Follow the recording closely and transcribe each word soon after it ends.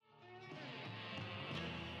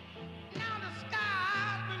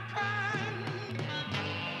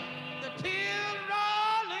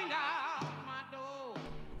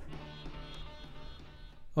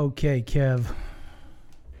Okay, Kev.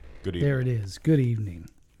 Good evening. There it is. Good evening.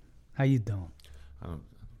 How you doing? I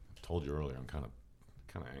told you earlier, I'm kind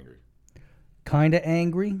of angry. Kind of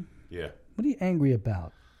angry? Yeah. What are you angry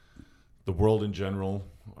about? The world in general,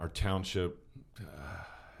 our township,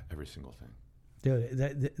 every single thing.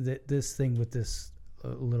 Dude, this thing with this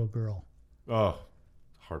little girl. Oh,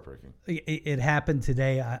 heartbreaking. It happened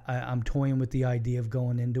today. I'm toying with the idea of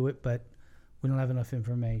going into it, but we don't have enough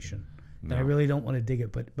information. No. And I really don't want to dig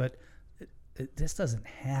it, but this doesn't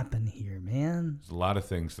happen here, man. There's a lot of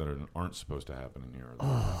things that aren't supposed to happen in here.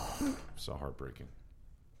 Oh. So heartbreaking.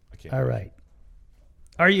 I can't. All right.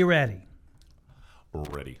 Are you ready?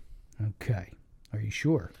 Ready. Okay. Are you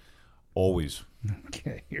sure? Always.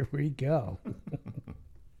 Okay, here we go.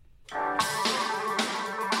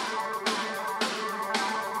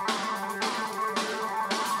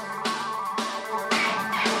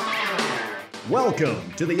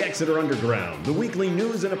 Welcome to the Exeter Underground, the weekly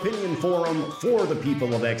news and opinion forum for the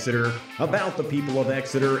people of Exeter, about the people of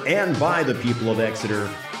Exeter, and by the people of Exeter,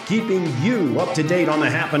 keeping you up to date on the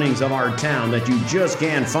happenings of our town that you just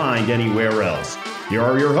can't find anywhere else. Here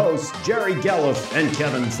are your hosts, Jerry Gelliff and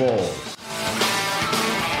Kevin Fole.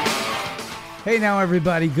 Hey now,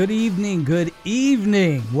 everybody. Good evening. Good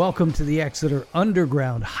evening. Welcome to the Exeter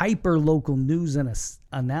Underground, hyper-local news and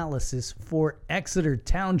analysis for Exeter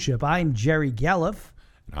Township. I'm Jerry Gelliff.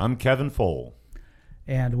 And I'm Kevin Fole.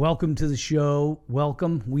 And welcome to the show.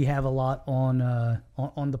 Welcome. We have a lot on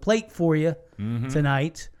the plate for you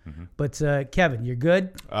tonight. Mm-hmm. But Kevin, you're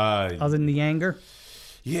good? Other than the anger?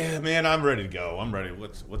 Yeah, man, I'm ready to go. I'm ready.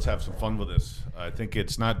 Let's have some fun with this. I think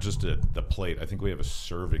it's not just the plate. I think we have a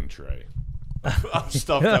serving tray of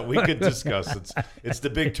stuff that we could discuss. It's the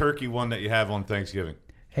big turkey one that you have on Thanksgiving.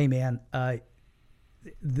 Hey, man,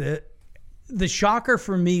 the shocker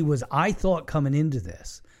for me was I thought coming into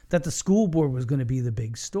this that the school board was going to be the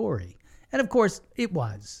big story. And, of course, it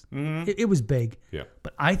was. Mm-hmm. It was big. Yeah.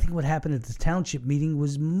 But I think what happened at the township meeting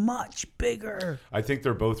was much bigger. I think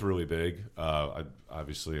they're both really big. I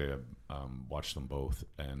watched them both,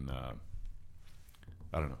 and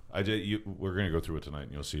I don't know. We're going to go through it tonight,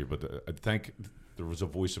 and you'll see. But I think there was a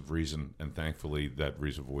voice of reason, and thankfully, that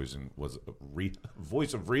voice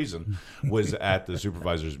of reason was at the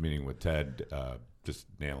supervisors meeting with Ted, just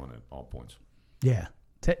nailing it all points. Yeah,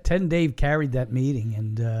 Ted and Dave carried that meeting,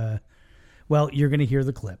 and well, you're going to hear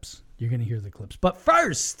the clips. But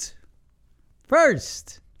first,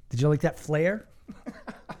 did you like that flare?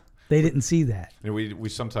 They didn't see that. You know, we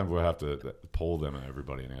sometimes will have to poll them and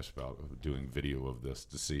everybody and ask about doing video of this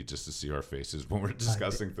to see our faces when we're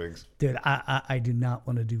discussing things. Dude, I do not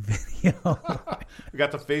want to do video. We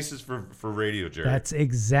got the faces for radio, Jerry. That's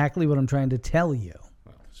exactly what I'm trying to tell you.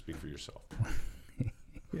 Well, speak for yourself.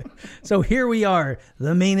 So here we are,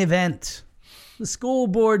 the main event, the school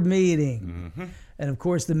board meeting. Mm-hmm. And of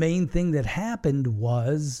course, the main thing that happened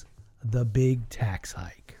was the big tax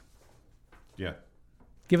hike. Yeah.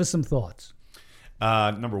 Give us some thoughts.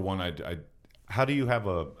 Number one, how do you have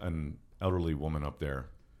an elderly woman up there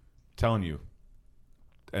telling you?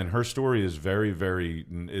 And her story is very, very,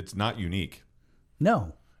 it's not unique.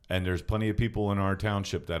 No. And there's plenty of people in our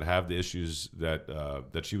township that have the issues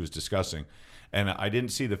that she was discussing. And I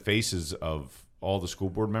didn't see the faces of all the school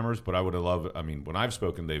board members, but I would have loved, when I've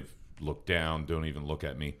spoken, they've looked down, don't even look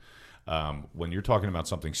at me. When you're talking about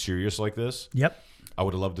something serious like this, yep, I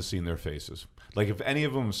would have loved to see their faces. Like if any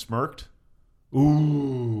of them smirked,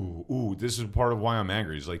 ooh, this is part of why I'm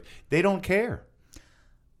angry. It's like, they don't care.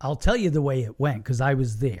 I'll tell you the way it went because I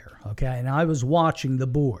was there, okay? And I was watching the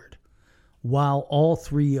board while all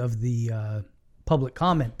three of the public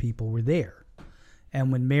comment people were there.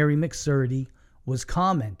 And when Mary McSurdy was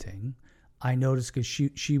commenting, I noticed because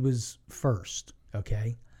she was first,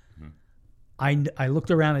 okay? Mm-hmm. I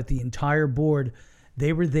looked around at the entire board.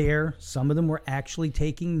 They were there. Some of them were actually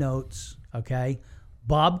taking notes, okay?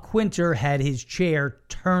 Bob Quinter had his chair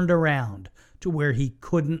turned around to where he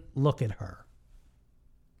couldn't look at her.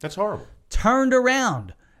 That's horrible. Turned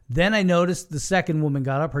around. Then I noticed the second woman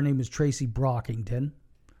got up. Her name was Tracy Brockington.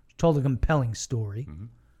 She told a compelling story. Mm-hmm.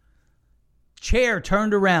 Chair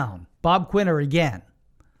turned around. Bob Quinter again.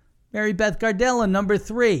 Mary Beth Gardella, number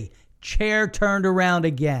 3. Chair turned around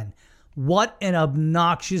again. What an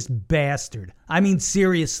obnoxious bastard. I mean,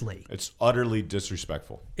 seriously. It's utterly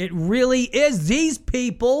disrespectful. It really is. These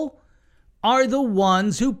people are the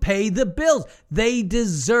ones who pay the bills. They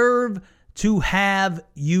deserve to have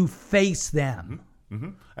you face them. Mm-hmm. Mm-hmm.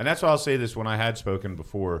 And that's why I'll say this. When I had spoken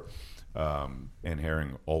before, Ann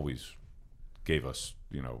Herring always gave us,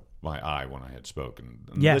 my eye when I had spoken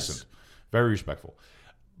and yes. listened. Very respectful.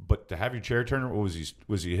 But to have your chair turn, what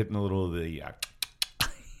was he hitting a little of the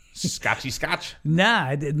Scotchy scotch.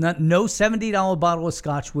 Nah, no $70 bottle of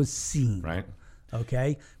scotch was seen. Right.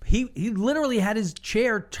 Okay. He literally had his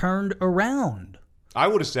chair turned around. I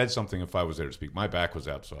would have said something if I was there to speak. My back was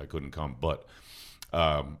out, so I couldn't come. But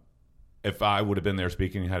if I would have been there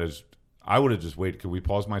speaking, I would have just waited. Could we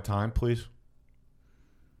pause my time, please?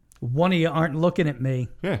 One of you aren't looking at me.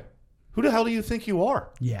 Yeah. Who the hell do you think you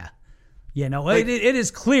are? Yeah. Yeah, no, it is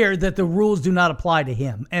clear that the rules do not apply to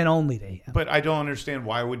him and only to him. But I don't understand.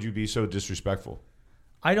 Why would you be so disrespectful?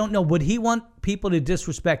 I don't know. Would he want people to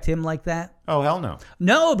disrespect him like that? Oh, hell no.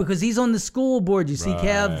 No, because he's on the school board. You see,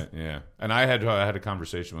 Kev? Yeah. And I had a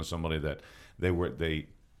conversation with somebody that I don't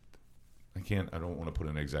want to put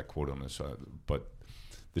an exact quote on this, but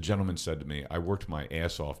the gentleman said to me, I worked my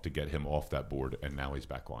ass off to get him off that board, and now he's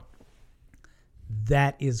back on.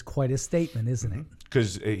 That is quite a statement, isn't it?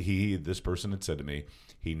 Because this person had said to me,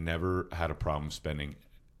 he never had a problem spending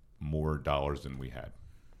more dollars than we had.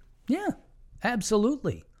 Yeah,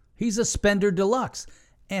 absolutely. He's a spender deluxe.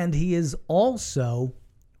 And he is also,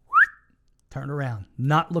 turn around,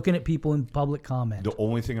 not looking at people in public comment. The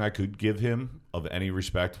only thing I could give him of any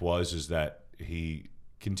respect is that he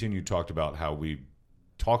continued talked about how we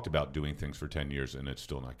talked about doing things for 10 years and it's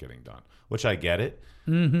still not getting done, which I get it.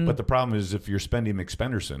 Mm-hmm. But the problem is if you're spending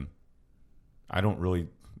McSpenderson, I don't really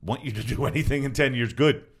want you to do anything in 10 years.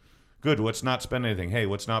 Good. Let's not spend anything. Hey,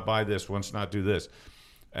 let's not buy this. Let's not do this.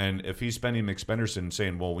 And if he's spending McSpenderson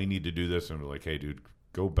saying, well, we need to do this, and we're like, hey, dude,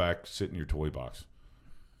 go back, sit in your toy box.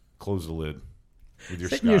 Close the lid with your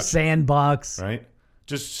sit in your sandbox. Right?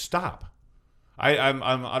 Just stop. I'm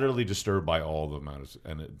utterly disturbed by all the matters,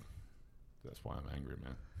 and that's why I'm angry,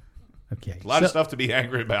 man. Okay. A lot of stuff to be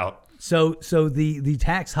angry about. So the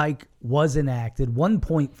tax hike was enacted,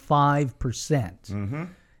 1.5%. Mm-hmm.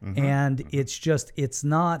 Mm-hmm. And it's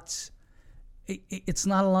not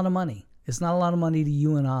a lot of money. It's not a lot of money to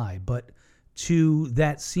you and I, but to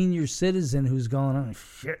that senior citizen who's going, oh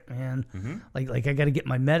shit, man, mm-hmm. like I got to get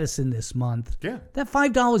my medicine this month. Yeah, that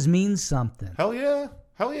 $5 means something. Hell yeah.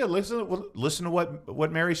 Listen to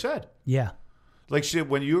what Mary said. Yeah, like shit.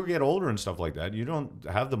 When you get older and stuff like that, you don't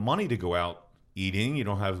have the money to go out eating. You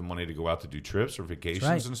don't have the money to go out to do trips or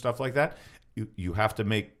vacations and stuff like that. You have to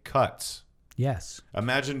make cuts. Yes.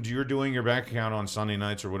 Imagine you're doing your bank account on Sunday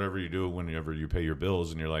nights or whatever you do whenever you pay your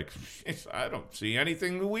bills, and you're like, I don't see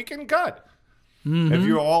anything that we can cut. Mm-hmm. If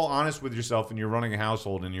you're all honest with yourself and you're running a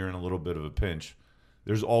household and you're in a little bit of a pinch,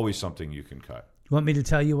 there's always something you can cut. You want me to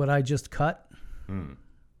tell you what I just cut?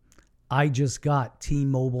 I just got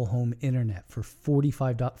T-Mobile home internet for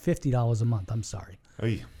 $50 a month. I'm sorry.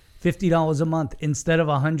 Hey. $50 a month instead of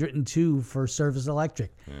 $102 for Service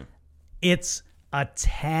Electric. Yeah. It's a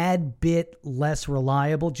tad bit less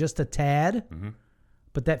reliable, just a tad,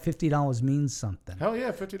 but that $50 means something. Hell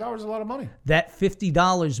yeah, $50 is a lot of money. That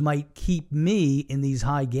 $50 might keep me in these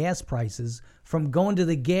high gas prices from going to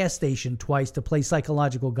the gas station twice to play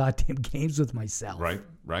psychological goddamn games with myself.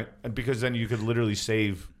 Right. And because then you could literally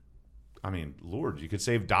save, you could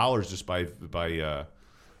save dollars just by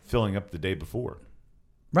filling up the day before.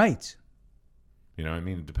 Right. You know what I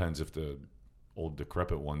mean? It depends if the old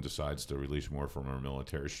decrepit one decides to release more from our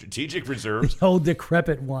military strategic reserves. The old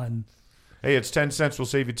decrepit one. Hey, it's 10 cents. We'll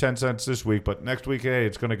save you 10 cents this week, but next week, hey,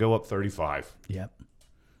 it's going to go up 35. Yep.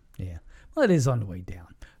 Yeah. Well, it is on the way down.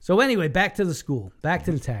 So anyway, back to the school, back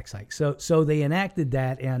to the tax hike. So they enacted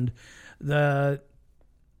that, and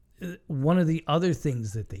one of the other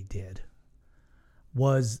things that they did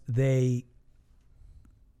was they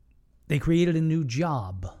created a new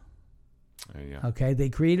job. Yeah. Okay, they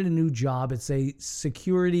created a new job. It's a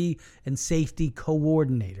security and safety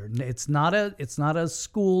coordinator. It's not a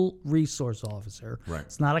school resource officer. Right.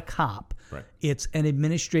 It's not a cop. Right. It's an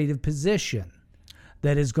administrative position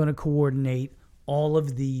that is going to coordinate all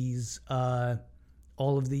of these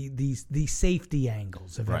safety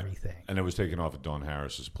angles of everything. And it was taken off of Dawn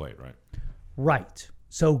Harris's plate, right? Right.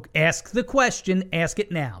 So ask the question. Ask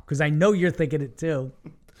it now, because I know you're thinking it too.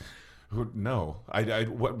 No.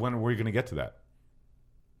 When are we going to get to that?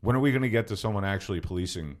 When are we going to get to someone actually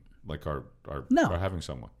policing, like our having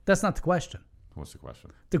someone? That's not the question. What's the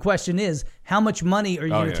question? The question is, how much money are you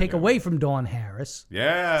going to take away from Dawn Harris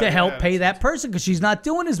to help pay that person? Because she's not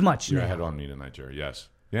doing as much now. You're ahead on me tonight, Jerry. Yes.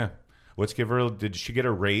 Yeah. Let's give her, did she get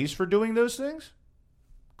a raise for doing those things?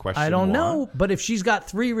 I don't know. But if she's got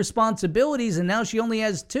 3 responsibilities and now she only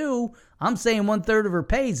has 2, I'm saying 1/3 of her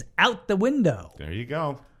pay's out the window. There you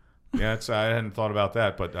go. Yeah, I hadn't thought about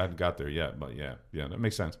that, but I hadn't got there yet. But yeah, that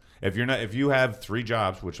makes sense. If you have 3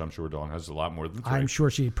 jobs, which I'm sure Dawn has a lot more than 3. I'm sure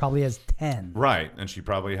she probably has 10. Right, and she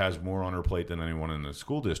probably has more on her plate than anyone in the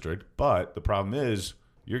school district. But the problem is,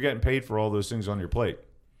 you're getting paid for all those things on your plate.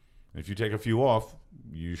 If you take a few off,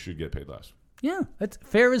 you should get paid less. Yeah, that's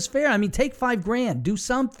fair is fair. I mean, take $5,000, do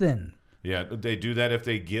something. Yeah, they do that if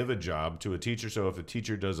they give a job to a teacher. So if a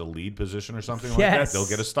teacher does a lead position or something like that, they'll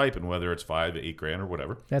get a stipend, whether it's $5,000 to $8,000 or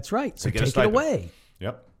whatever. That's right. So They get a take it stipend. away.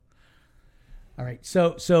 Yep. All right.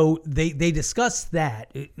 So they discuss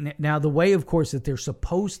that. Now, the way, of course, that they're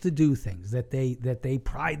supposed to do things, that they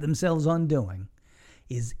pride themselves on doing,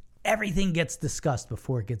 is everything gets discussed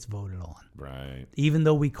before it gets voted on. Right. Even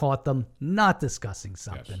though we caught them not discussing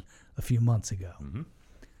something a few months ago. Mm-hmm.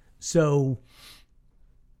 So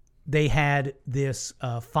they had this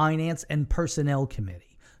finance and personnel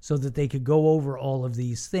committee so that they could go over all of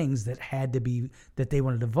these things that they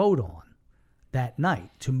wanted to vote on that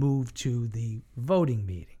night to move to the voting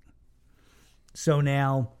meeting. So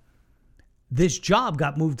now this job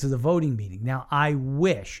got moved to the voting meeting. Now, I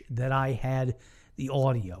wish that I had the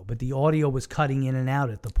audio, but the audio was cutting in and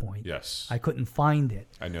out at the point. Yes. I couldn't find it.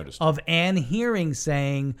 I noticed. Of Ann Hearing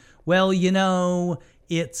saying, well,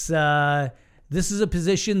 it's this is a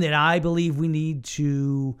position that I believe we need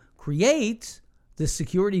to create, this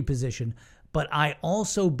security position, but I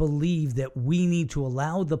also believe that we need to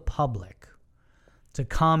allow the public to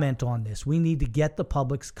comment on this. We need to get the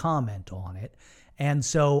public's comment on it. And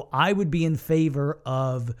so I would be in favor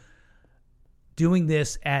of doing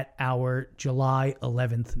this at our July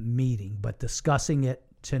 11th meeting, but discussing it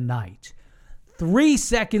tonight. 3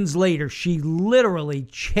 seconds later, she literally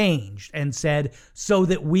changed and said, so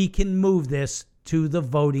that we can move this to the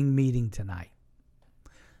voting meeting tonight.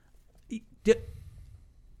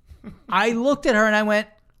 I looked at her and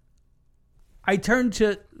I turned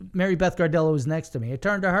to Mary Beth Gardello, was next to me. I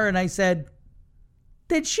turned to her and I said,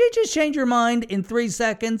 did she just change her mind in 3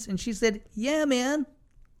 seconds? And she said, yeah, man.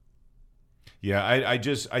 Yeah, I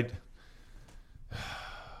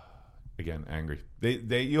again, angry.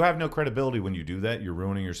 You have no credibility when you do that. You're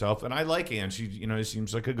ruining yourself. And I like Ann. She,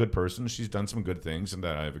 seems like a good person. She's done some good things and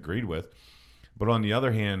that I've agreed with. But on the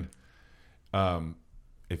other hand,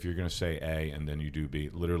 if you're going to say A and then you do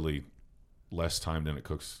B, literally less time than it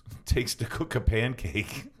takes to cook a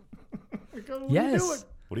pancake. Yes.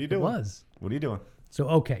 What are you doing? It was. What are you doing? So,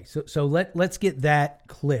 okay. So let's get that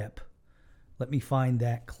clip. Let me find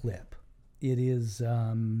that clip. It is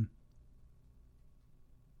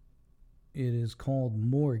called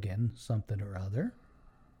Morgan something or other.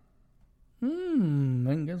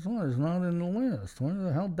 And guess what? It's not in the list. Where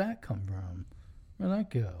the hell did that come from? Where'd that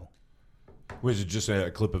go? Was it just a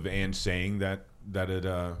clip of Ann saying that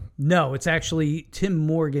it... No, it's actually Tim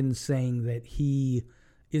Morgan saying that he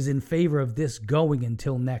is in favor of this going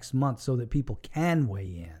until next month so that people can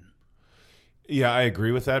weigh in. Yeah, I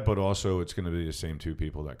agree with that, but also it's going to be the same two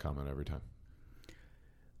people that comment every time.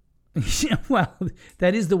 Well,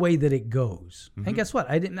 that is the way that it goes. Mm-hmm. And guess what?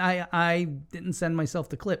 I didn't send myself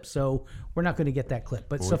the clip, so we're not going to get that clip.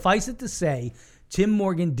 But suffice it to say, Tim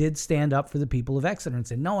Morgan did stand up for the people of Exeter and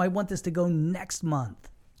said, no, I want this to go next month.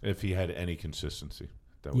 If he had any consistency,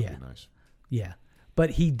 that would be nice. Yeah.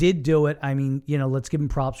 But he did do it. I mean, let's give him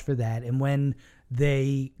props for that. And when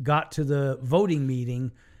they got to the voting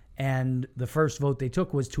meeting and the first vote they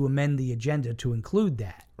took was to amend the agenda to include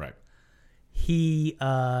that. Right. He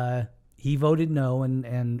voted no,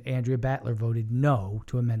 and Andrea Battler voted no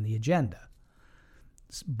to amend the agenda.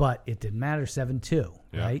 But it didn't matter, 7-2,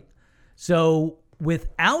 right? So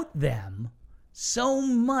without them so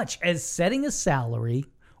much as setting a salary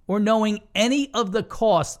or knowing any of the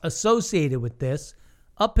costs associated with this,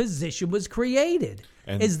 a position was created.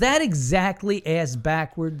 And is that exactly ass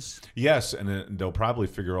backwards? Yes, and they'll probably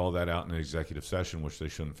figure all that out in an executive session, which they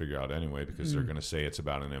shouldn't figure out anyway because they're going to say it's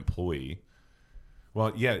about an employee.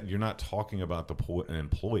 Well, yeah, you're not talking about an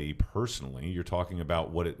employee personally. You're talking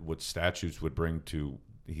about what statutes would bring to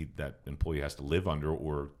that employee has to live under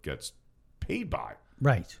or gets paid by.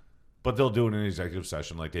 Right. But they'll do it in an executive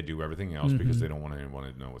session like they do everything else because they don't want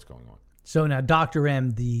anyone to know what's going on. So now Dr.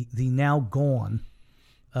 M, the now gone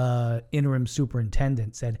interim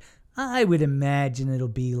superintendent, said, I would imagine it'll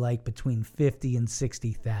be like between 50 and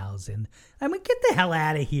 60,000. I mean, get the hell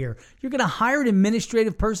out of here. You're going to hire an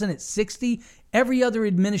administrative person at 60? Every other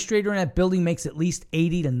administrator in that building makes at least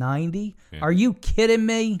 80 to 90? Yeah. Are you kidding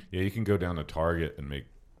me? Yeah, you can go down to Target and make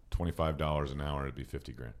 $25 an hour. It'd be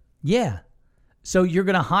 $50,000. Yeah. So you're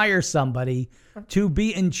going to hire somebody to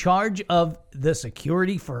be in charge of the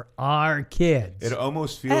security for our kids. It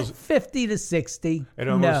almost feels at 50 to 60. It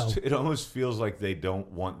almost feels like they don't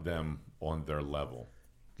want them on their level.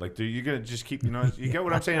 Like you're going to just keep, you get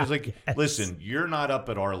what I'm saying? It's like, yes. Listen, you're not up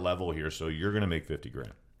at our level here, so you're going to make $50,000.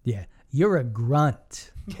 Yeah, you're a grunt.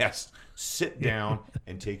 Yes, sit down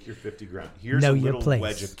and take your $50,000. Here's a little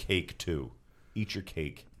wedge of cake too. Eat your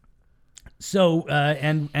cake. So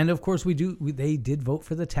and of course they did vote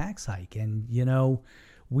for the tax hike, and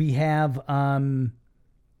we have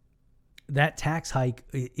that tax hike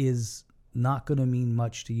is not going to mean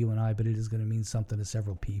much to you and I, but it is going to mean something to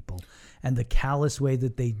several people. And the callous way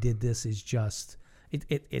that they did this is just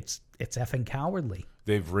it's effing cowardly.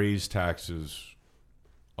 They've raised taxes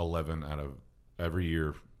 11 out of every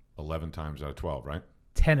year, 11 times out of 12, right?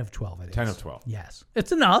 10 of 12 it is. 10 of 12. Yes.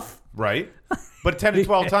 It's enough. Right? But 10 to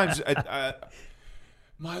 12 times,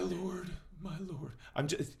 my Lord.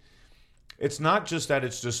 It's not just that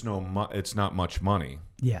it's not much money.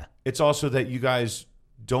 Yeah. It's also that you guys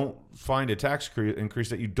don't find a tax increase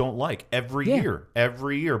that you don't like every year.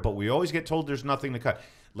 But we always get told there's nothing to cut.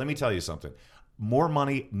 Let me tell you something. More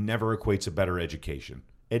money never equates a better education.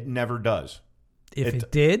 It never does. If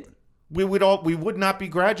it did, we would not be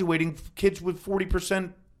graduating kids with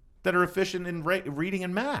 40% that are efficient in reading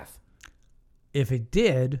and math. If it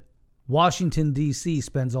did, Washington D.C.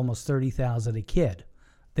 spends almost $30,000 a kid.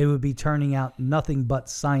 They would be turning out nothing but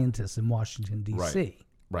scientists in Washington D.C.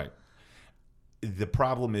 Right. The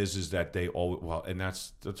problem is that they all and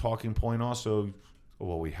that's the talking point also.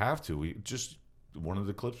 Well, we have to. We just one of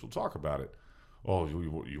the clips will talk about it. Oh,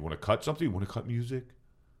 you want to cut something? You want to cut music?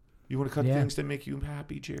 You want to cut things that make you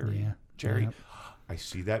happy, Jerry? Yeah. Jerry, I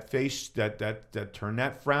see that face. That turn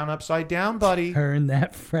that frown upside down, buddy. Turn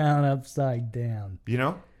that frown upside down.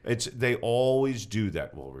 They always do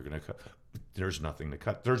that. Well, we're gonna cut. There's nothing to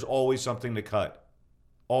cut. There's always something to cut.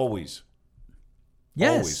 Always.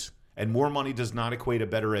 Yes. Always. And more money does not equate a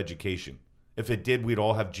better education. If it did, we'd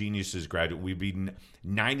all have geniuses graduate. We'd be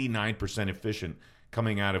 99% efficient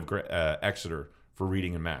coming out of Exeter for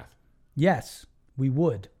reading and math. Yes, we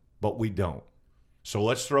would. But we don't. So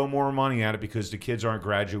let's throw more money at it because the kids aren't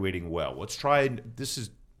graduating well. Let's try. This is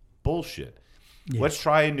bullshit. Yeah. Let's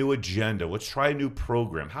try a new agenda. Let's try a new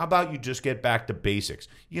program. How about you just get back to basics?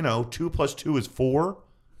 2 + 2 is 4,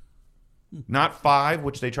 not 5,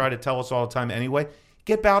 which they try to tell us all the time anyway.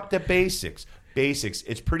 Get back to basics. Basics.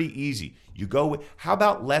 It's pretty easy. You go with, how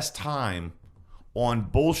about less time on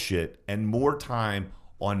bullshit and more time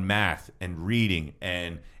on math and reading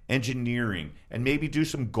and engineering, and maybe do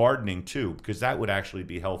some gardening too, because that would actually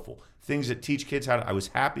be helpful. Things that teach kids how to. I was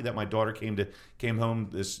happy that my daughter came home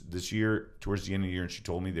this year towards the end of the year, and she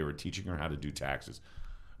told me they were teaching her how to do taxes.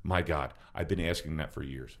 My God, I've been asking that for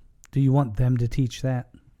years. Do you want them to teach that?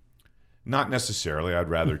 Not necessarily. I'd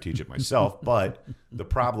rather teach it myself. But the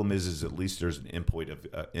problem is at least there's an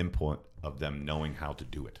input of them knowing how to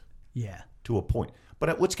do it. Yeah. To a point.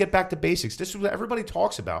 But let's get back to basics. This is what everybody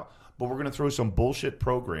talks about. But we're going to throw some bullshit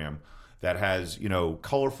program that has,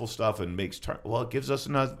 colorful stuff and makes it gives us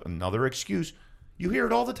another excuse. You hear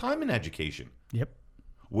it all the time in education. Yep.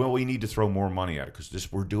 Well, we need to throw more money at it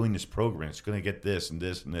because we're doing this program. It's going to get this and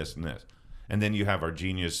this and this and this. And then you have our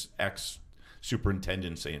genius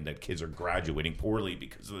ex-superintendent saying that kids are graduating poorly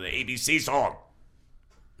because of the ABC song.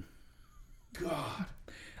 God.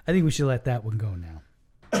 I think we should let that one go now.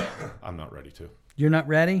 I'm not ready to. You're not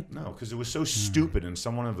ready? No, because it was so stupid, and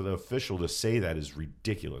someone of the official to say that is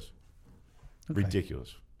ridiculous. Okay.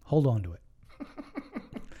 Ridiculous. Hold on to it.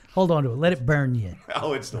 Hold on to it. Let it burn you.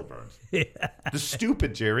 Oh, it still burns. Yeah. The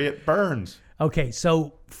stupid, Jerry, it burns. Okay,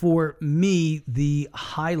 so for me, the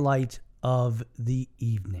highlight of the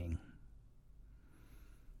evening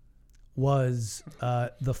was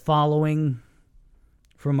the following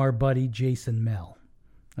from our buddy Jason Mell.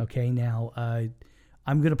 Okay, now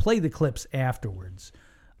I'm going to play the clips afterwards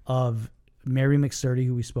of Mary McSturdy,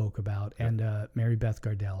 who we spoke about, and Mary Beth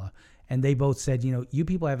Gardella. And they both said, you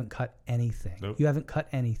people haven't cut anything. Nope. You haven't cut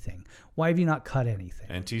anything. Why have you not cut anything?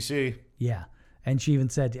 NTC. Yeah. And she even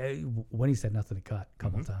said, when he said nothing to cut a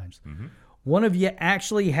couple times. Mm-hmm. One of you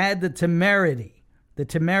actually had the temerity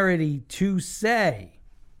to say,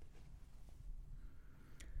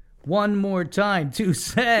 one more time, to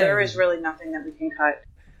say. There is really nothing that we can cut.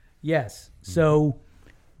 Yes. So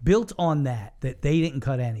built on that they didn't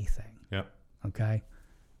cut anything. Yep. Okay.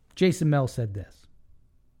 Jason Mell said this.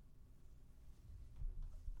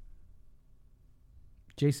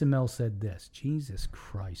 Jason Mell said this. Jesus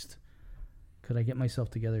Christ. Could I get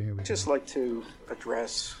myself together here? I'd just like to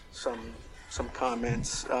address some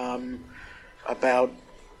comments about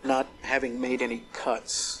not having made any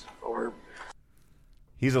cuts or.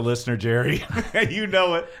 He's a listener, Jerry. You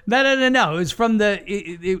know it. No. It was from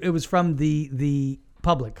it was from the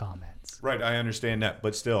public comments. Right, I understand that,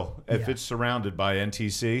 but still, if it's surrounded by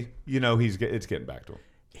NTC, it's getting back to him.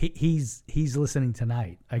 He's listening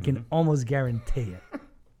tonight. I can almost guarantee it.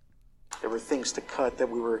 There were things to cut that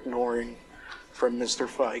we were ignoring from Mr.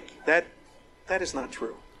 Fike. That is not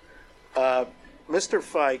true. Mr.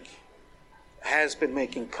 Fike has been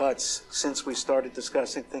making cuts since we started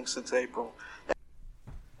discussing things since April.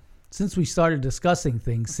 Since we started discussing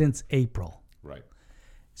things since April. Right.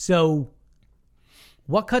 So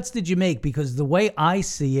what cuts did you make? Because the way I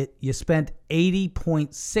see it, you spent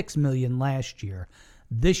 $80.6 million last year.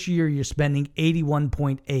 This year you're spending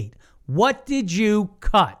 $81.8. What did you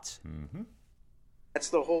cut? Mm-hmm. That's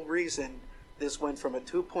the whole reason this went from a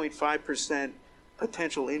 2.5%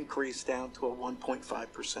 potential increase down to a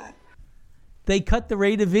 1.5%. They cut the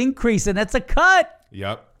rate of increase, and that's a cut.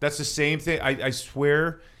 Yep. That's the same thing. I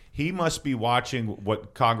swear he must be watching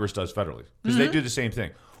what Congress does federally, because they do the same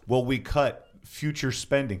thing. Well, we cut future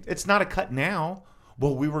spending. It's not a cut now.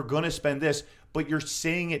 Well, we were going to spend this, but you're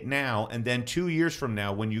saying it now, and then 2 years from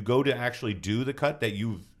now, when you go to actually do the cut that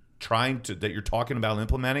you're talking about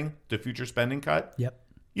implementing, the future spending cut, Yep.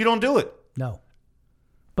 you don't do it. No.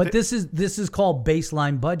 But this is called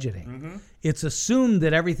baseline budgeting. Mm-hmm. It's assumed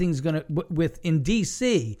that everything's going to, in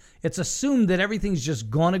D.C., it's assumed that everything's just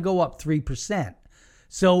going to go up 3%.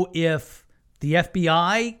 So if the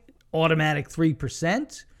FBI, automatic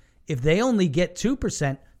 3%, if they only get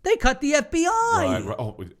 2%, they cut the FBI. Right.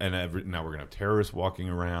 Oh, and now we're going to have terrorists walking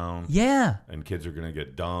around. Yeah. And kids are going to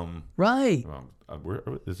get dumb. Right.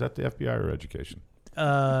 Is that the FBI or education?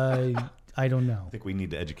 I don't know. I think we need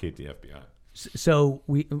to educate the FBI. So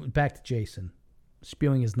back to Jason,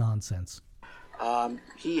 spewing his nonsense.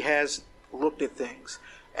 He has looked at things,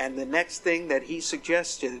 and the next thing that he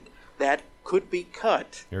suggested that could be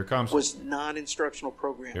cut Here it comes. was non-instructional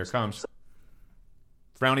programs. Here it comes.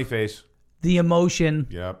 Frowny face. The emotion.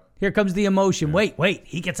 Yep. Here comes the emotion. Yeah. Wait.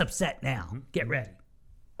 He gets upset now. Mm-hmm. Get ready.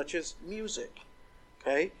 Such as music.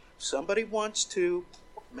 Okay? Somebody wants to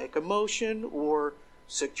make a motion or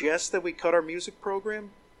suggest that we cut our music program,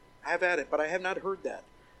 have at it. But I have not heard that.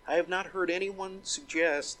 I have not heard anyone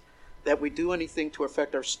suggest that we do anything to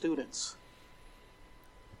affect our students.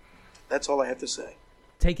 That's all I have to say.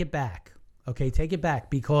 Take it back. Okay, take it back,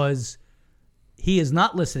 because he is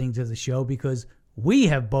not listening to the show, because we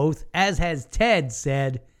have both, as has Ted,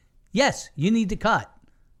 said, yes, you need to cut.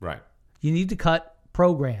 Right. You need to cut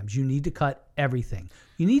programs. You need to cut everything.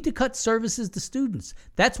 You need to cut services to students.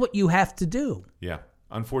 That's what you have to do. Yeah.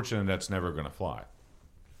 Unfortunately, that's never going to fly.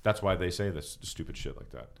 That's why they say this stupid shit like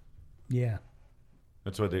that. Yeah.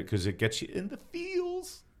 That's why because it gets you in the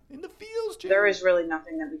feels. In the feels, Jay. There is really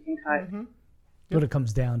nothing that we can cut. Mm-hmm. What it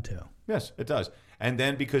comes down to. Yes, it does. And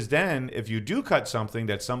then, because then, if you do cut something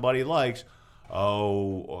that somebody likes,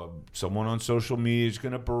 someone on social media is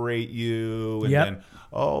going to berate you. And then,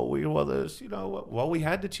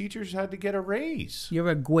 the teachers had to get a raise. You're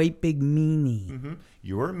a great big meanie. Mm-hmm.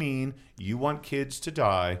 You're mean. You want kids to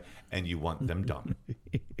die, and you want them dumb.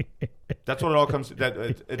 That's what it all comes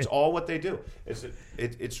to. It's all what they do.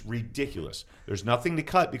 It's ridiculous. There's nothing to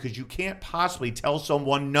cut because you can't possibly tell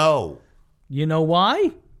someone no. You know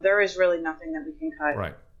why? There is really nothing that we can cut.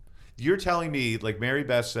 Right. You're telling me, like Mary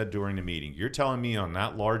Beth said during the meeting, you're telling me on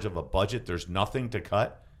that large of a budget, there's nothing to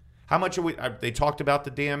cut? How much are we? They talked about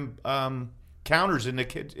the damn counters in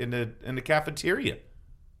the cafeteria.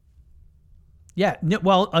 Yeah.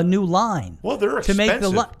 Well, a new line. Well, they're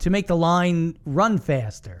expensive. to make the line run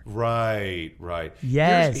faster. Right.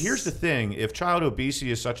 Yes. Here's the thing: if child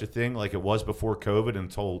obesity is such a thing, like it was before COVID,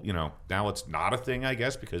 until now it's not a thing, I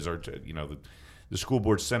guess, because the school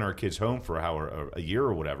board sent our kids home for a year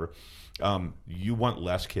or whatever. You want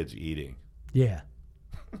less kids eating. Yeah.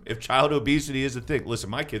 If child obesity is a thing, listen,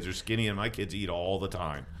 my kids are skinny and my kids eat all the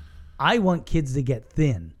time. I want kids to get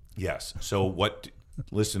thin. Yes. So what?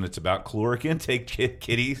 Listen, it's about caloric intake,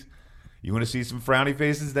 kiddies. You want to see some frowny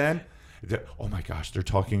faces then? Oh my gosh, they're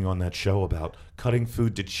talking on that show about cutting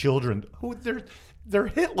food to children. Oh, they're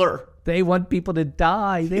Hitler. They want people to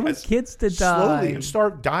die. They want kids to die. Slowly and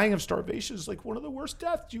start dying of starvation is like one of the worst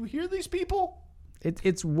deaths. Do you hear these people?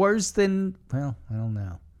 It's worse than, well, I don't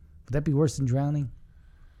know. Would that be worse than drowning?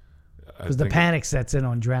 Because the panic sets in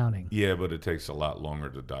on drowning. Yeah, but it takes a lot longer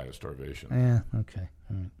to die of starvation. Yeah, okay.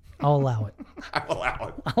 All right. I'll allow it.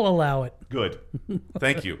 I'll allow it. it. Good.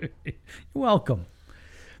 Thank you. You're welcome.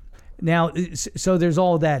 Now, so there's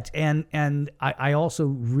all that. And I also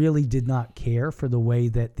really did not care for the way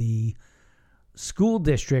that the school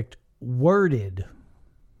district worded,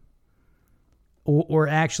 or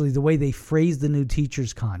actually the way they phrased the new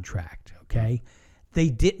teacher's contract, okay? They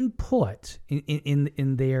didn't put,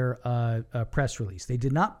 in their press release, they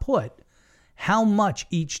did not put how much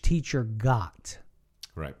each teacher got.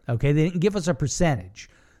 Right. Okay, they didn't give us a percentage.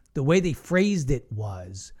 The way they phrased it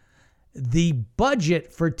was the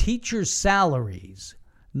budget for teachers' salaries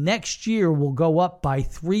Next year will go up by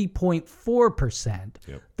 3.4%.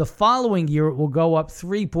 Yep. The following year it will go up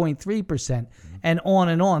 3.3%, and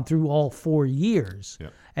on through all 4 years.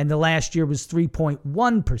 Yep. And the last year was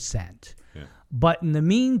 3.1%. Yeah. But in the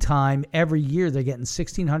meantime, every year they're getting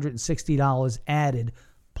 $1,660 added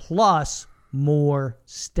plus more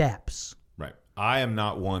steps. Right. I am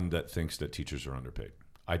not one that thinks that teachers are underpaid.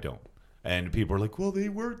 I don't. And people are like, well, they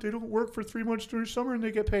don't work for 3 months during summer and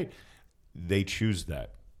they get paid. They choose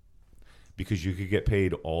that because you could get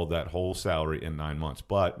paid all that whole salary in 9 months.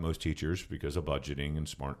 But most teachers, because of budgeting and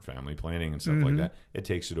smart family planning and stuff like that, it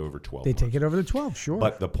takes it over 12 months. They take it over to 12, sure.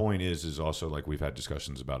 But the point is also, like we've had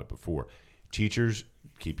discussions about it before, teachers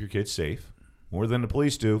keep your kids safe more than the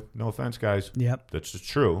police do. No offense, guys. Yep. That's just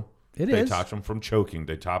true. They They stop them from choking.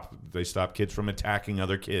 They stop kids from attacking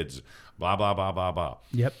other kids. Blah, blah, blah, blah, blah.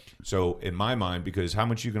 Yep. So in my mind, because how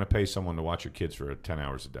much are you going to pay someone to watch your kids for 10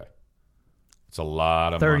 hours a day? It's a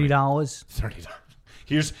lot of money. $30.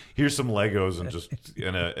 $30. Here's some Legos and just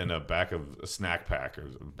in a back of a snack pack or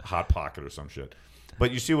a Hot Pocket or some shit.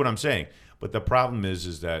 But you see what I'm saying. But the problem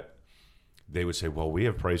is that they would say, well, we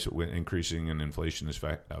have price increasing and inflation is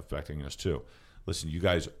affecting us too. Listen, you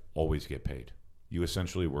guys always get paid. You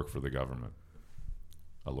essentially work for the government.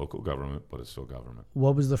 A local government, but it's still government.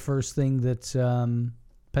 What was the first thing that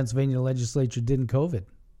Pennsylvania legislature did in COVID?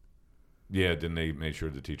 Yeah, then they made sure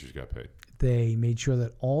the teachers got paid. They made sure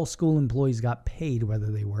that all school employees got paid whether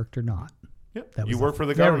they worked or not. Yep. That was you work for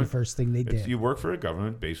the very government. First thing they did. If you work for a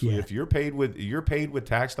government, basically, Yeah. if you're paid with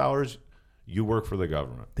tax dollars, you work for the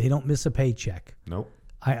government. They don't miss a paycheck. Nope.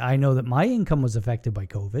 I know that my income was affected by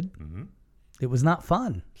COVID. Mm-hmm. It was not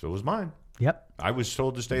fun. So was mine. Yep. I was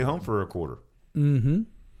told to stay home for a quarter. Mm-hmm.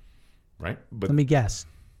 Right? But Let me guess.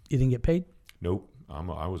 You didn't get paid? nope.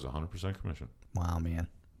 I was 100% commission. Wow, man.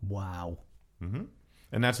 Wow. Mm-hmm.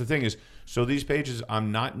 And that's the thing is, so these pages,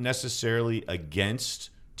 I'm not necessarily against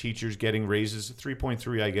teachers getting raises.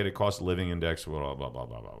 3.3, I get it, cost of living index, blah, blah, blah,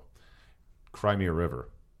 blah, blah. Cry me a river.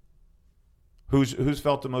 Who's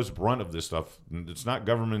felt the most brunt of this stuff? It's not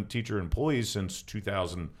government teacher employees since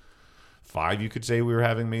 2005. You could say we were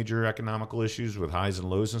having major economical issues with highs and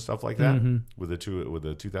lows and stuff like that with the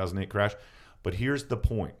 2008 crash. But here's the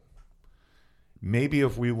point. Maybe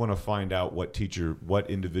if we want to find out what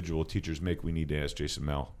individual teachers make, we need to ask Jason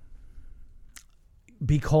Mell.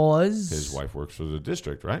 Because His wife works for the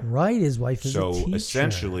district, right? right, his wife is a So teacher.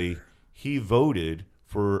 essentially, he voted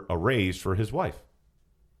for a raise for his wife.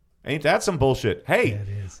 Ain't that some bullshit? Hey, Yeah, it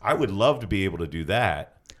is. I would love to be able to do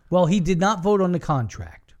that. Well, he did not vote on the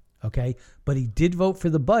contract, okay? But he did vote for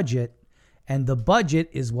the budget, and the budget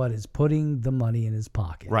is what is putting the money in his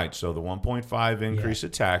pocket. Right. So the 1.5 increase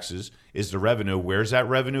of taxes is the revenue. Where's that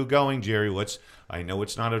revenue going, Jerry? I know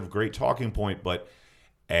it's not a great talking point, but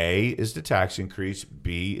A is the tax increase.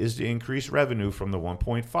 B is the increased revenue from the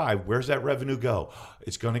 1.5. Where's that revenue go?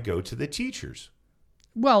 It's going to go to the teachers.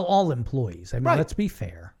 Well, all employees. I mean, Right. let's be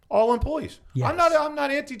fair. All employees. Yes. I'm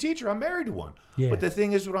not anti-teacher. I'm married to one. Yeah. But the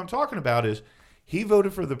thing is, what I'm talking about is he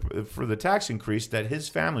voted for the tax increase that his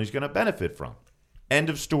family is going to benefit from. End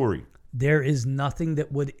of story. There is nothing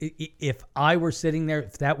that would, if I were sitting there,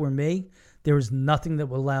 if that were me, there is nothing that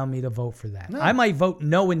would allow me to vote for that. No. I might vote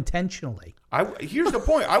no intentionally. Here's the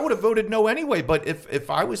point. I would have voted no anyway. But if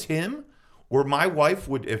I was him or my wife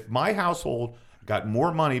if my household got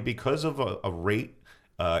more money because of a rate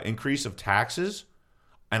increase of taxes,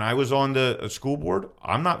 and I was on the school board,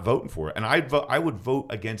 I'm not voting for it. And I would vote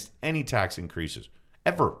against any tax increases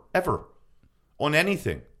ever on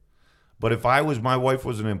anything. But if my wife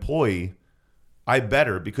was an employee, I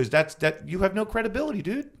better, because that you have no credibility,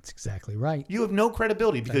 dude. That's exactly right. You have no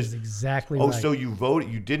credibility That because is exactly right. so you voted.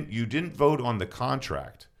 You didn't vote on the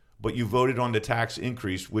contract, but you voted on the tax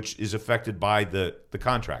increase, which is affected by the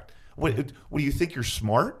contract. What do you think? You're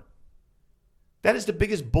smart? That is the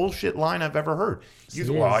biggest bullshit line I've ever heard.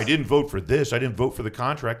 I didn't vote for this. I didn't vote for the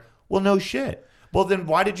contract. Well, no shit. Well, then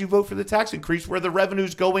why did you vote for the tax increase where the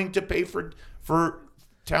revenue's going to pay for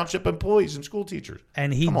township employees and school teachers?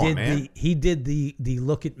 And he did the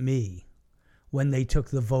look at me when they took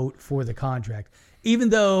the vote for the contract. Even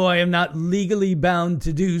though I am not legally bound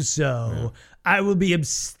to do so, I will be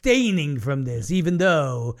abstaining from this, even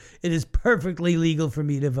though it is perfectly legal for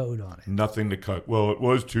me to vote on it. Nothing to cut. Well, it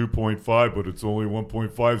was 2.5, but it's only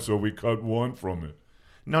 1.5, so we cut 1 from it.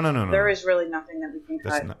 No. There is really nothing that we can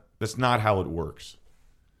cut. That's not how it works.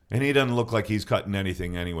 And he doesn't look like he's cutting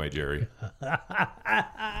anything anyway, Jerry.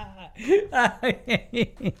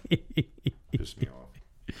 Piss me off.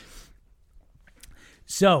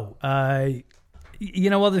 So,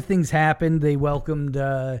 other things happened. They welcomed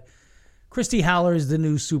Christy Haller is the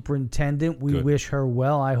new superintendent. We Good. wish her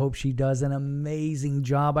well. I hope she does an amazing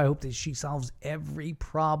job. I hope that she solves every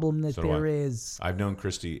problem that So do there I. is. I've known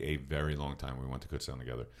Christy a very long time. We went to Kutztown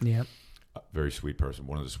together. Yep. Very sweet person.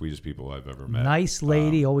 One of the sweetest people I've ever met. Nice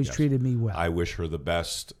lady. Always yes. treated me well. I wish her the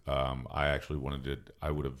best. I actually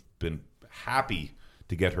I would have been happy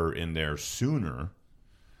to get her in there sooner.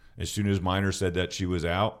 As soon as Minor said that she was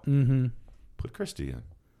out, put Christy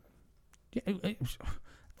in.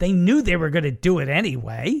 They knew they were going to do it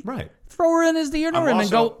anyway. Right. Throw her in as the interim and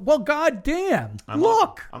go, well, goddamn,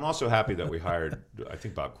 look. I'm also happy that we hired, I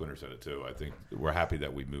think Bob Quinter said it too. I think we're happy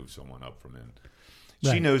that we moved someone up from in. She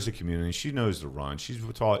Right. knows the community. She knows the run. She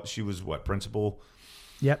was what, principal?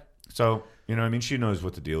 Yep. So, you know what I mean? She knows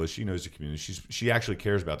what the deal is. She knows the community. She actually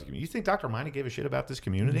cares about the community. You think Dr. Miney gave a shit about this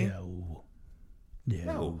community?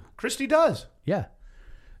 No. Christy does. Yeah.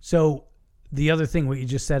 So the other thing, what you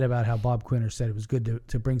just said about how Bob Quinter said it was good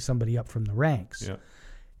to bring somebody up from the ranks. Yeah.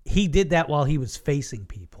 He did that while he was facing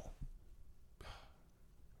people.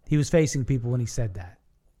 He was facing people when he said that.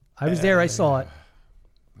 I was there. I saw it.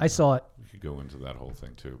 I saw it. We could go into that whole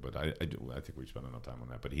thing too, but I think we spent enough time on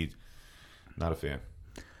that. But he's not a fan.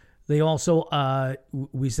 They also,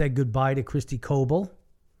 we said goodbye to Christy Coble,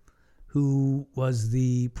 who was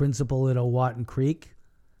the principal at Owatton Creek,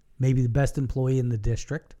 maybe the best employee in the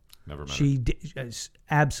district. Never met She her.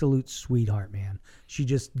 absolute sweetheart, man. She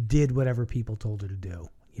just did whatever people told her to do,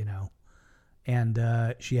 you know.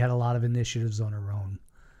 And she had a lot of initiatives on her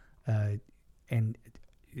own. And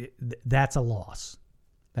that's a loss.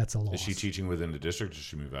 That's a loss. Is she teaching within the district or did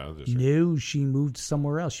she move out of the district? No, she moved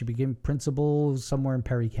somewhere else. She became principal somewhere in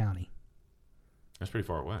Perry County. That's pretty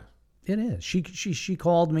far away. It is. She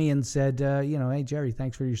called me and said, hey, Jerry,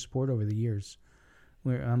 thanks for your support over the years.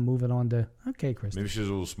 I'm moving on to, okay, Chris. Maybe she's a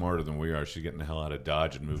little smarter than we are. She's getting the hell out of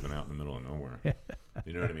Dodge and moving out in the middle of nowhere.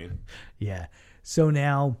 You know what I mean? Yeah. So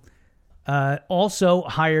now, also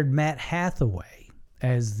hired Matt Hathaway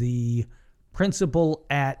as the principal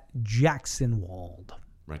at Jacksonwald.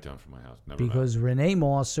 Right down from my house. Never met. Because Renee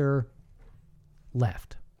Mosser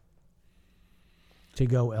left to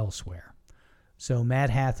go elsewhere. So Matt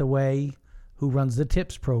Hathaway, who runs the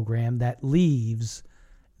TIPS program, that leaves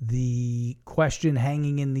the question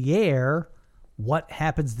hanging in the air, what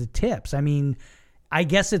happens to TIPS? I mean, I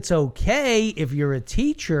guess it's okay if you're a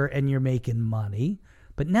teacher and you're making money,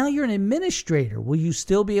 but now you're an administrator. Will you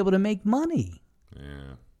still be able to make money?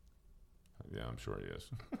 Yeah, I'm sure he is.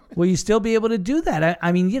 Will you still be able to do that?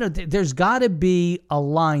 I mean, there's got to be a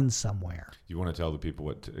line somewhere. You want to tell the people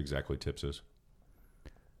what exactly TIPS is?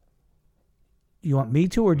 You want me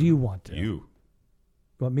to, or do you want to? You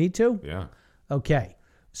want me to? Yeah. Okay.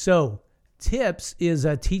 So TIPS is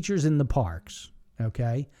Teachers in the Parks.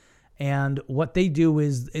 Okay. And what they do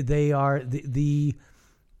is they are the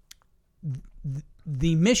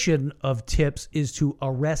mission of TIPS is to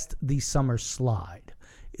arrest the summer slide.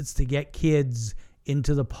 It's to get kids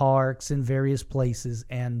into the parks and various places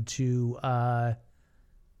and to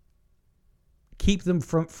keep them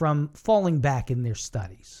from falling back in their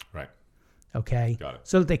studies. Right. Okay? Got it.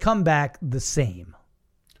 So that they come back the same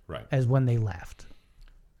Right. as when they left.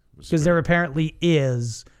 Because there apparently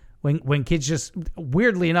is, when kids just,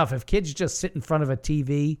 weirdly enough, if kids just sit in front of a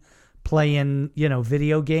TV playing,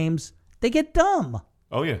 video games, they get dumb.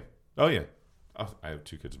 Oh, yeah. Oh, I have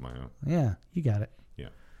 2 kids of my own. Yeah, you got it. Yeah.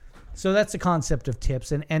 So that's the concept of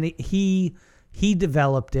TIPS, and he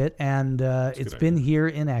developed it, and it's been here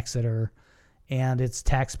in Exeter, and it's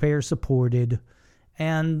taxpayer supported,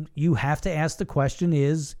 and you have to ask the question: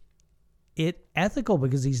 is it ethical?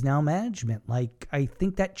 Because he's now management. Like, I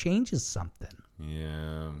think that changes something.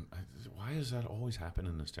 Yeah. Why does that always happen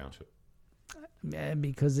in this township?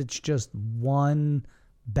 Because it's just one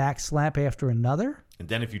backslap after another. And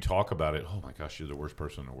then if you talk about it, oh my gosh, you're the worst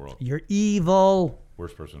person in the world. You're evil.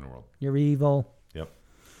 Worst person in the world. You're evil. Yep.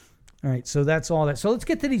 All right, so that's all that. So let's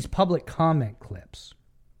get to these public comment clips.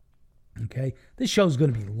 Okay, this show's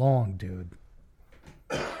going to be long, dude.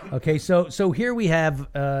 Okay, so here we have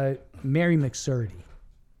Mary McSurdy.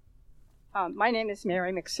 My name is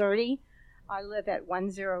Mary McSurdy. I live at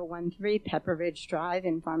 1013 Pepper Ridge Drive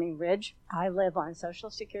in Farming Ridge. I live on Social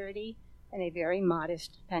Security and a very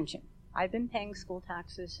modest pension. I've been paying school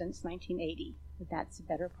taxes since 1980, but that's the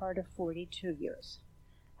better part of 42 years.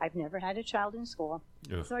 I've never had a child in school,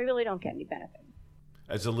 so I really don't get any benefit.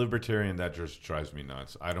 As a libertarian, that just drives me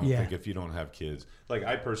nuts. I don't think if you don't have kids, like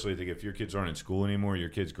I personally think if your kids aren't in school anymore, your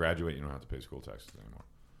kids graduate, you don't have to pay school taxes anymore.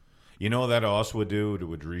 You know what that also would do? It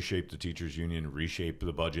would reshape the teachers union, reshape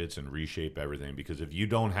the budgets, and reshape everything. Because if you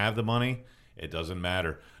don't have the money, it doesn't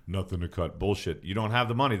matter. Nothing to cut. Bullshit. You don't have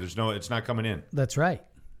the money. It's not coming in. That's right.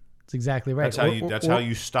 That's exactly right. That's how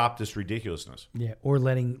you stop this ridiculousness. Yeah, or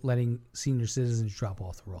letting senior citizens drop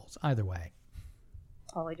off the rolls. Either way.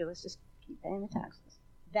 All I do is just keep paying the taxes.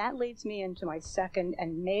 That leads me into my second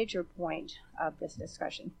and major point of this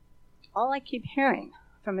discussion. All I keep hearing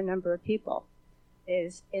from a number of people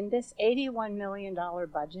is in this $81 million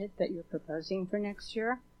budget that you're proposing for next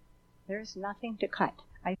year, there's nothing to cut.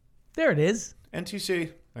 There it is.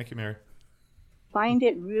 NTC. Thank you, Mary. Find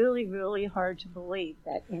it really, really hard to believe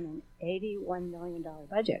that in an $81 million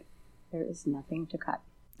budget, there is nothing to cut.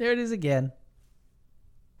 There it is again.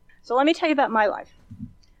 So let me tell you about my life.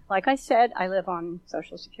 Like I said, I live on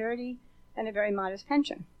Social Security and a very modest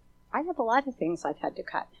pension. I have a lot of things I've had to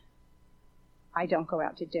cut. I don't go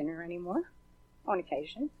out to dinner anymore, on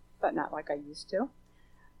occasion, but not like I used to.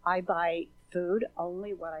 I buy food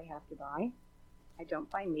only what I have to buy. I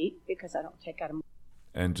don't buy meat because I don't take out a...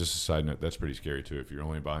 And just a side note, that's pretty scary too. If you're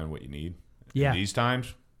only buying what you need in these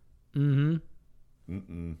times.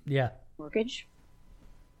 Yeah. Mortgage.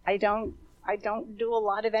 I don't do a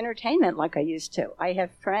lot of entertainment like I used to. I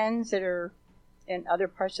have friends that are in other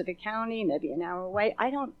parts of the county, maybe an hour away.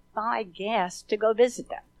 I don't buy gas to go visit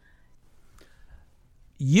them.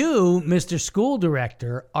 You, Mr. School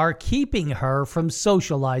Director, are keeping her from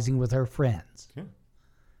socializing with her friends. Yeah.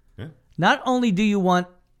 Not only do you want,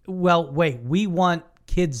 we want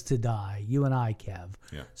kids to die, you and I, Kev.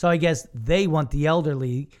 Yeah. So I guess they want the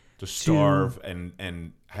elderly to starve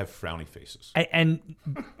and have frowny faces.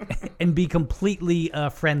 And be completely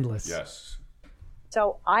friendless. Yes.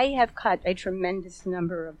 So I have cut a tremendous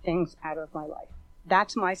number of things out of my life.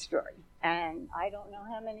 That's my story. And I don't know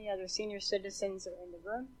how many other senior citizens are in the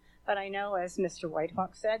room, but I know, as Mr.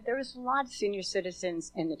 Whitehawk said, there's a lot of senior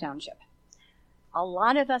citizens in the township. A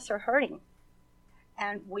lot of us are hurting,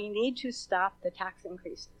 and we need to stop the tax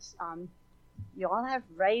increases. You all have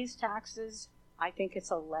raised taxes. I think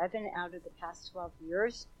it's 11 out of the past 12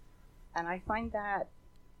 years, and I find that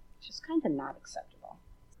just kind of not acceptable.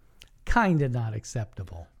 Kind of not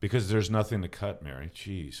acceptable. Because there's nothing to cut, Mary.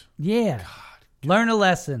 Jeez. Yeah. God. Learn a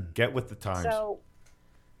lesson. Get with the times. So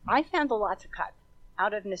I found a lot to cut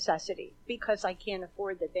out of necessity because I can't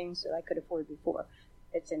afford the things that I could afford before.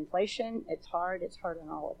 It's inflation. It's hard on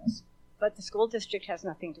all of us. But the school district has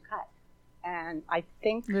nothing to cut. And I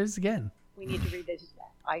think there's again. We need to revisit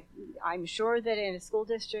that. I'm sure that in a school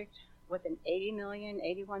district with an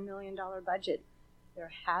 $81 million budget,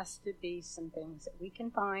 there has to be some things that we can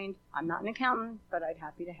find. I'm not an accountant, but I'd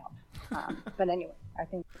happy to help. But anyway, I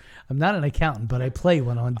think I'm not an accountant, but I play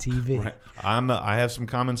one on TV. Right. I have some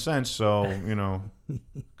common sense, so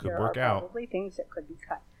could work out. There are probably things that could be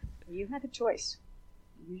cut. You have a choice.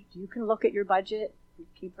 You can look at your budget, you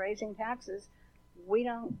keep raising taxes. We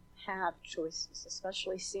don't have choices,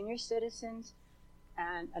 especially senior citizens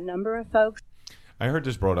and a number of folks. I heard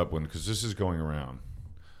this brought up because this is going around.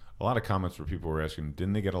 A lot of comments where people were asking,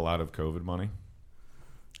 didn't they get a lot of COVID money?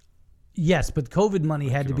 Yes, but COVID money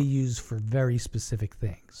had to be used for very specific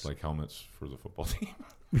things. Like helmets for the football team.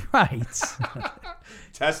 Right.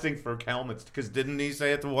 Testing for helmets. Because didn't he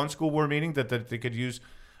say at the one school board meeting that they could use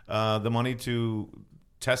the money to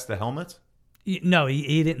test the helmets? No,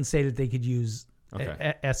 he didn't say that they could use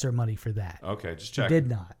ESSER money for that. Okay, just check. He did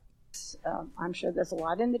not. I'm sure there's a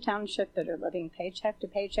lot in the township that are living paycheck to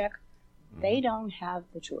paycheck. They don't have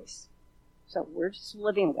the choice. So we're just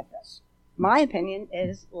living with this. My opinion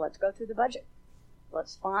is let's go through the budget.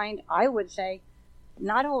 Let's find, I would say,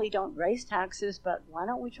 not only don't raise taxes, but why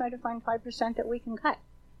don't we try to find 5% that we can cut?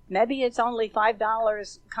 Maybe it's only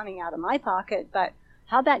 $5 coming out of my pocket, but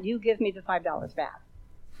how about you give me the $5 back?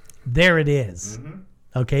 There it is. Mm-hmm.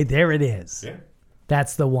 Okay, there it is. Yeah.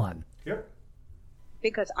 That's the one. Yep.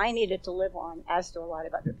 Because I need it to live on, as do a lot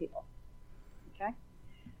of other people. Okay?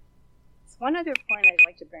 One other point I'd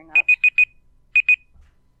like to bring up.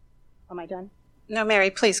 Am I done? No, Mary,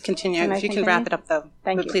 please continue. If you can wrap it up, though.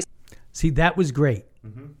 Thank you. Please. See, that was great.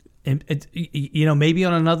 Mm-hmm. And maybe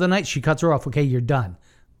on another night she cuts her off. Okay, you're done.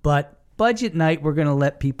 But budget night, we're going to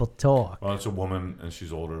let people talk. Well, it's a woman and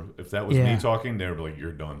she's older. If that was me talking, they would be like,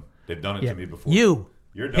 "You're done." They've done it to me before.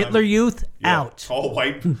 You're done. Hitler Youth out. Tall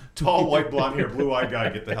white, blonde hair, blue-eyed guy.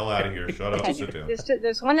 Get the hell out of here. Shut up. Sit down.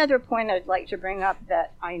 There's one other point I'd like to bring up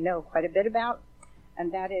that I know quite a bit about,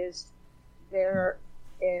 and that is there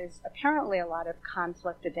is apparently a lot of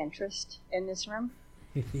conflict of interest in this room.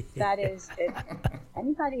 That is, if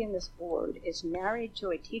anybody in this board is married to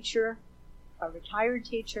a teacher, a retired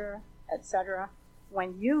teacher, etc.,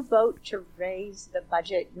 when you vote to raise the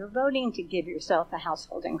budget, you're voting to give yourself a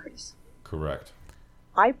household increase. Correct.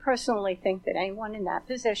 I personally think that anyone in that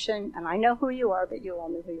position, and I know who you are, but you all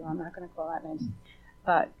know who you are, I'm not going to call out names,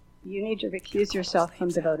 but You need to recuse yourself from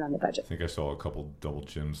the vote on the budget. I think I saw a couple double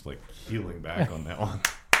chins like healing back on that one.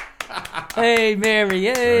 Hey, Mary.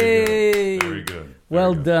 Hey. Very good.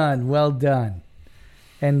 Well done. Well done.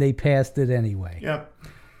 And they passed it anyway. Yep.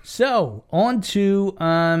 So, on to,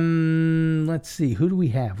 let's see, who do we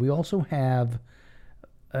have? We also have,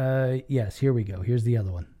 yes, here we go. Here's the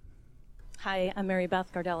other one. Hi, I'm Mary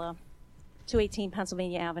Beth Gardella, 218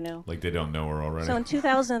 Pennsylvania Avenue. Like they don't know her already. So in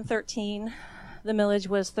 2013, the millage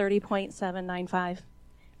was 30.795.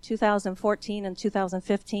 2014 and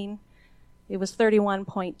 2015, it was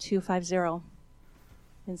 31.250.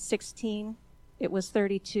 In 16, it was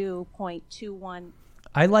 32.21.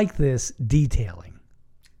 I like this detailing.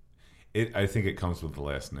 I think it comes with the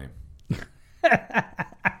last name.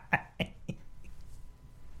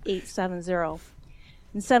 870.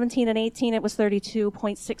 In 17 and 18, it was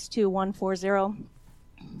 32.62140.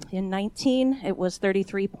 In 19, it was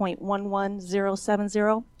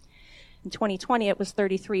 33.11070. In 2020, it was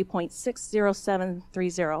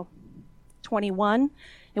 33.60730. 21,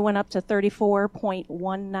 it went up to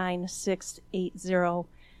 34.19680.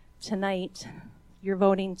 Tonight, you're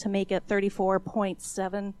voting to make it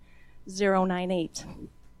 34.7098.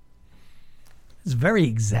 It's very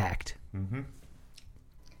exact. Mm-hmm.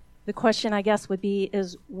 The question, I guess, would be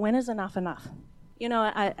is when is enough enough? You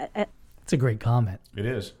know, It's a great comment. It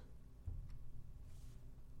is.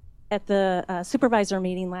 At the supervisor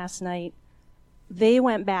meeting last night, they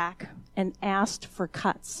went back and asked for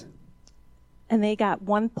cuts, and they got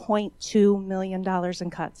 $1.2 million in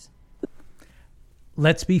cuts.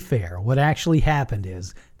 Let's be fair. What actually happened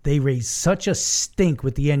is they raised such a stink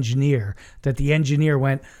with the engineer that the engineer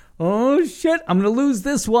went, oh, shit, I'm going to lose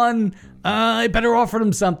this one. I better offer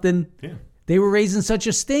them something. Yeah. They were raising such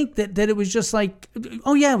a stink that it was just like,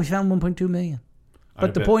 oh, yeah, we found $1.2 million.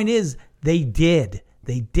 But the point is, they did.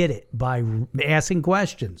 They did it by asking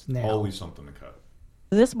questions. Now, always something to cut.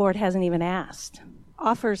 This board hasn't even asked.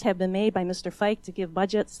 Offers have been made by Mr. Fike to give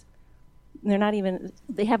budgets. They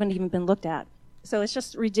haven't even been looked at. So it's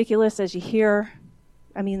just ridiculous as you hear.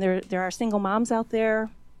 I mean, there are single moms out there.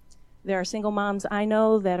 There are single moms I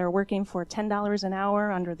know that are working for $10 an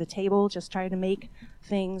hour under the table, just trying to make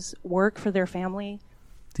things work for their family.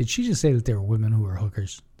 Did she just say that there were women who were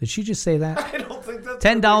hookers? Did she just say that? I don't think that's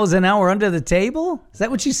 $10 an hour under the table? Is that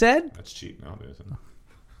what she said? That's cheap nowadays, isn't it?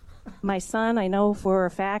 My son, I know for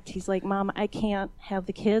a fact, he's like, Mom, I can't have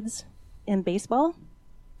the kids in baseball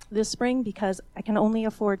this spring because I can only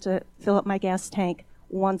afford to fill up my gas tank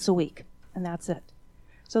once a week, and that's it.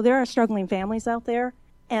 So there are struggling families out there,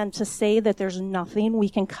 and to say that there's nothing we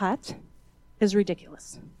can cut is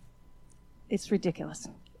ridiculous. It's ridiculous.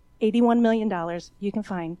 $81 million, you can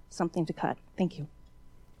find something to cut. Thank you.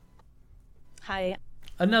 Hi.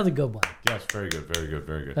 Another good one. Yes, very good, very good,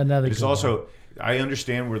 very good. Another It's good also, one. I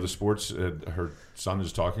understand where the sports, her son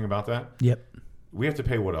is talking about that. Yep. We have to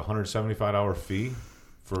pay, what, a $175 fee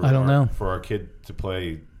for I don't know. For our kid to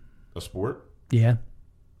play a sport? Yeah.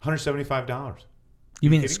 $175. You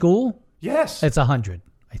mean at school? Yes. It's $100,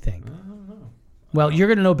 I think. Well, you're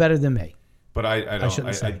going to know better than me. But I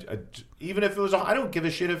even if it was, I don't give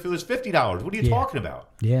a shit if it was $50. What are you talking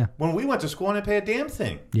about? Yeah. When we went to school, I didn't pay a damn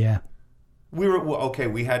thing. Yeah. We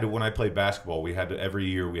had to, when I played basketball, we had to, every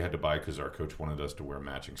year we had to buy because our coach wanted us to wear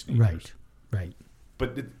matching sneakers. Right.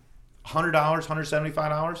 But $100,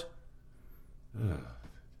 $175? Ugh.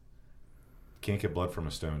 Can't get blood from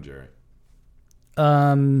a stone, Jerry.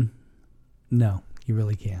 No, you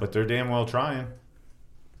really can't. But they're damn well trying.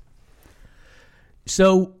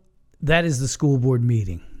 So that is the school board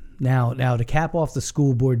meeting. Now to cap off the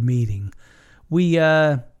school board meeting, we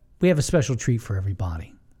have a special treat for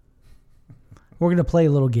everybody. We're going to play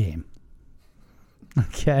a little game.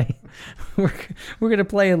 Okay? We're going to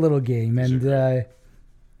play a little game, and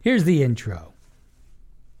here's the intro.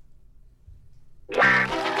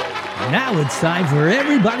 Now it's time for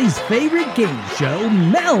everybody's favorite game show,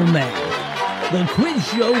 MellMath. The quiz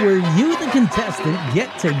show where you, the contestant,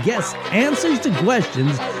 get to guess answers to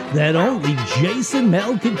questions that only Jason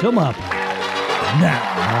Mell could come up with.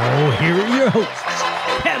 Now, here are your hosts,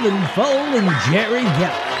 Kevin Fole and Jerry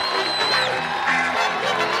Geller.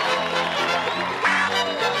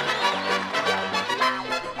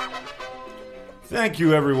 Thank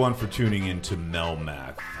you, everyone, for tuning in to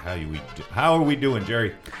MellMath. How are we doing,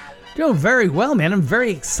 Jerry? Doing very well, man. I'm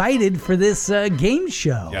very excited for this game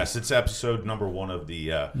show. Yes, it's episode number 1 of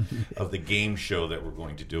the game show that we're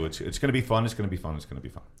going to do. It's going to be fun. It's going to be fun. It's going to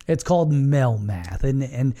be fun. It's called MellMath,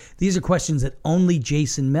 and these are questions that only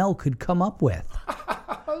Jason Mell could come up with.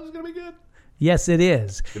 This is going to be good. Yes, it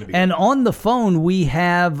is. And on the phone we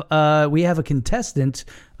have a contestant.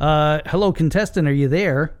 Hello, contestant. Are you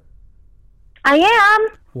there? I am.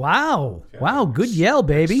 Wow. Wow. Good yell,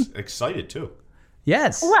 baby. Excited, too.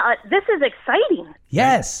 Yes. Well, this is exciting.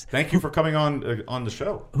 Yes. Thank you for coming on the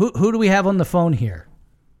show. Who do we have on the phone here?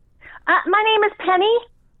 My name is Penny.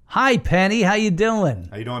 Hi, Penny. How you doing?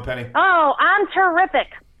 How you doing, Penny? Oh, I'm terrific.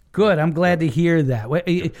 Good. I'm glad to hear that.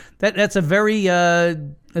 That's a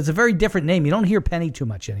very different name. You don't hear Penny too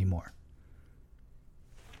much anymore.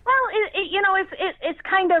 Well, it's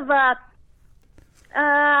kind of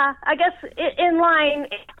I guess in line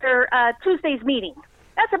after Tuesday's meeting.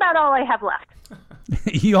 That's about all I have left.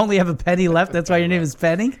 You only have a Penny left? That's why your name is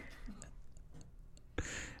Penny?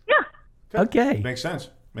 Yeah. Good. Okay. Makes sense.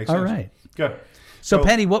 All right. Good. So,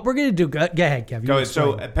 Penny, what we're going to do, go ahead, Kevin.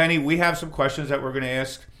 So, Penny, we have some questions that we're going to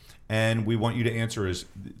ask, and we want you to answer as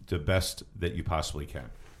the best that you possibly can.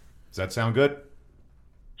 Does that sound good?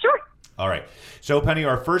 Sure. All right. So, Penny,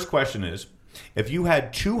 our first question is, if you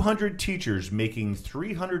had 200 teachers making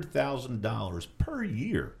 $300,000 per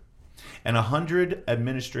year and 100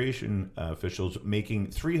 administration officials making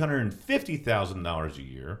 $350,000 a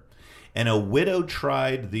year, and a widow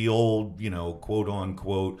tried the old, quote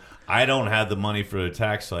unquote, I don't have the money for the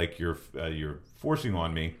tax hike you're forcing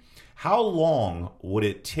on me, how long would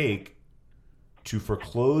it take to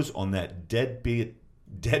foreclose on that deadbeat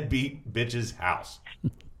bitch's house?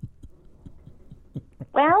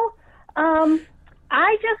 Well,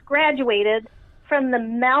 I just graduated from the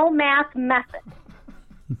MellMath method.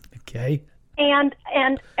 Okay. And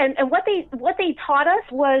what they taught us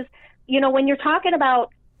was, when you're talking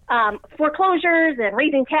about foreclosures and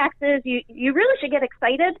raising taxes, you really should get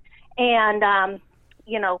excited and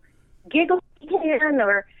giggle again,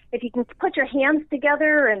 or if you can put your hands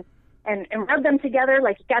together and rub them together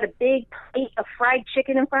like you got a big plate of fried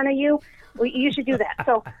chicken in front of you. Well, you should do that.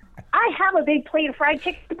 So I have a big plate of fried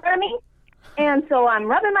chicken in front of me, and so I'm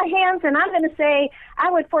rubbing my hands, and I'm going to say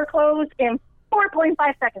I would foreclose in 4.5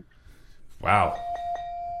 seconds. Wow.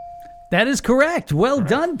 That is correct. Well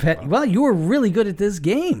done, Penny. Well, you were really good at this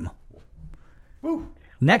game. Woo.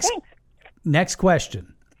 Next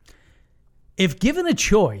question. If given a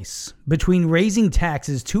choice between raising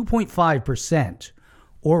taxes 2.5%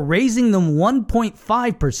 or raising them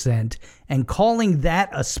 1.5% and calling that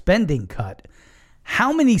a spending cut,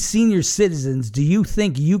 how many senior citizens do you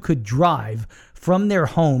think you could drive from their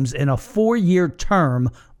homes in a 4-year term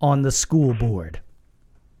on the school board?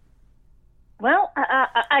 Well,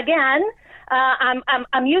 again,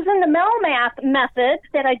 I'm using the MellMath method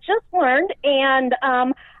that I just learned, and I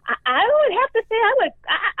would have to say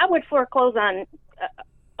I would foreclose on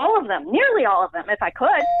all of them, nearly all of them, if I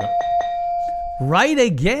could. Right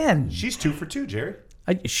again. She's 2 for 2, Jerry.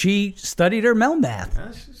 She studied her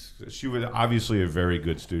MellMath. She was obviously a very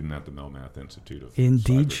good student at the MellMath Institute.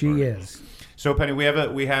 Indeed, she is. So, Penny, we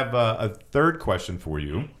have a third question for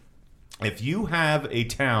you. If you have a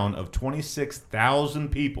town of 26,000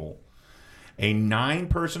 people, a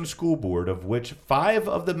 9-person school board of which 5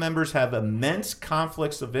 of the members have immense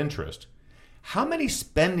conflicts of interest, how many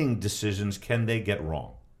spending decisions can they get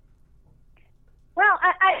wrong? Well,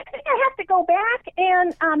 I think I have to go back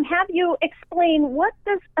and have you explain what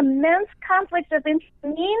does immense conflict of interest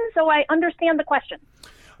mean so I understand the question.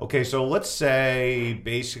 Okay, so let's say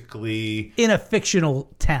basically... in a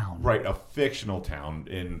fictional town. Right, a fictional town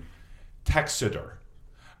in Exeter.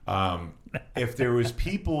 If there was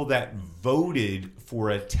people that voted for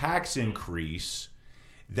a tax increase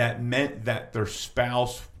that meant that their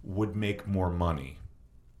spouse would make more money.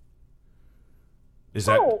 Did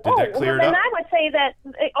that clear it up? Then I would say that.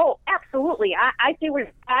 Absolutely. I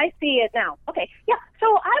see it now. Okay, yeah. So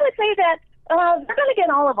I would say that they're going to get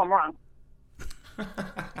all of them wrong.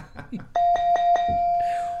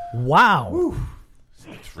 Wow. Woo.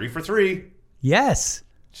 3 for 3. Yes.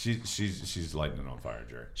 She's lighting it on fire,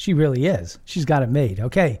 Jerry. She really is. She's got it made.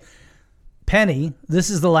 Okay, Penny, this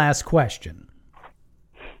is the last question.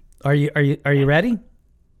 Are you ready?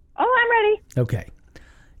 Oh, I'm ready. Okay.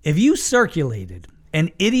 If you circulated an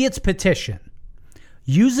idiot's petition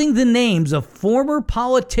using the names of former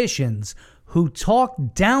politicians who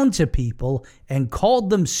talked down to people and called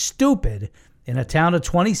them stupid in a town of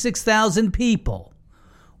 26,000 people,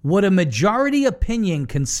 would a majority opinion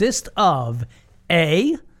consist of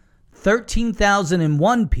A,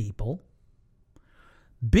 13,001 people,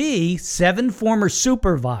 B, 7 former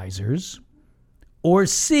supervisors, or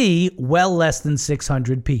C, well less than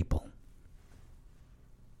 600 people?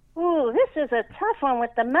 Ooh, this is a tough one with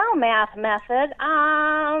the MellMath method.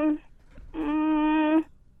 I'm going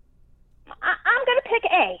to pick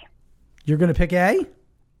A. You're going to pick A?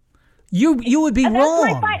 You would be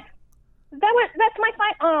wrong. That's my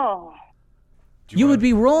fight. Oh. You would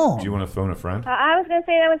be wrong. Do you want to phone a friend? I was going to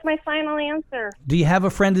say that was my final answer. Do you have a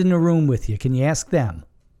friend in the room with you? Can you ask them?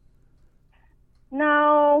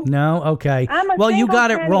 No. No? Okay. Well, you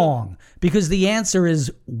got it wrong because the answer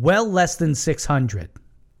is well less than 600.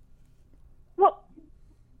 Well,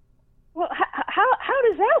 how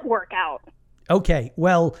does that work out? Okay.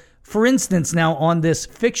 Well, for instance, now on this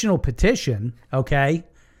fictional petition, okay,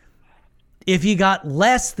 if you got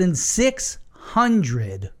less than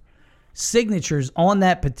 600 signatures on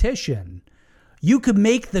that petition, you could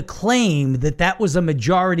make the claim that that was a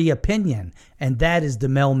majority opinion, and that is the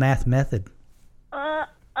MellMath method.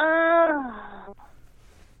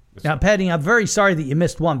 Now, Patty, I'm very sorry that you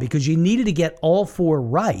missed one because you needed to get all 4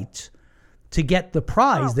 right to get the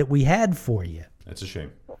prize that we had for you. That's a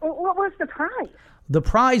shame. What was the prize? The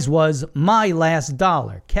prize was my last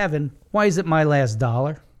dollar. Kevin, why is it my last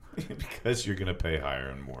dollar? Because you're going to pay higher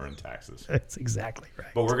and more in taxes. That's exactly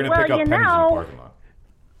right. But we're going to pick up pennies in the parking lot.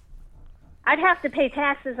 I'd have to pay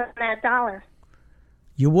taxes on that dollar.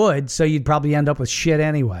 You would, so you'd probably end up with shit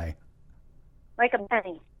anyway. Like a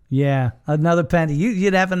penny. Yeah, another penny.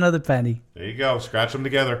 You'd have another penny. There you go. Scratch them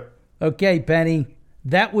together. Okay, Penny.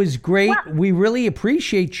 That was great. Well, we really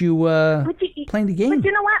appreciate you playing the game. But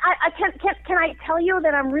you know what? Can I tell you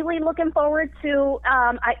that I'm really looking forward to,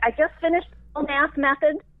 I just finished MellMath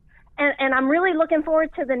method, and I'm really looking forward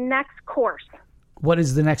to the next course. What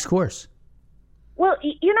is the next course? Well,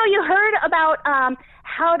 you heard about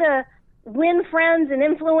how to win friends and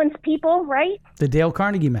influence people, right? The Dale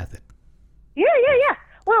Carnegie method. Yeah.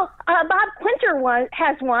 Well, Bob Quinter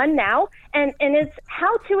has one now, and it's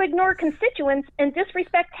how to ignore constituents and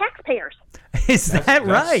disrespect taxpayers. Is that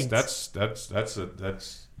right? That's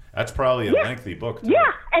probably a lengthy book.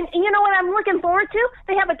 Yeah, and you know what I'm looking forward to?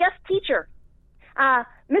 They have a guest teacher.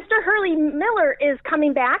 Mr. Hurley Miller is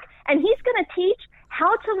coming back, and he's going to teach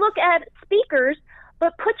how to look at speakers,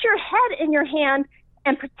 but put your head in your hand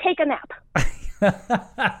and take a nap.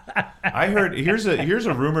 I heard here's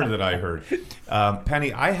a rumor that I heard,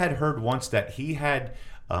 Penny. I had heard once that he had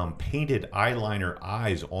painted eyeliner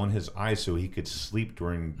eyes on his eyes so he could sleep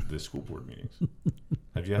during the school board meetings.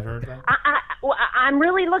 Have you heard that? I'm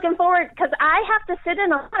really looking forward because I have to sit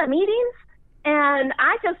in a lot of meetings, and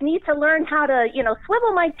I just need to learn how to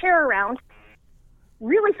swivel my chair around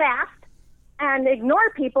really fast and ignore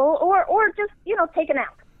people or just take a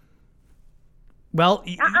nap. Well,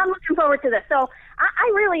 I'm looking forward to this. So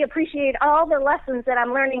I really appreciate all the lessons that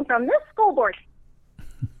I'm learning from this school board.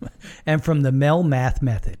 And from the MellMath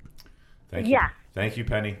method. Thank you. Yeah. Thank you,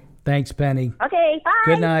 Penny. Thanks, Penny. Okay, bye.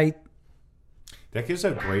 Good night. That gives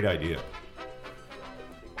a great idea.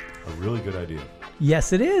 A really good idea.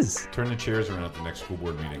 Yes, it is. Turn the chairs around at the next school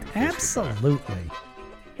board meeting. Absolutely.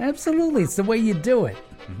 Absolutely. It's the way you do it.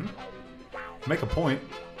 Mm-hmm. Make a point.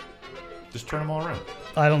 Just turn them all around.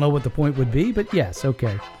 I don't know what the point would be, but yes,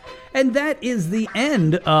 okay. And that is the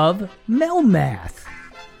end of MellMath.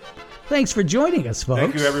 Thanks for joining us, folks.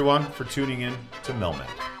 Thank you, everyone, for tuning in to MellMath.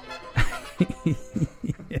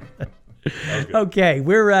 Okay,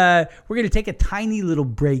 we're going to take a tiny little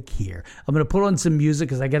break here. I'm going to put on some music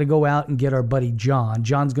because I got to go out and get our buddy John.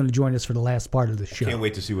 John's going to join us for the last part of the show. I can't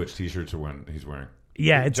wait to see which T-shirts he's wearing.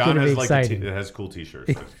 Yeah, it's going to be exciting. It has cool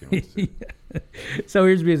T-shirts. So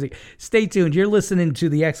here's music. Stay tuned. You're listening to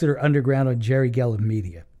the Exeter Underground on Jerry Gelb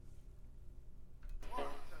Media.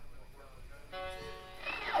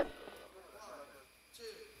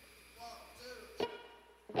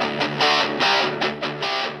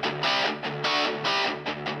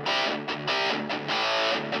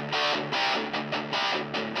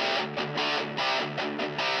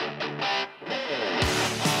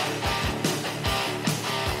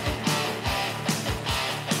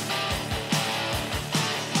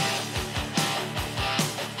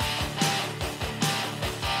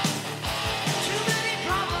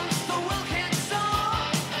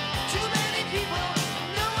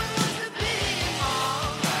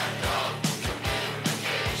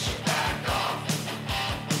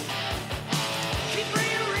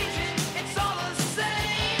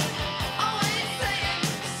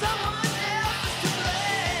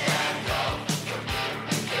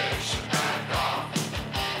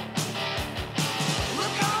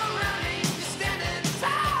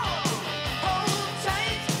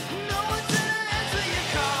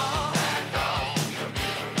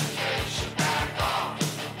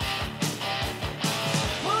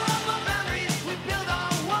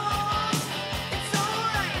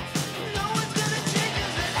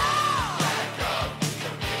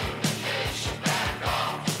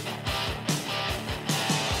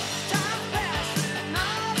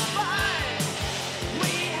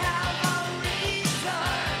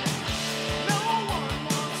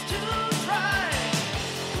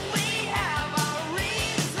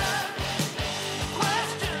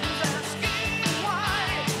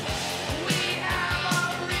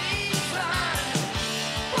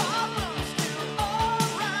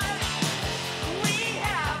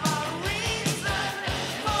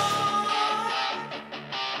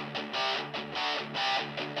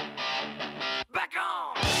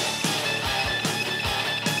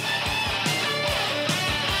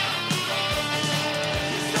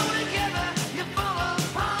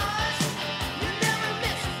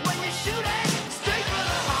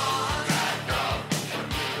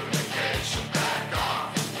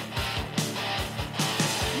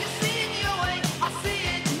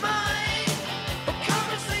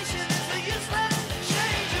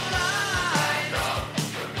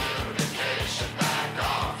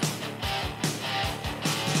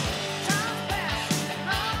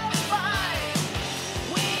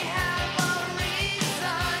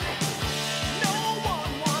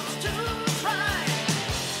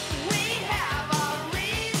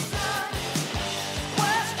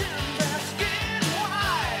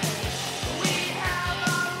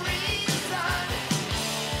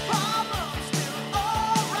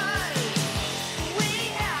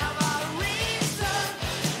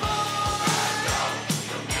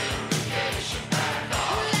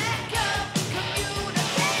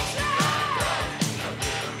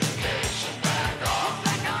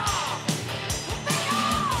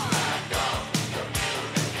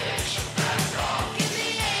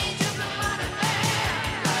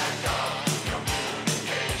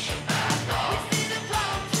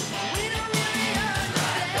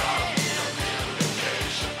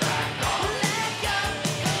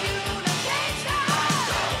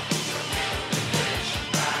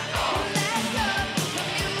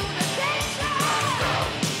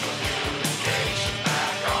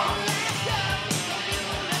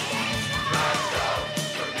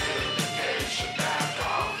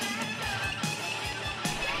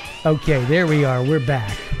 Okay, there we are. We're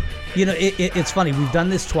back. You know, it's funny. We've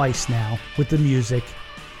done this twice now with the music,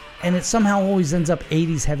 and it somehow always ends up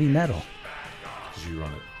 80s heavy metal. Because you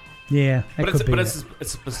run it. Yeah,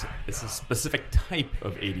 it's a specific type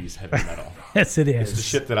of 80s heavy metal. Yes, it is. It's the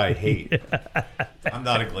shit that I hate. I'm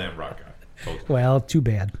not a glam rock guy. Totally. Well, too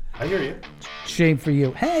bad. I hear you. Shame for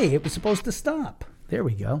you. Hey, it was supposed to stop. There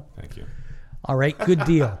we go. Thank you. All right, good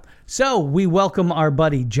deal. So we welcome our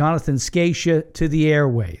buddy Jonathan Scatia to the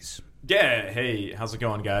airways. Yeah, hey, how's it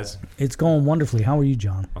going, guys? It's going wonderfully. How are you,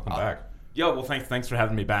 John? Welcome back. Yo, well, thanks for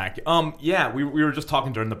having me back. Yeah, we were just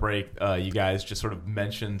talking during the break. You guys just sort of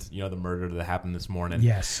mentioned, the murder that happened this morning.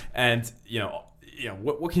 Yes. And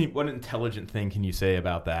what intelligent thing can you say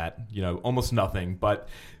about that? Almost nothing. But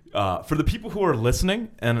for the people who are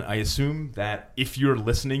listening, and I assume that if you're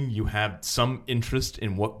listening, you have some interest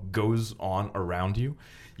in what goes on around you.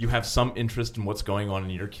 You have some interest in what's going on in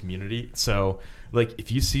your community. So,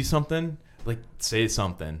 if you see something, say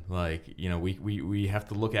something. We have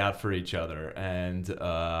to look out for each other. And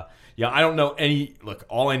I don't know any. Look,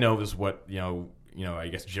 all I know is what I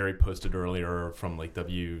guess Jerry posted earlier from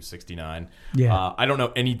W69. Yeah. I don't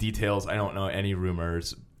know any details. I don't know any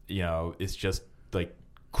rumors. It's just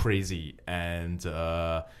crazy. And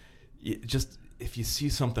if you see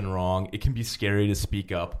something wrong, it can be scary to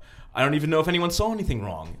speak up. I don't even know if anyone saw anything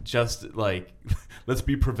wrong. Just let's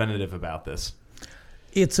be preventative about this.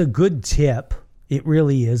 It's a good tip. It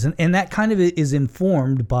really is. And that kind of is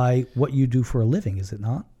informed by what you do for a living, is it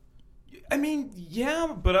not? I mean,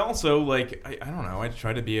 yeah, but also I don't know. I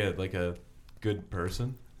try to be a good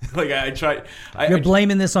person. You're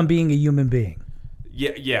blaming this on being a human being.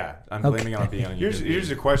 Yeah. I'm blaming it on being a human being. Here's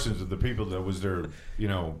the questions of the people that was there,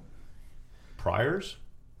 priors?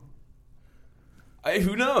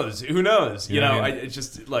 Who knows? I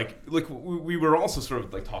just we were also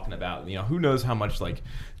sort of talking about who knows how much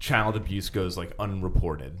child abuse goes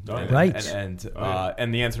unreported, right? And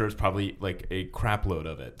the answer is probably a crap load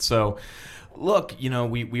of it. So look,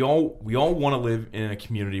 we all want to live in a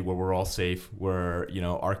community where we're all safe, where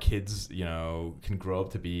our kids can grow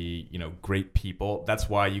up to be great people. That's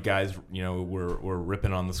why you guys were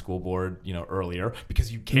ripping on the school board earlier,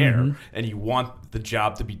 because you care and you want the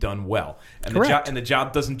job to be done well. And Correct. the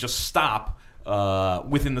job doesn't just stop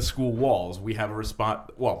within the school walls. We have a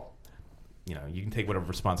response. Well, you can take whatever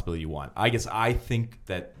responsibility you want. I think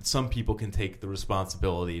that some people can take the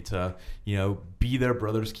responsibility to, be their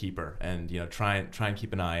brother's keeper and, try and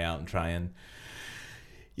keep an eye out and try and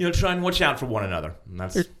watch out for one another.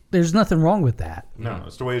 And there's nothing wrong with that. No,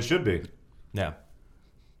 it's the way it should be. Yeah.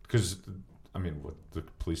 Because, the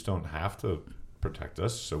police don't have to protect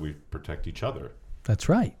us, so we protect each other. That's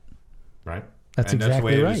right. Right? That's and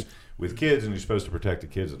exactly that's the way right. It is with kids, and you're supposed to protect the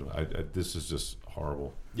kids. This is just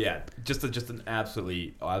horrible. Yeah, just an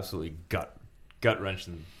absolutely gut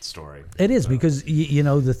wrenching story. It is, because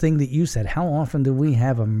the thing that you said. How often do we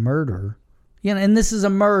have a murder? And this is a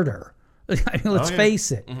murder. Let's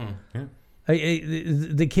face it. Mm-hmm.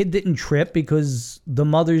 Yeah. The kid didn't trip because the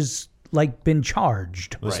mother's been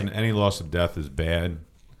charged. Listen, Right. Any loss of death is bad.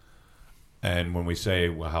 And when we say,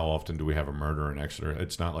 well, how often do we have a murder in Exeter?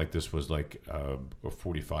 It's not like this was a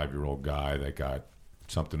 45-year-old guy that got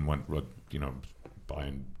something went,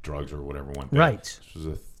 buying drugs or whatever went bad. Right.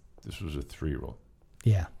 This was a 3-year-old.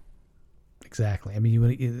 Yeah, exactly.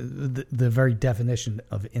 The very definition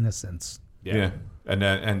of innocence. Yeah.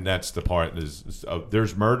 And that's the part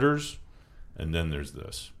there's murders, and then there's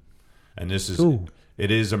this, and this is it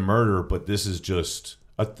is a murder, but this is just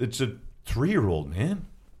it's a 3-year-old, man.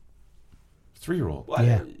 3-year-old. Well,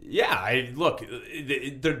 yeah. Look,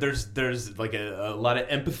 there's a lot of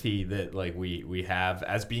empathy that we have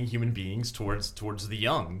as being human beings towards the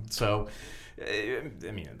young. So,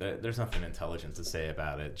 there's nothing intelligent to say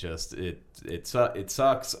about it. Just it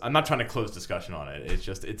sucks. I'm not trying to close discussion on it. It's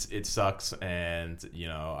just it sucks, and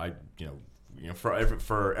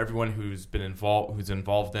for everyone who's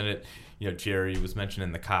involved in it. Jerry was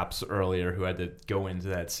mentioning the cops earlier who had to go into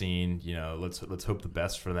that scene. Let's hope the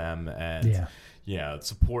best for them and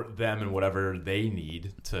support them in whatever they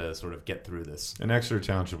need to sort of get through this. And Exeter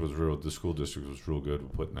Township the school district was real good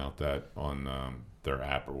with putting out that on their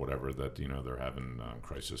app or whatever that they're having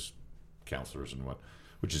crisis counselors and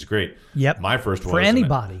which is great. Yep. My first was for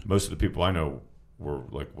anybody. Most of the people I know were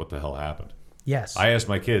like, "What the hell happened?" Yes. I asked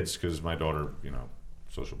my kids because my daughter,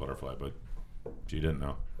 social butterfly, but she didn't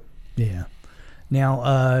know. Yeah. Now,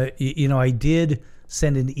 I did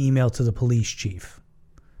send an email to the police chief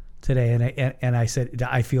today, and I said,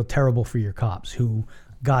 I feel terrible for your cops who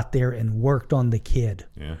got there and worked on the kid.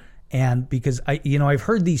 Yeah. And because I've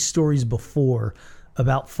heard these stories before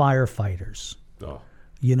about firefighters. Oh.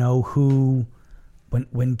 who,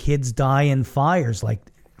 when kids die in fires, like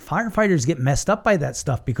firefighters get messed up by that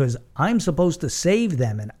stuff because I'm supposed to save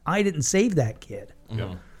them and I didn't save that kid.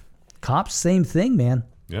 Yep. Cops, same thing, man.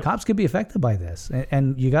 Yep. Cops could be affected by this,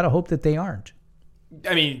 and you got to hope that they aren't.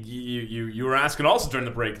 I mean, you were asking also during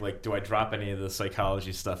the break, like, do I drop any of the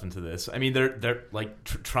psychology stuff into this? I mean, they're like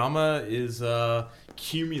trauma is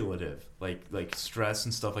cumulative, like stress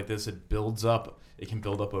and stuff like this. It builds up. It can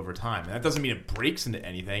build up over time, and that doesn't mean it breaks into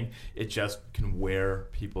anything. It just can wear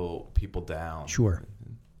people down. Sure.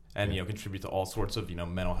 And contribute to all sorts of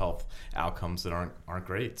mental health outcomes that aren't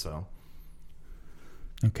great. So.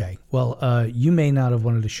 Okay. Well, you may not have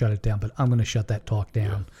wanted to shut it down, but I'm going to shut that talk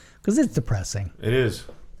down because it's depressing. It is.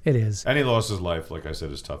 It is. Any loss of life, like I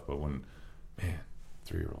said, is tough. But when,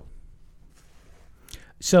 3-year-old.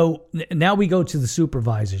 So now we go to the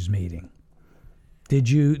supervisors meeting. Did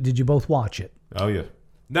you both watch it? Oh yeah.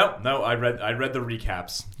 No. I read the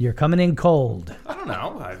recaps. You're coming in cold. I don't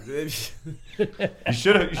know. You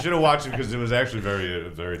should have watched it because it was actually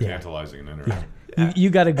very tantalizing and interesting. Yeah.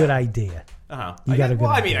 You got a good idea. You got a good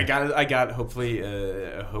idea. I got hopefully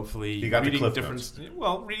you got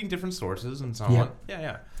reading different sources and so Yeah. on.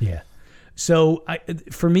 Yeah. So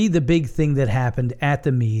for me, the big thing that happened at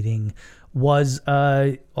the meeting was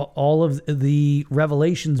all of the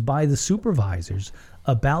revelations by the supervisors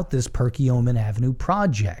about this Perkiomen Avenue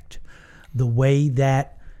project. The way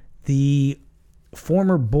that the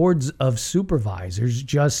former boards of supervisors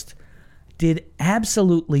just did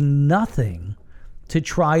absolutely nothing to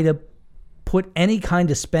try to put any kind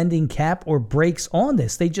of spending cap or brakes on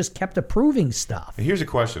this. They just kept approving stuff. Here's a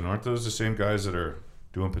question. Aren't those the same guys that are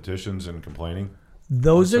doing petitions and complaining?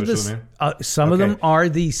 Those are some of them are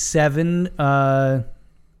the 7.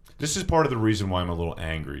 This is part of the reason why I'm a little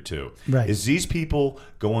angry too. Right. Is these people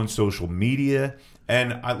go on social media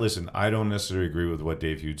and I don't necessarily agree with what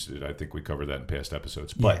Dave Hughes did. I think we covered that in past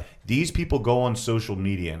episodes. But these people go on social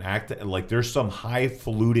media and act like there's some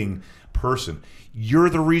highfalutin person. You're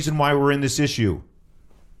the reason why we're in this issue.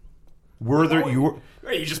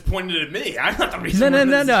 You just pointed at me. I'm not the reason.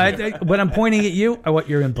 No. When I'm pointing at you, I want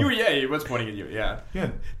your input. He was pointing at you. Yeah.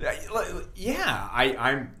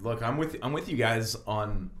 I'm with you guys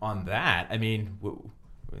on that. I mean,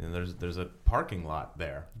 there's a parking lot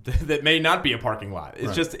there that may not be a parking lot.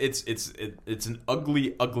 It's just it's an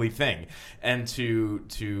ugly thing, and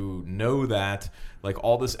to know that like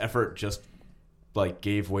all this effort just like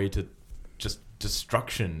gave way to just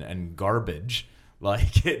destruction and garbage.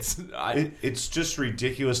 Like it's just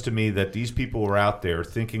ridiculous to me that these people are out there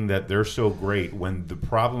thinking that they're so great when the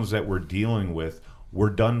problems that we're dealing with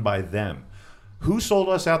were done by them. Who sold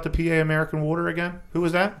us out to PA American Water again? Who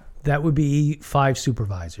was that? That would be 5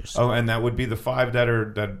 supervisors. Oh, and that would be the 5 that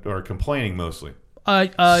are complaining mostly.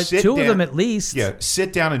 2 of them at least. Yeah,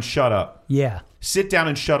 sit down and shut up. Yeah. Sit down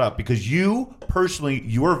and shut up because you personally,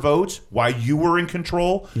 your votes, while you were in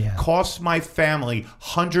control, cost my family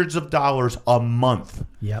hundreds of dollars a month.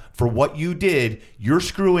 Yep. For what you did, you're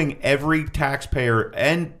screwing every taxpayer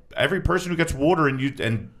and every person who gets water in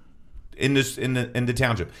the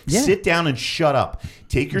township. Yeah. Sit down and shut up.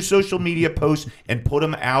 Take your social media posts and put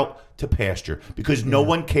them out to pasture because no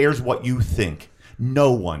one cares what you think.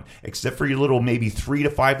 No one, except for your little maybe 3 to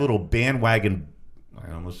 5 little bandwagon.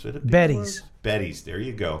 I almost said it. Betties. There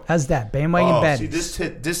you go. How's that? Bandwagon Betties. See,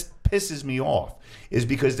 this pisses me off is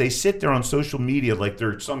because they sit there on social media like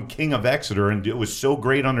they're some king of Exeter and it was so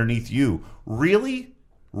great underneath you. Really?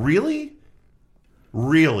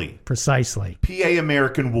 Precisely. PA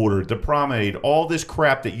American Water, the promenade, all this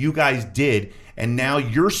crap that you guys did, and now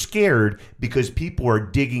you're scared because people are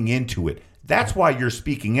digging into it. That's why you're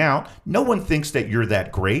speaking out. No one thinks that you're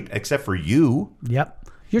that great except for you. Yep.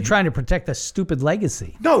 You're trying to protect a stupid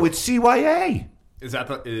legacy. No, it's CYA. Is that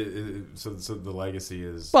so the legacy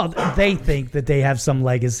is? Well, they think that they have some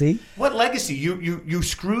legacy. What legacy? You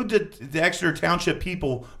screwed the Exeter Township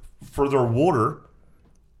people for their water.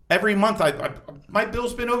 Every month, my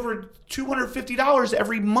bill's been over $250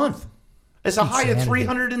 every month. It's a high of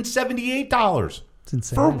 $378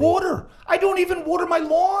 for water. I don't even water my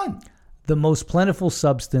lawn. The most plentiful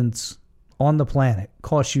substance on the planet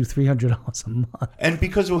costs you $300 a month. And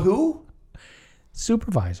because of who?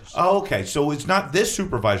 Supervisors. Oh, okay. So it's not this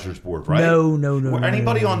supervisor's board, right? No.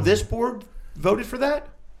 Anybody on this board voted for that?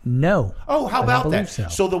 No. Oh, how about that?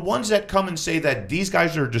 So the ones that come and say that these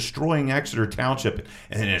guys are destroying Exeter Township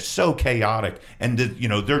and it's so chaotic and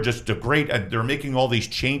they're just they're making all these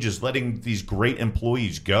changes, letting these great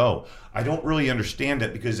employees go. I don't really understand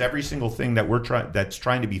that because every single thing that that's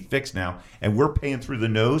trying to be fixed now and we're paying through the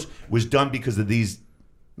nose was done because of these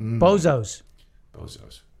bozos.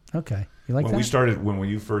 Okay. You like that? When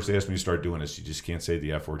you first asked me to start doing this, you just can't say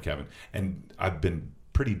the F word, Kevin. And I've been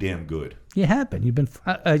pretty damn good. You have been. You've been,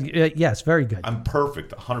 yes, very good. I'm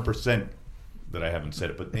perfect, 100% that I haven't said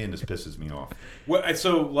it, but man, this pisses me off. Well,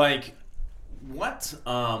 so, like, what,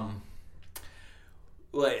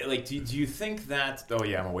 do you think that, oh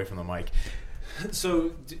yeah, I'm away from the mic. So,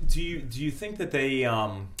 do you think that they,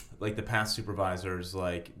 like the past supervisors,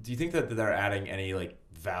 like, do you think that they're adding any, like,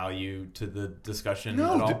 value to the discussion at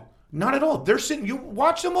all? Not at all. They're sitting. You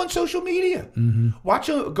watch them on social media.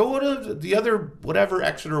 Mm-hmm. Go to the other whatever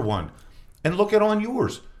Exeter one, and look at on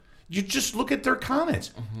yours. You just look at their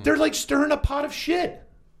comments. Mm-hmm. They're like stirring a pot of shit.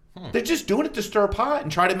 They're just doing it to stir a pot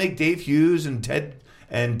and try to make Dave Hughes and Ted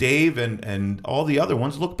and Dave and all the other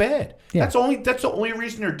ones look bad. Yeah. That's the only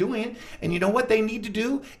reason they're doing it. And you know what they need to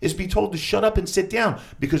do is be told to shut up and sit down,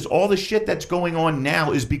 because all the shit that's going on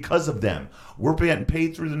now is because of them. We're getting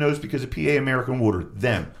paid through the nose because of PA American Water.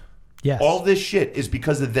 Them. Yes. All this shit is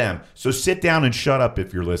because of them. So sit down and shut up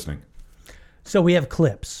if you're listening. So we have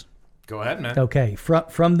clips. Go ahead, man. Okay,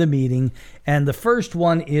 from the meeting. And the first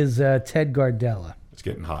one is Ted Gardella. It's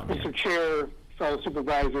getting hot, man. Mr. Chair, fellow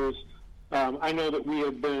supervisors, I know that we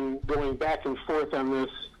have been going back and forth on this,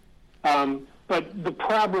 but the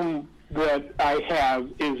problem that I have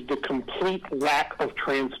is the complete lack of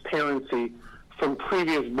transparency from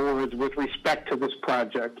previous boards with respect to this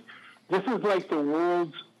project. This is like the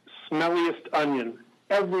world's smelliest onion.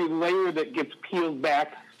 Every layer that gets peeled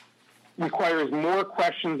back requires more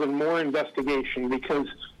questions and more investigation, because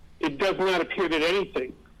it does not appear that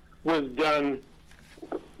anything was done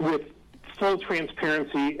with full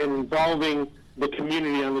transparency and involving the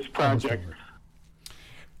community on this project.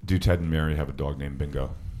 Do Ted and Mary have a dog named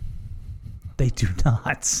Bingo? They do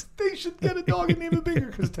not. They should get a dog named Bingo,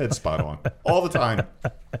 because Ted's spot on all the time.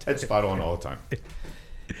 Ted's spot on all the time.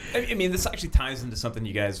 I mean, this actually ties into something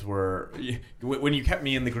you guys were, when you kept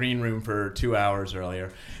me in the green room for 2 hours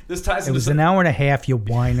earlier. This ties. It was an hour and a half, you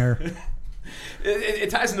whiner. It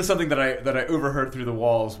ties into something that I overheard through the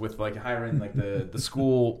walls with, like, hiring like the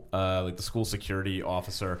school security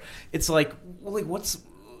officer. It's like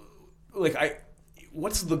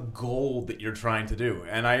what's the goal that you're trying to do?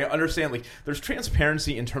 And I understand, like, there's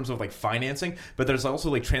transparency in terms of, like, financing, but there's also,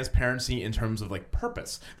 like, transparency in terms of, like,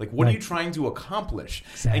 purpose. Like, what are you trying to accomplish?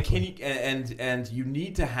 Exactly. And can you and you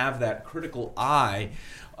need to have that critical eye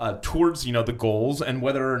towards, you know, the goals, and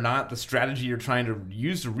whether or not the strategy you're trying to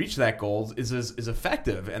use to reach that goal is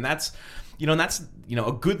effective. And that's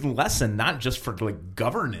a good lesson, not just for, like,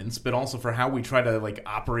 governance, but also for how we try to, like,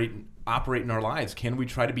 operate in our lives. Can we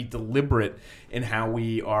try to be deliberate in how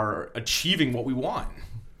we are achieving what we want?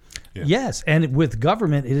 Yeah. Yes, and with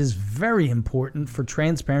government, it is very important for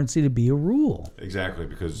transparency to be a rule. Exactly,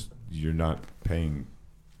 because you're not paying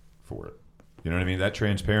for it. You know what I mean? That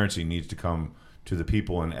transparency needs to come to the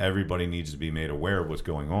people, and everybody needs to be made aware of what's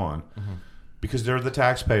going on, because they're the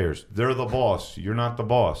taxpayers. They're the boss. You're not the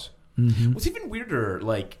boss. Mm-hmm. What's even weirder,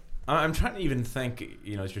 like, I'm trying to even think,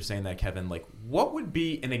 you know, as you're saying that, Kevin, like, what would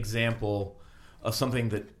be an example of something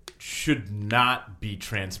that should not be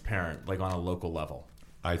transparent, like, on a local level?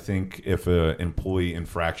 I think if an employee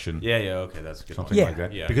infraction, okay, that's a good something like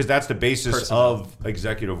that, because that's the basis of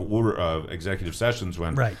executive order, executive sessions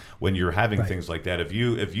when you're having things like that. If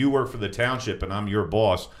you work for the township and I'm your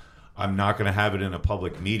boss, I'm not going to have it in a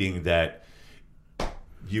public meeting that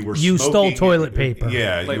you stole toilet paper.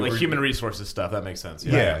 Yeah, like human resources stuff. That makes sense.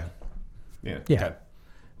 Yeah. Okay.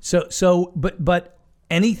 So, but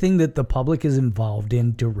anything that the public is involved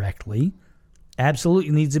in directly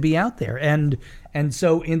absolutely needs to be out there. And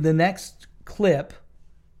so in the next clip,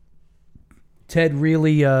 Ted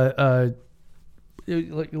really like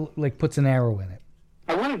puts an arrow in it.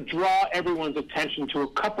 I want to draw everyone's attention to a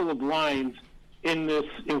couple of lines in this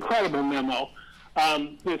incredible memo.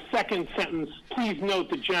 The second sentence, please note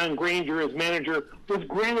that John Granger, as manager, was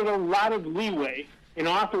granted a lot of leeway in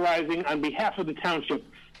authorizing on behalf of the township,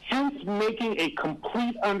 hence making a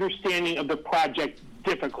complete understanding of the project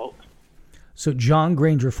difficult. So John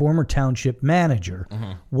Granger, former township manager,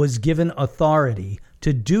 was given authority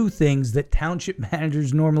to do things that township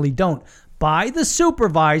managers normally don't by the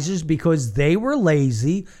supervisors, because they were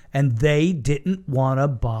lazy and they didn't want to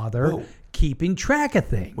bother keeping track of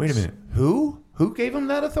things. Wait a minute. Who gave him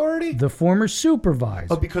that authority? The former supervisor.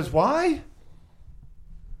 Oh, because why?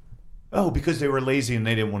 Oh, because they were lazy and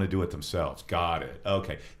they didn't want to do it themselves. Got it.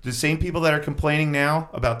 Okay. The same people that are complaining now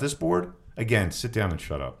about this board, again, sit down and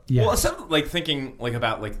shut up. Yes. Well, instead of, like, thinking, like,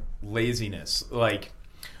 about, like, laziness, like,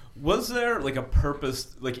 was there, like, a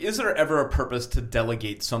purpose, like, is there ever a purpose to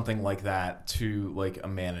delegate something like that to, like, a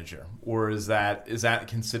manager? Or is that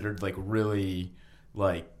considered, like, really,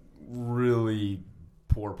 like, really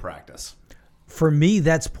poor practice. For me,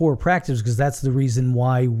 that's poor practice because that's the reason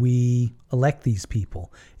why we elect these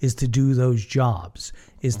people, is to do those jobs,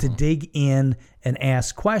 is to dig in and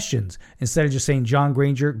ask questions. Instead of just saying, John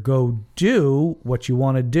Granger, go do what you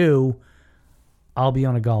want to do, I'll be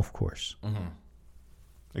on a golf course.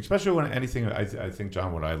 Especially when anything, I think,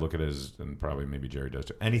 John, what I look at is, and probably maybe Jerry does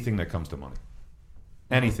too, anything that comes to money.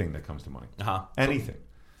 Anything that comes to money. Anything.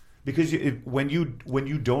 Because when you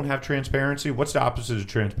don't have transparency, what's the opposite of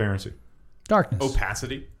transparency? Darkness.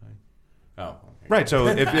 Opacity. Oh, okay. Right. So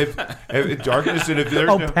if darkness and if there's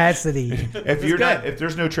opacity, if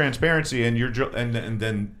there's no transparency and and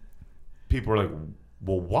then people are like,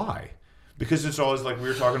 well, why? Because it's always like we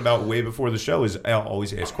were talking about way before the show, is I'll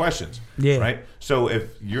always ask questions. Yeah. Right. So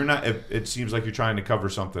if it seems like you're trying to cover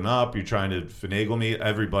something up, you're trying to finagle me.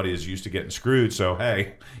 Everybody is used to getting screwed. So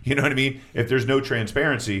hey, you know what I mean? If there's no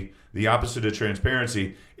transparency, the opposite of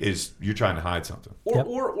transparency is you're trying to hide something.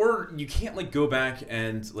 Or you can't like go back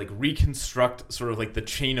and like reconstruct sort of like the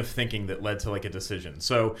chain of thinking that led to like a decision.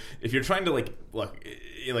 So if you're trying to like look,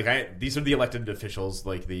 these are the elected officials,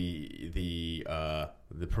 like the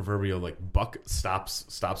proverbial like buck stops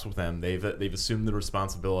with them. They've assumed the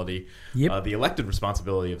responsibility, the elected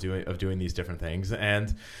responsibility of doing these different things,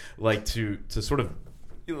 and like to sort of.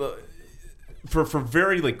 For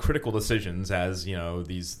very like critical decisions, as you know,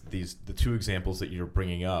 the two examples that you're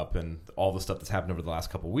bringing up and all the stuff that's happened over the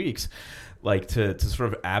last couple of weeks, like to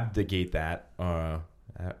sort of abdicate that,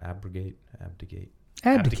 abdicate,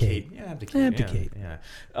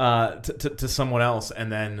 to someone else,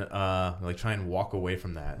 and then like try and walk away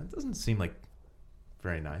from that. It doesn't seem like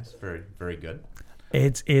very nice, very very good.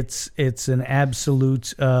 It's an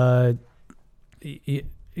absolute.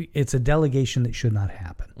 It's a delegation that should not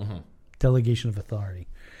happen. Delegation of authority.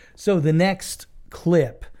 So the next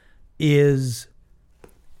clip is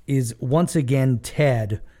once again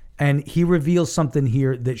Ted, and he reveals something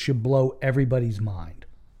here that should blow everybody's mind.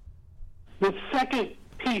 The second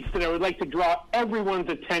piece that I would like to draw everyone's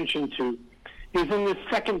attention to is in this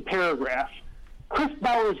second paragraph. Chris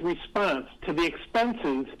Bauer's response to the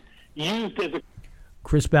expenses used as a...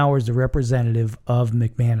 Chris Bauer is the representative of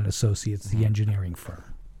McMahon & Associates, the engineering firm.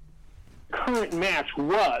 Current match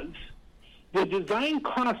was... the design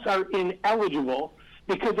costs are ineligible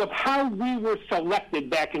because of how we were selected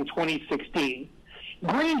back in 2016.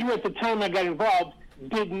 Granger, at the time I got involved,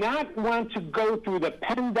 did not want to go through the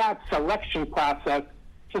PennDOT selection process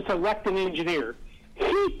to select an engineer.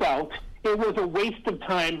 He felt it was a waste of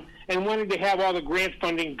time and wanted to have all the grant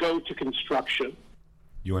funding go to construction.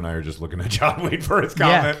 You and I are just looking at John waiting for his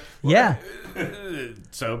comment. Yeah.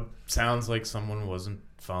 So sounds like someone wasn't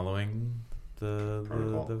following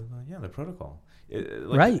the protocol.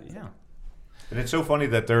 Right. Yeah. And it's so funny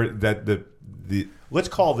that the let's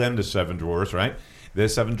call them the seven dwarves, right? The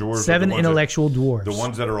seven dwarves. Seven intellectual dwarves. The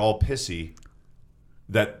ones that are all pissy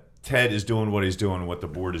that Ted is doing what he's doing, what the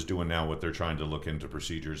board is doing now, what they're trying to look into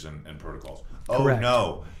procedures and protocols. Correct. Oh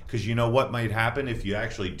no. Because you know what might happen if you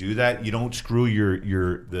actually do that? You don't screw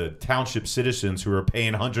the township citizens who are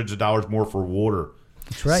paying hundreds of dollars more for water.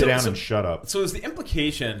 That's right. Sit down and shut up. So is the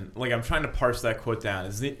implication, like I'm trying to parse that quote down,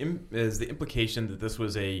 is the implication that this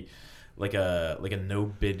was a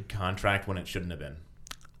no bid contract when it shouldn't have been?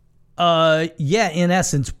 Yeah, in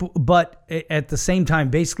essence, but at the same time,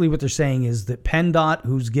 basically what they're saying is that PennDOT,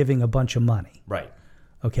 who's giving a bunch of money, right?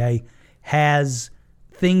 Okay, has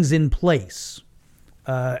things in place,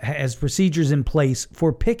 has procedures in place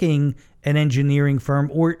for picking an engineering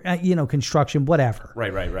firm or construction, whatever.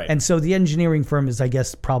 Right. And so the engineering firm is, I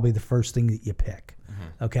guess, probably the first thing that you pick.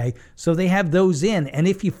 Mm-hmm. Okay, so they have those in, and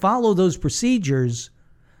if you follow those procedures,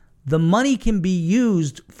 the money can be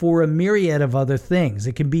used for a myriad of other things.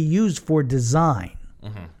 It can be used for design.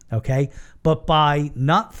 Mm-hmm. Okay, but by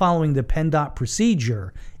not following the PennDOT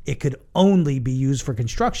procedure, it could only be used for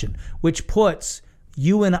construction, which puts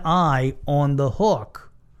you and I on the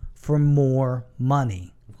hook for more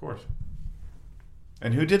money. Of course.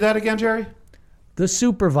 And who did that again, Jerry? The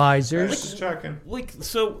supervisors. Just checking.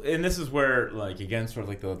 So, and this is where, again, sort of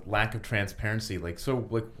like the lack of transparency.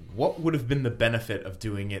 What would have been the benefit of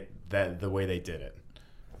doing it the way they did it?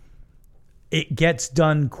 It gets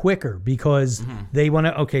done quicker because they want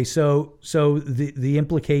to. Okay, so the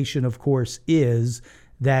implication, of course, is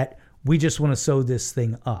that we just want to sew this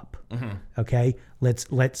thing up. Mm-hmm. Okay,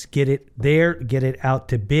 let's get it there, get it out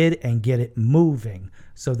to bid, and get it moving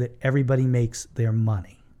so that everybody makes their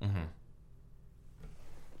money. Mm-hmm.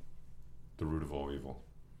 The root of all evil.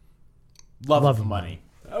 Love of money.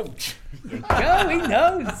 Oh, go, he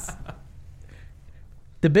knows.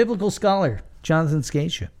 The biblical scholar, Jonathan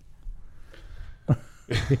Scatia.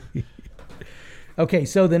 Okay,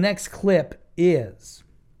 so the next clip is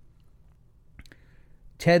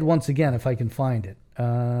Ted once again, if I can find it.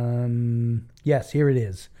 Yes, here it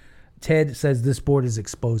is. Ted says this board is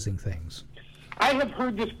exposing things. I have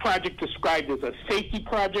heard this project described as a safety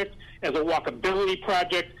project, as a walkability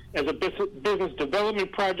project, as a business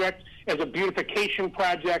development project, as a beautification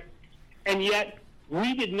project, and yet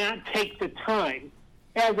we did not take the time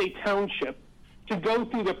as a township to go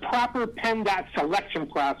through the proper PennDOT selection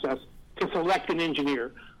process to select an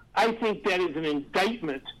engineer. I think that is an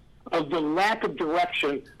indictment of the lack of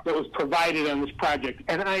direction that was provided on this project,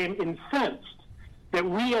 and I am incensed that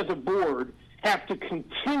we as a board have to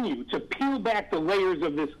continue to peel back the layers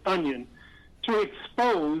of this onion to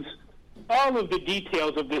expose all of the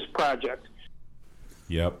details of this project.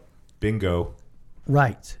 Yep. Bingo.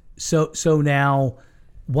 Right. So now,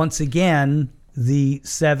 once again, the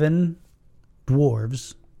 7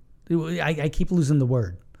 dwarves, I keep losing the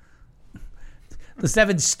word. The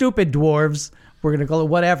 7 stupid dwarves, we're going to call it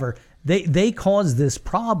whatever, they caused this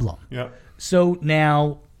problem. Yep. So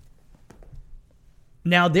now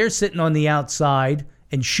they're sitting on the outside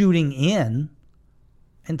and shooting in,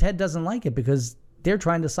 and Ted doesn't like it because they're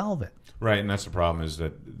trying to solve it. Right, and that's the problem is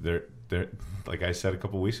that they're like I said a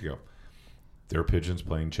couple of weeks ago, they're pigeons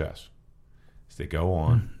playing chess. So they go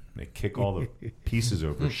on, they kick all the pieces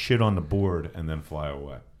over, shit on the board, and then fly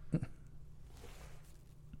away.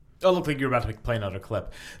 Oh, it looked like you were about to play another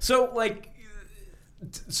clip. So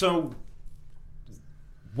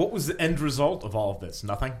what was the end result of all of this?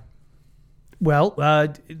 Nothing? Well,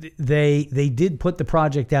 they did put the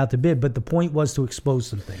project out to bid, but the point was to expose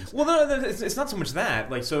some things. Well, no, it's not so much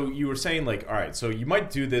that. Like, so you were saying, like, all right, so you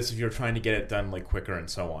might do this if you're trying to get it done, like, quicker and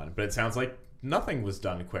so on. But it sounds like nothing was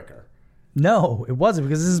done quicker. No, it wasn't,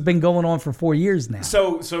 because this has been going on for 4 years now.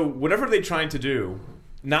 So whatever they tried to do,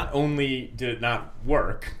 not only did it not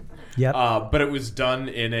work, but it was done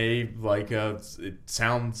in a, like, it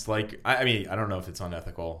sounds like, I mean, I don't know if it's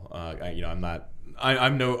unethical.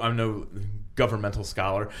 I'm no governmental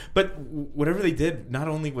scholar, but whatever they did, not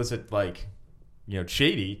only was it like,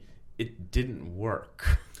 shady, it didn't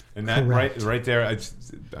work. And that right there,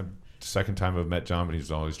 the second time I've met John, but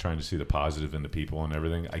he's always trying to see the positive in the people and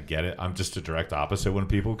everything. I get it. I'm just a direct opposite when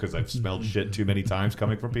people, because I've smelled shit too many times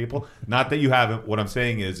coming from people. Not that you haven't. What I'm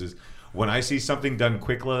saying is when I see something done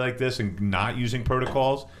quickly like this and not using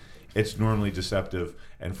protocols, it's normally deceptive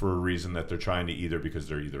and for a reason that they're trying to because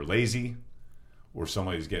they're either lazy or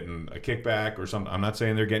somebody's getting a kickback or something. I'm not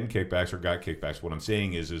saying they're getting kickbacks or got kickbacks. What I'm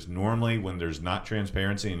saying is normally when there's not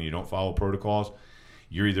transparency and you don't follow protocols,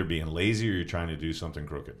 you're either being lazy or you're trying to do something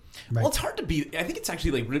crooked. Right. Well, it's hard to be. I think it's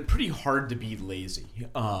actually like pretty hard to be lazy.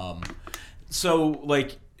 Look,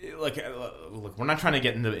 we're not trying to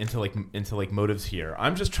get into motives here.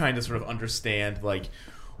 I'm just trying to sort of understand like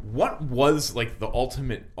what was like the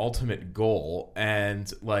ultimate goal,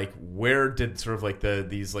 and like where did sort of like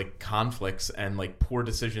these like conflicts and like poor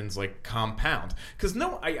decisions like compound? Because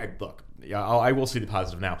I will see the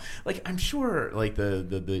positive now. Like I'm sure like our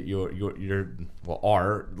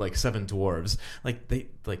like 7 dwarves, like they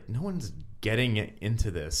like no one's getting into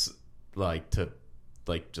this like to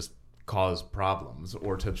like just cause problems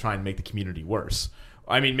or to try and make the community worse.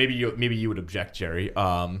 I mean, maybe you would object, Jerry.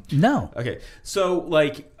 No. Okay. So,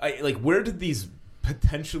 where did these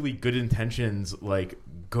potentially good intentions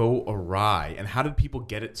go awry, and how did people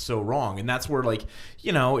get it so wrong? And that's where it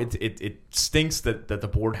stinks that the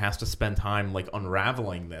board has to spend time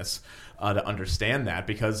unraveling this to understand that,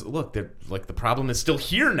 because look, the problem is still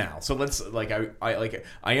here now. So let's I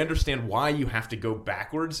understand why you have to go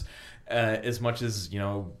backwards as much as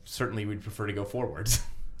certainly we'd prefer to go forwards.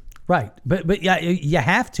 Right, but yeah, you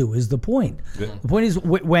have to is the point. Yeah. The point is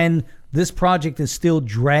when this project is still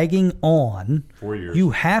dragging on, 4 years,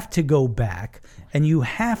 you have to go back and you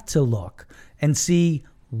have to look and see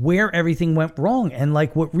where everything went wrong. And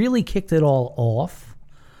what really kicked it all off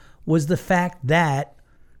was the fact that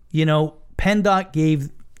PennDOT gave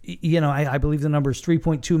I believe the number is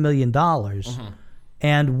 $3.2 million,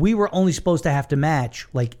 and we were only supposed to have to match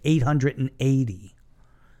 $880.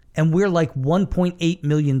 And we're $1.8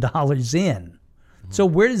 million in. Mm-hmm. So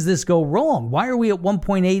where does this go wrong? Why are we at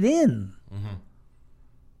 1.8 in? Mm-hmm.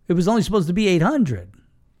 It was only supposed to be 800.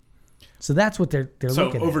 So that's what they're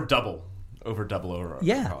looking at. Over double.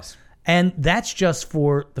 Yeah. Across. And that's just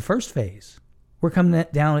for the first phase. We're coming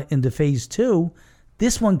down into phase 2.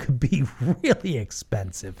 This one could be really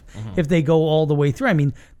expensive if they go all the way through. I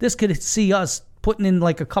mean, this could see us putting in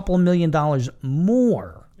a couple of $1 million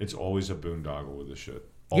more. It's always a boondoggle with this shit.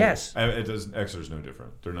 Yes. Exeter's no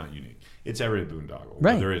different. They're not unique. It's every boondoggle.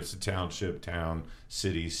 Right. Whether it's a township, town,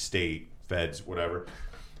 city, state, feds, whatever.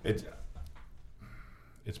 It's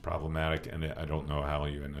problematic, and I don't know how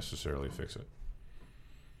you necessarily fix it.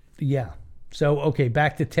 Yeah. So, okay,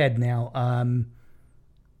 back to Ted now.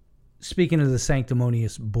 Speaking of the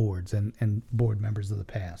sanctimonious boards and board members of the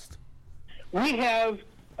past. We have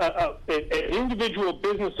an individual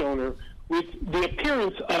business owner with the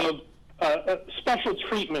appearance of special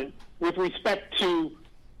treatment with respect to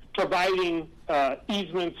providing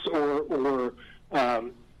easements or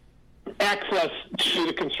access to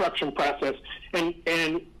the construction process,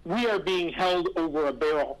 and we are being held over a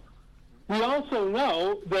barrel. We also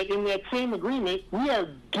know that in that same agreement, we are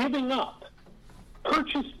giving up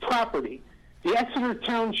purchased property. The Exeter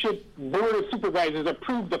Township Board of Supervisors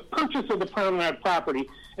approved the purchase of the Promenade property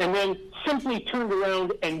and then simply turned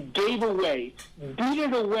around and gave away,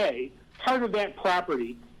 deeded away part of that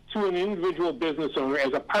property to an individual business owner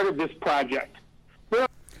as a part of this project.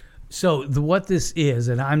 So what this is,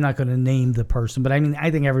 and I'm not going to name the person, but I mean, I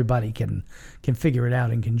think everybody can figure it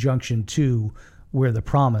out in conjunction to where the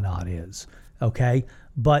promenade is, okay?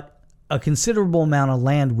 But a considerable amount of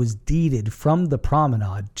land was deeded from the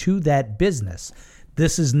promenade to that business.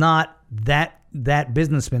 This is not that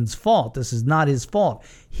businessman's fault. This is not his fault.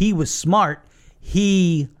 He was smart.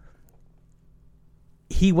 He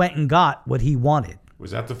went and got what he wanted.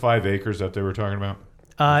 Was that the 5 acres that they were talking about?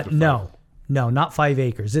 No, not 5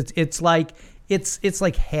 acres. It's like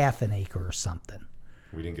half an acre or something.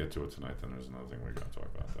 We didn't get to it tonight. Then there's another thing we're going to talk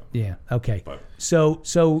about. Though. Yeah. Okay. But, so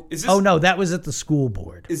is this, that was at the school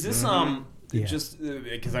board. Is this just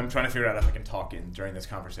because I'm trying to figure out if I can talk during this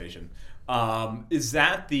conversation? Is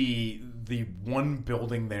that the one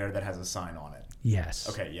building there that has a sign on it? Yes.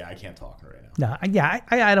 Okay. Yeah, I can't talk right now. No. Yeah.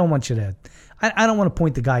 I don't want you to. I don't want to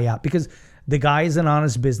point the guy out because the guy is an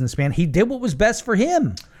honest businessman. He did what was best for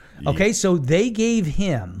him. Okay, so they gave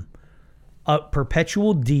him a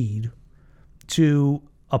perpetual deed to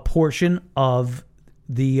a portion of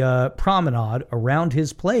the promenade around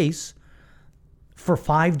his place for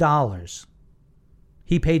 $5.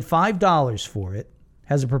 He paid $5 for it,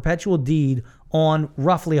 has a perpetual deed on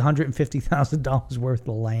roughly $150,000 worth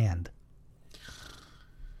of land.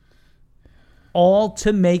 All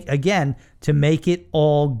to make it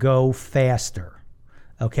all go faster.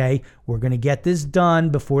 Okay, we're going to get this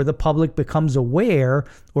done before the public becomes aware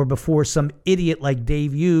or before some idiot like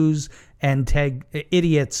Dave Hughes and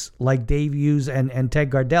idiots like Dave Hughes and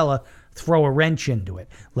Ted Gardella throw a wrench into it.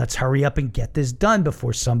 Let's hurry up and get this done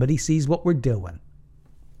before somebody sees what we're doing.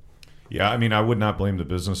 Yeah, I mean, I would not blame the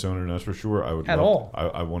business owner, that's for sure. I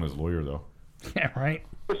want his lawyer, though. Yeah, right.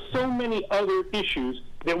 There's so many other issues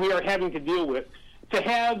that we are having to deal with. To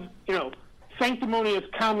have, sanctimonious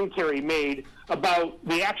commentary made about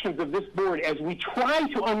the actions of this board as we try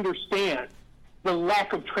to understand the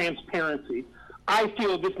lack of transparency. I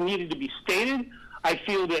feel this needed to be stated. I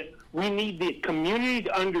feel that we need the community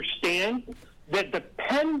to understand that the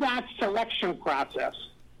PennDOT selection process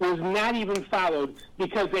was not even followed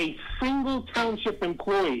because a single township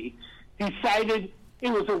employee decided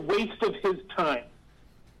it was a waste of his time.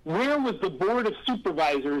 Where was the Board of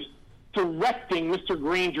Supervisors directing Mr.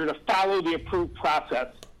 Granger to follow the approved process?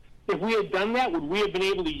 If we had done that, would we have been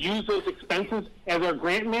able to use those expenses as our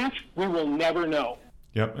grant match? We will never know.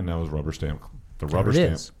 Yep, and that was rubber stamp. The rubber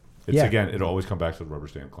stamp. Again, it'll always come back to the rubber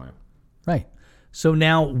stamp clamp. Right. So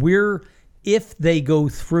now if they go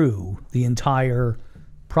through the entire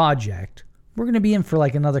project, we're going to be in for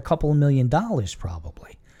like another couple of $1 million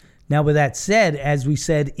probably. Now, with that said, as we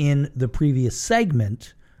said in the previous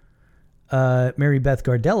segment, Mary Beth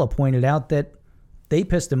Gardella pointed out that they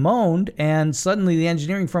pissed and moaned, and suddenly the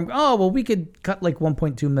engineering firm, we could cut like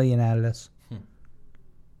 $1.2 million out of this.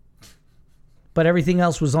 But everything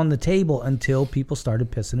else was on the table until people started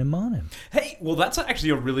pissing and moaning. Hey, well, that's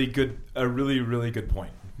actually a really good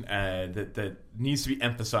point that needs to be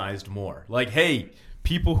emphasized more. Like, hey,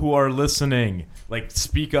 people who are listening, like,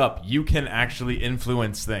 speak up. You can actually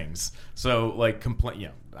influence things. So, like,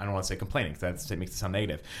 complain. I don't want to say complaining because that makes it sound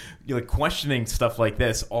negative. You're like questioning stuff like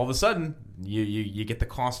this. All of a sudden, you get the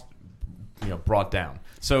cost, brought down.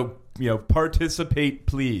 So, participate,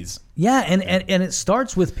 please. Yeah, and it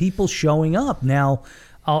starts with people showing up. Now,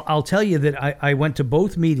 I'll tell you that I went to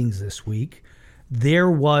both meetings this week. There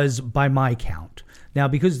was, by my count, now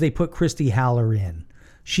because they put Christy Haller in,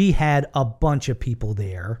 she had a bunch of people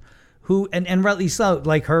there who, and rightly so,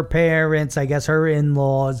 like her parents, I guess her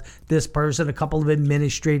in-laws, this person, a couple of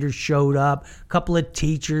administrators showed up, a couple of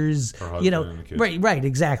teachers, and the kids. Right,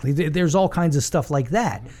 exactly. There's all kinds of stuff like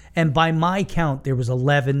that. And by my count, there was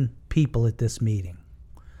 11 people at this meeting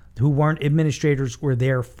who weren't administrators, were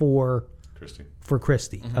there for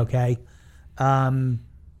Christy. Mm-hmm. Okay.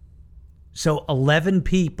 So 11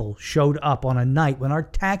 people showed up on a night when our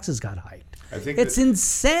taxes got hiked. I think it's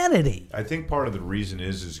insanity. I think part of the reason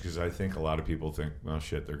is because I think a lot of people think, well,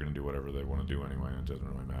 shit, they're going to do whatever they want to do anyway, and it doesn't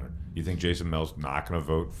really matter. You think Jason Mell's not going to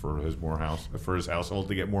vote for his household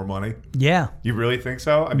to get more money? Yeah. You really think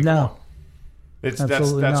so? I mean, no. Come on. That's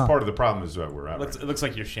not. part of the problem is that we're at. It looks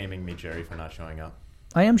like you're shaming me, Jerry, for not showing up.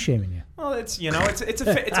 I am shaming you. Well, it's look.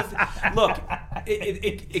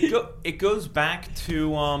 It goes back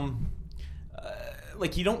to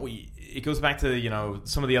It goes back to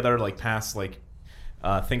some of the other past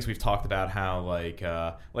things we've talked about, how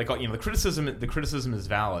the criticism is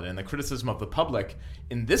valid, and the criticism of the public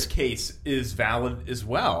in this case is valid as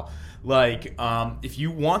well. If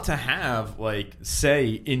you want to have say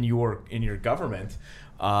in your government,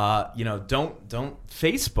 don't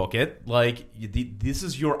Facebook it. This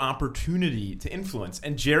is your opportunity to influence.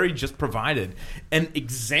 And Jerry just provided an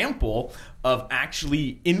example of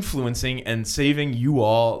actually influencing and saving you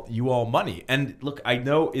all money. And look, I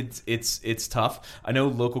know it's tough. I know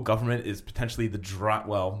local government is potentially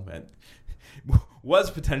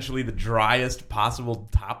was potentially the driest possible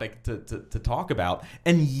topic to talk about,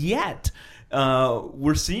 and yet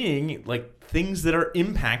we're seeing things that are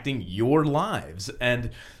impacting your lives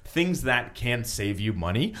and things that can save you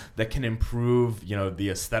money, that can improve the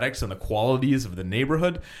aesthetics and the qualities of the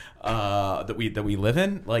neighborhood that we live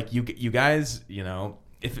in. You guys,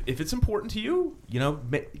 if it's important to you,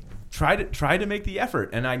 try to make the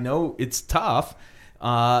effort. And I know it's tough.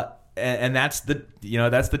 And that's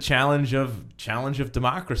the challenge of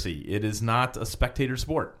democracy. It is not a spectator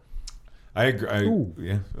sport. I agree.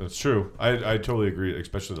 Yeah, that's true. I totally agree,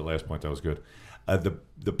 especially the last point. That was good.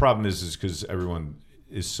 The problem is because everyone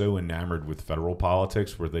is so enamored with federal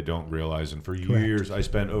politics where they don't realize, and for years I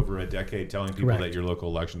spent over a decade telling people that your local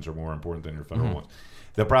elections are more important than your federal ones.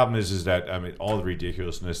 The problem is that, all the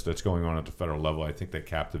ridiculousness that's going on at the federal level, I think that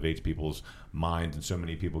captivates people's minds, and so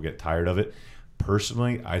many people get tired of it.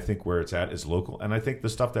 Personally, I think where it's at is local, and I think the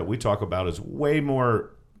stuff that we talk about is way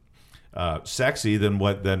more sexy than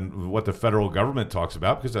what the federal government talks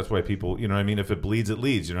about, because that's why people, if it bleeds, it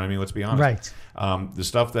leads. Let's be honest. Right. The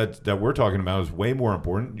stuff that we're talking about is way more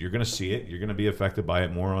important. You're going to see it. You're going to be affected by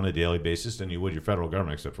it more on a daily basis than you would your federal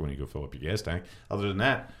government, except for when you go fill up your gas tank. Other than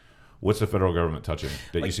that, what's the federal government touching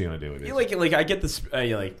that you see on a daily basis? I get this.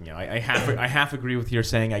 I half agree with your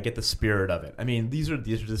saying. I get the spirit of it. These are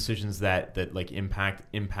decisions that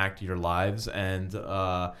impact your lives and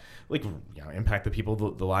impact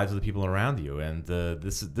the lives of the people around you. And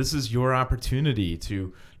this is your opportunity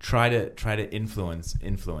to try to influence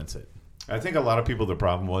it. I think a lot of people, the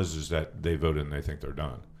problem is that they voted and they think they're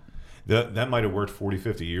done. That might have worked 40,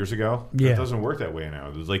 50 years ago. Yeah. It doesn't work that way now.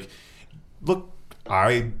 It was look,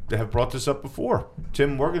 I have brought this up before.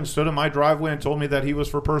 Tim Morgan stood in my driveway and told me that he was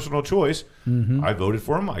for personal choice. Mm-hmm. I voted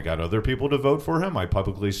for him. I got other people to vote for him. I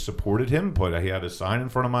publicly supported him, but he had a sign in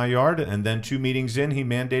front of my yard, and then 2 meetings in, he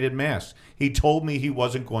mandated masks. He told me he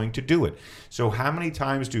wasn't going to do it. So how many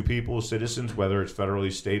times do people, citizens, whether it's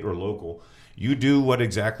federally, state, or local, you do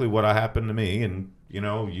exactly what happened to me, and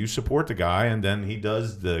you support the guy, and then he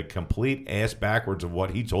does the complete ass backwards of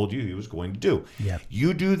what he told you he was going to do. Yeah.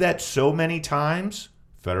 You do that so many times,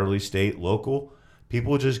 federally, state, local,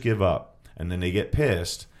 people just give up, and then they get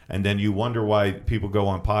pissed, and then you wonder why people go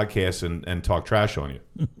on podcasts and talk trash on you.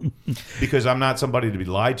 Because I'm not somebody to be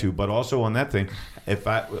lied to, but also on that thing, you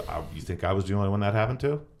think I was the only one that happened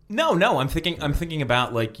to? No, I'm thinking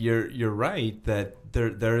about you're right that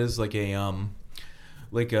there is an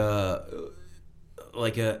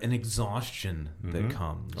exhaustion that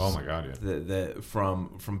comes. Oh my God, yeah.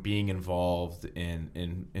 From being involved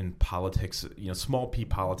in politics, small p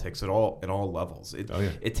politics at all levels.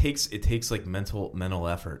 It takes mental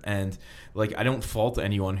effort, and I don't fault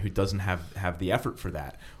anyone who doesn't have the effort for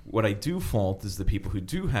that. What I do fault is the people who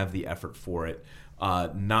do have the effort for it.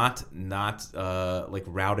 Not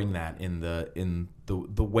routing that in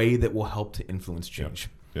the way that will help to influence change.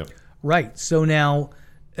 Yep. Right. So now,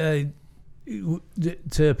 to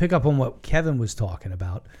pick up on what Kevin was talking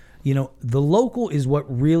about, the local is what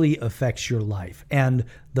really affects your life, and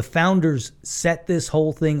the founders set this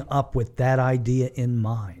whole thing up with that idea in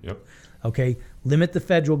mind. Yep. Okay. Limit the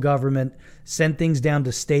federal government, send things down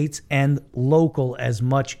to states and local as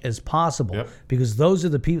much as possible. Yep. Because those are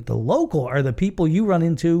the people, the local are the people you run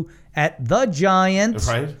into at the Giant.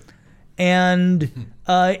 Right. And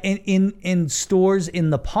in stores,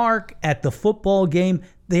 in the park, at the football game.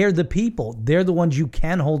 They're the people. They're the ones you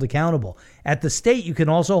can hold accountable. At the state, you can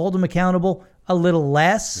also hold them accountable a little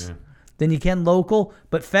less than you can local.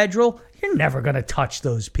 But federal, you're never going to touch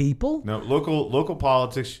those people. No, local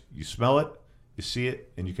politics, you smell it, you see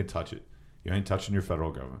it, and you can touch it. You ain't touching your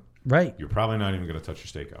federal government. Right. You're probably not even going to touch your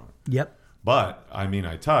state government. Yep. But I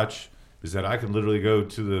touch is that I can literally go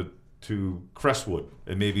to Crestwood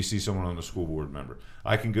and maybe see someone on the school board member.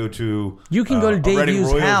 I can go to you can go to Dave Reading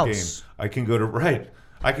Hughes' Royals house. game. I can go to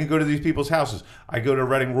I can go to these people's houses. I go to a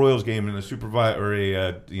Reading Royals game and a supervisor or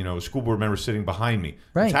a school board member sitting behind me.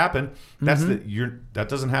 Right. It's happened. That's that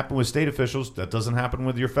doesn't happen with state officials. That doesn't happen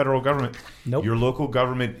with your federal government. Nope. Your local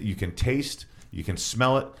government, you can taste, you can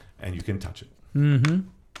smell it, and you can touch it. Mm-hmm.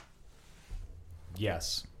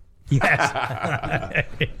 Yes. Yes.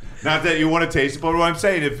 Not that you want to taste it, but what I'm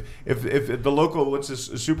saying, if the local,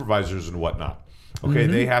 supervisors and whatnot, okay,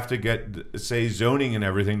 they have to get, say, zoning and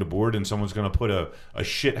everything to board, and someone's going to put a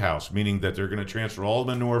shit house, meaning that they're going to transfer all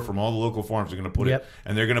the manure from all the local farms. They're going to put it,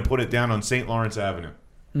 and they're going to put it down on St. Lawrence Avenue.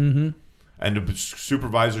 Mm-hmm. And the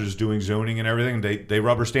supervisors doing zoning and everything, they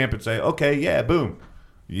rubber stamp it, say, okay, yeah, boom.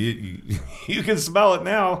 You can smell it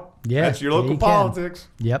now. Yeah, that's your local politics.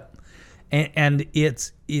 Yep. And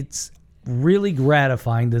it's really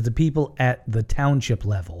gratifying that the people at the township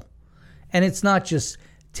level, and it's not just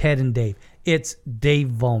Ted and Dave, it's Dave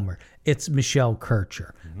Vollmer, it's Michelle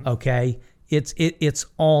Kircher, okay? It's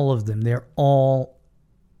all of them. They're all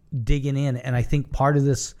digging in, and I think part of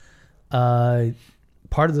this,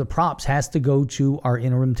 part of the props has to go to our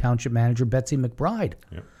interim township manager, Betsy McBride,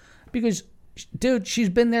 because, dude, she's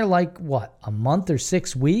been there like, what, a month or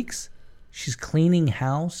 6 weeks? She's cleaning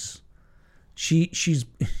house. She's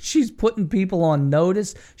putting people on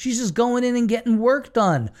notice. She's just going in and getting work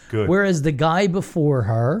done. Good. Whereas the guy before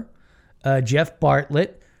her, Jeff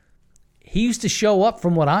Bartlett, he used to show up,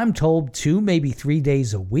 from what I'm told, 2, maybe 3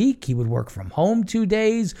 days a week. He would work from home 2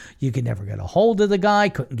 days. You could never get a hold of the guy.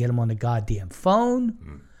 Couldn't get him on the goddamn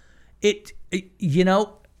phone. You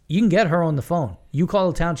can get her on the phone. You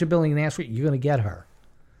call the township building and ask her, you're going to get her.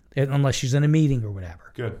 Unless she's in a meeting or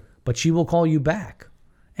whatever. Good. But she will call you back.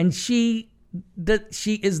 And she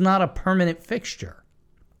is not a permanent fixture.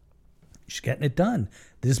 She's getting it done.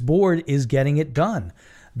 This board is getting it done.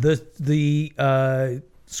 The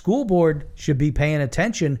school board should be paying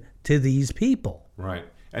attention to these people. Right.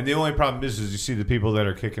 And the only problem is you see the people that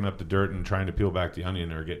are kicking up the dirt and trying to peel back the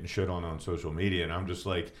onion are getting shit on social media. And I'm just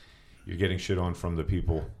like, you're getting shit on from the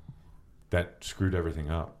people that screwed everything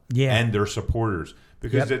up. Yeah. And their supporters.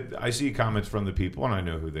 Because I see comments from the people, and I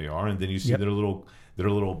know who they are. And then you see their little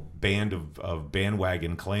band of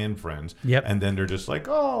bandwagon clan friends. Yep. And then they're just like,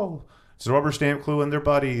 oh, it's a rubber stamp clue and their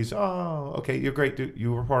buddies. Oh, okay, you're great. Dude.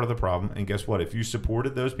 You were part of the problem. And guess what? If you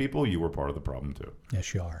supported those people, you were part of the problem too.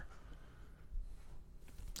 Yes, you are.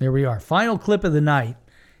 There we are. Final clip of the night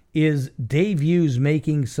is Dave Hughes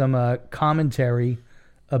making some commentary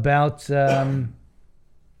about John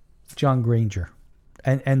Granger.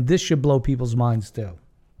 And this should blow people's minds too.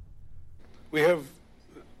 We have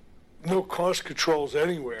no cost controls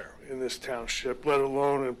anywhere in this township, let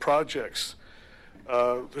alone in projects.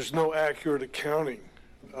 There's no accurate accounting.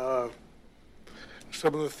 Some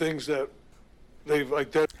of the things that they've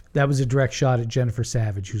identified. That was a direct shot at Jennifer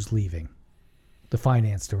Savage, who's leaving. The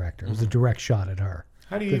finance director. It was a direct shot at her.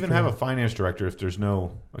 How do you even have a finance director if there's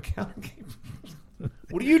no accounting?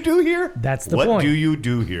 What do you do here? That's the point. What do you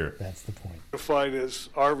do here? That's the point. Identified as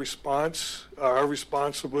our response, our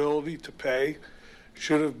responsibility to pay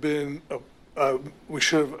should have been, we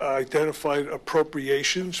should have identified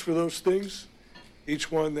appropriations for those things,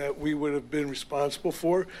 each one that we would have been responsible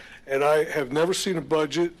for. And I have never seen a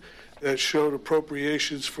budget that showed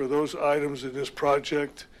appropriations for those items in this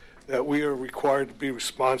project that we are required to be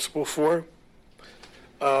responsible for.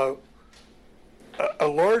 A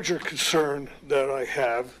larger concern that I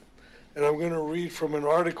have, and I'm going to read from an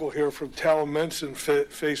article here from Talamensin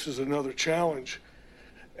Faces Another Challenge.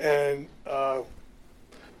 And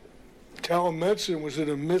Talamensin was in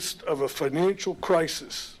the midst of a financial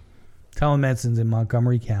crisis. Talamensin's in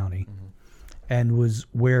Montgomery County and was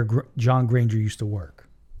where John Granger used to work.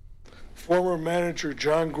 Former manager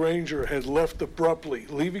John Granger had left abruptly,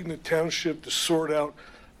 leaving the township to sort out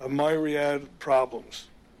a myriad of problems.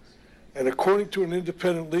 And according to an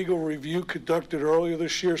independent legal review conducted earlier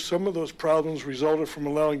this year, some of those problems resulted from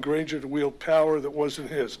allowing Granger to wield power that wasn't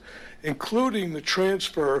his, including the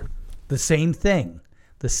transfer. The same thing.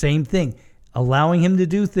 Allowing him to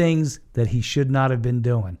do things that he should not have been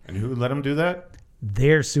doing. And who let him do that?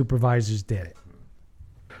 Their supervisors did it.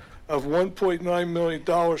 Of $1.9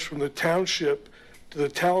 million from the township to the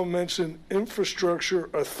Talamensin Infrastructure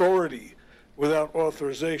Authority without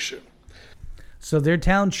authorization. So their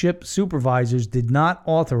township supervisors did not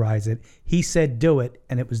authorize it. He said do it,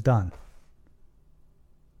 and it was done.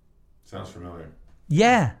 Sounds familiar.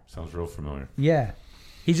 Yeah. Sounds real familiar. Yeah.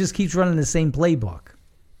 He just keeps running the same playbook.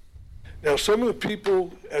 Now, some of the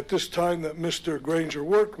people at this time that Mr. Granger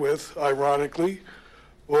worked with, ironically,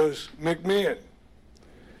 was McMahon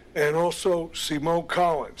and also Simone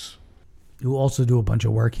Collins. Who also do a bunch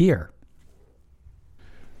of work here.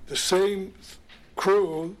 The same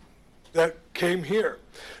crew that came here.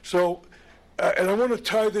 So, and I want to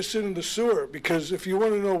tie this into the sewer, because if you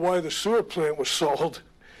want to know why the sewer plant was sold,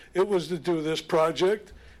 it was to do this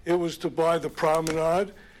project, it was to buy the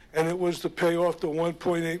promenade, and it was to pay off the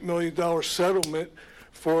 $1.8 million settlement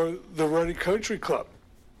for the Ready Country Club.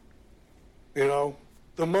 You know,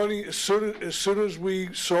 the money, as soon as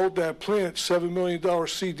we sold that plant, $7 million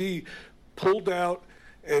CD pulled out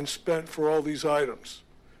and spent for all these items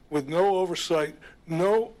with no oversight,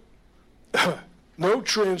 no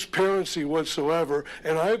transparency whatsoever.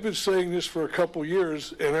 And I've been saying this for a couple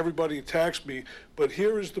years, and everybody attacks me, but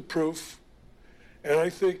here is the proof. And I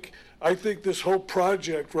think this whole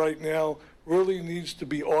project right now really needs to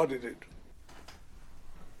be audited.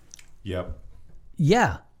 Yep.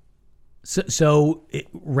 Yeah. So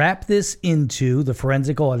wrap this into the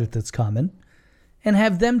forensic audit that's coming and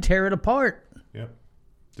have them tear it apart. Yep.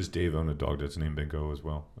 Does Dave own a dog that's named Bingo as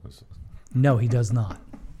well? No, he does not.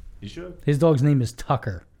 He should. His dog's name is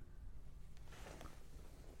Tucker.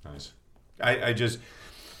 Nice. I just,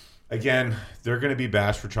 again, they're going to be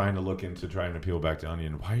bashed for trying to peel back the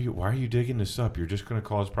onion. Why are you digging this up? You're just going to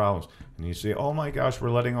cause problems. And you say, oh my gosh,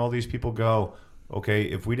 we're letting all these people go. Okay,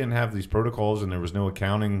 if we didn't have these protocols and there was no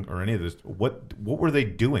accounting or any of this, what were they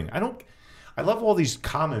doing? I love all these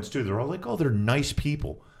comments too. They're all like, oh, they're nice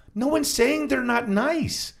people. No one's saying they're not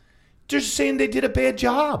nice. Just saying they did a bad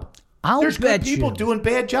job. There's good people doing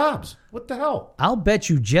bad jobs. What the hell? I'll bet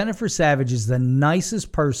you Jennifer Savage is the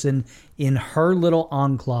nicest person in her little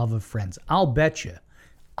enclave of friends. I'll bet you.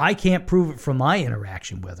 I can't prove it from my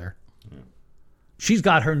interaction with her. She's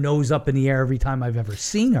got her nose up in the air every time I've ever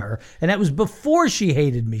seen her. And that was before she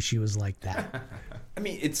hated me. She was like that. I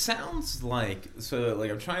mean, it sounds like,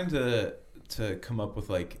 I'm trying to come up with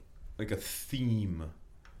like a theme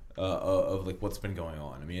of like what's been going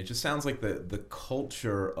on. I mean, it just sounds like the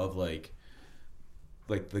culture of like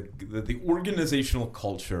the organizational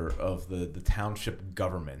culture of the township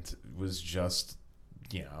government was just,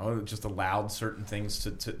 just allowed certain things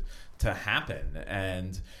to happen.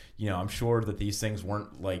 And, I'm sure that these things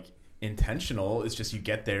weren't like intentional. It's just you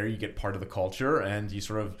get there, you get part of the culture, and you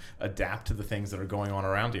sort of adapt to the things that are going on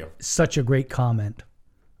around you. Such a great comment.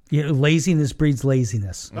 Laziness breeds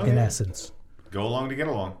laziness, in essence. Go along to get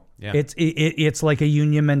along. Yeah. It's like a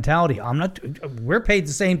union mentality. We're paid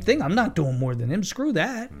the same thing. I'm not doing more than him. Screw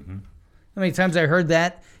that. Mm-hmm. How many times I heard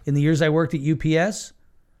that in the years I worked at UPS?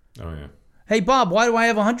 Oh, yeah. Hey, Bob, why do I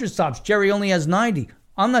have 100 stops? Jerry only has 90.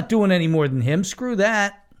 I'm not doing any more than him. Screw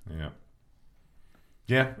that. Yeah.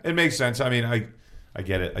 Yeah, it makes sense. I mean, I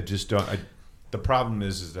get it. I just don't. The problem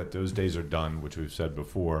is that those days are done, which we've said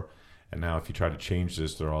before. And now if you try to change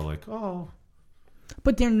this, they're all like, oh.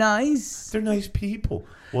 But they're nice. They're nice people.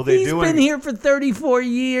 Well, He's been here for 34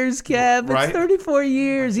 years, Kev. Right? It's 34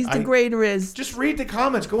 years. He's the greatest. Just read the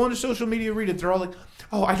comments. Go onto social media, read it. They're all like,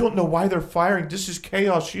 oh, I don't know why they're firing. This is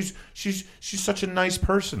chaos. She's such a nice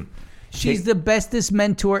person. She's the bestest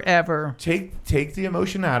mentor ever. Take the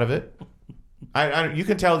emotion out of it. You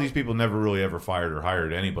can tell these people never really ever fired or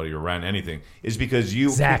hired anybody or ran anything. Is because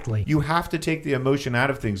you have to take the emotion out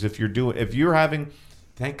of things. If you're having,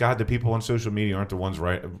 thank God the people on social media aren't the ones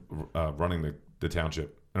running the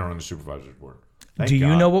township and are on the supervisors board. Do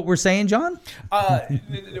you know what we're saying, John?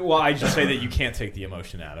 Well, I just say that you can't take the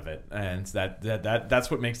emotion out of it, and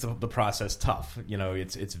that's what makes the process tough.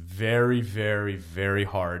 It's very, very, very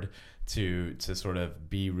hard to sort of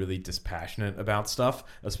be really dispassionate about stuff,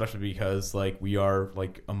 especially because like we are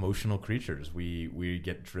like emotional creatures. We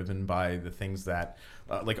get driven by the things that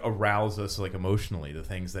like arouse us like emotionally, the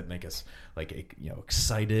things that make us like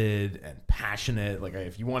excited and passionate. Like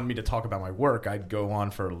if you wanted me to talk about my work, I'd go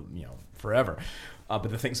on for forever. But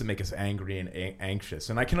the things that make us angry and anxious,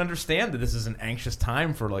 and I can understand that this is an anxious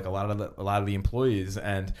time for like a lot of the employees,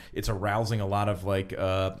 and it's arousing a lot of like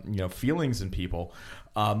feelings in people.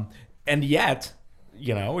 And yet,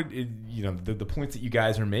 the points that you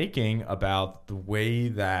guys are making about the way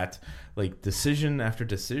that like decision after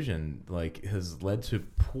decision like has led to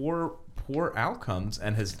poor outcomes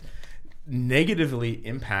and has negatively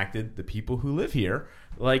impacted the people who live here.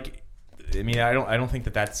 Like, I mean, I don't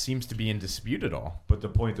think that seems to be in dispute at all. But the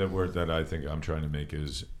point that I think I'm trying to make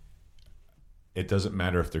is, it doesn't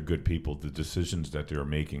matter if they're good people. The decisions that they're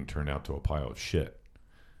making turn out to a pile of shit.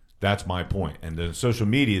 That's my point. And then social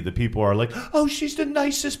media, the people are like, oh, she's the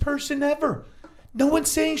nicest person ever. No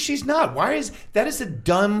one's saying she's not. That is a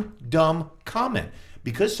dumb comment.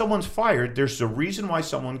 Because someone's fired, there's a reason why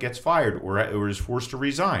someone gets fired or is forced to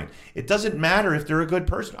resign. It doesn't matter if they're a good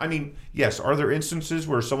person. I mean, yes, are there instances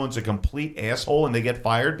where someone's a complete asshole and they get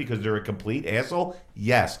fired because they're a complete asshole?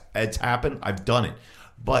 Yes, it's happened. I've done it.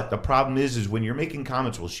 But the problem is when you're making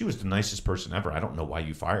comments, well, she was the nicest person ever. I don't know why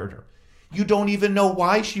you fired her. You don't even know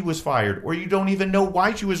why she was fired, or you don't even know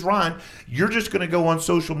why she was wrong. You're just going to go on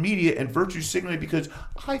social media and virtue signal because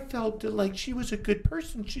I felt like she was a good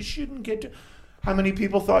person. She shouldn't get to... How many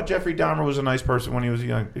people thought Jeffrey Dahmer was a nice person when he was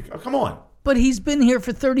young? Come on. But he's been here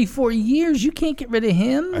for 34 years. You can't get rid of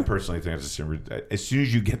him. I personally think it's a sin. As soon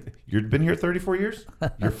as you've been here 34 years,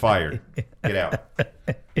 you're fired. Get out.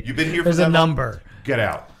 You've been here for There's that a long? number. Get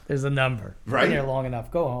out. There's a number. Right? Been here long enough.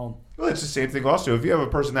 Go home. Well, it's the same thing also. If you have a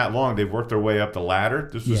person that long, they've worked their way up the ladder.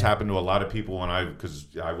 This was happened to a lot of people because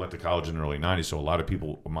I went to college in the early 90s, so a lot of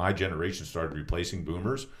people, my generation, started replacing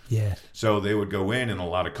boomers. Yeah. So they would go in, and a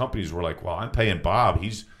lot of companies were like, well, I'm paying Bob.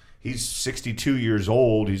 He's 62 years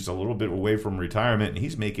old. He's a little bit away from retirement, and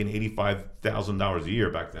he's making $85,000 a year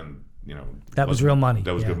back then. That was real money.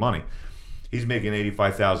 That was good money. He's making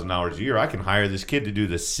 $85,000 a year. I can hire this kid to do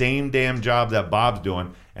the same damn job that Bob's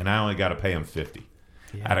doing, and I only got to pay him $50.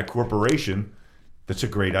 Yeah. At a corporation, that's a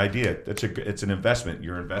great idea. It's an investment.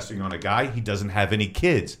 You're investing on a guy. He doesn't have any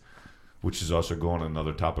kids, which is also going on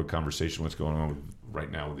another topic of conversation. What's going on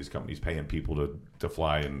right now with these companies paying people to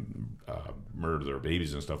fly and murder their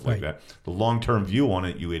babies and stuff like that. The long-term view on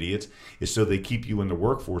it, you idiots, is so they keep you in the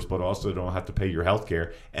workforce, but also don't have to pay your health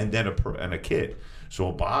care and then a kid.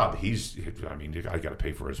 So Bob, I got to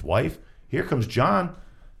pay for his wife. Here comes John.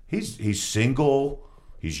 He's single.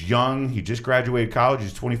 He's young. He just graduated college.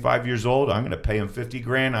 He's 25 years old. I'm going to pay him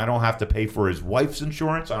 $50,000. I don't have to pay for his wife's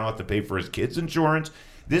insurance. I don't have to pay for his kids' insurance.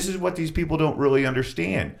 This is what these people don't really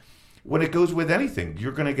understand. When it goes with anything,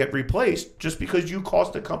 you're going to get replaced just because you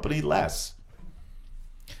cost the company less.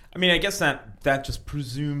 I mean, I guess that just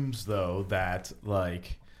presumes, though, that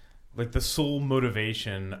like the sole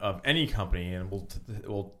motivation of any company, and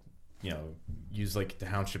we'll use like the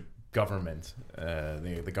township government,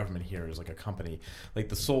 the government here is like a company. Like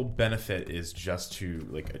the sole benefit is just to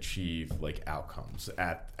like achieve like outcomes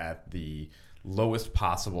at the lowest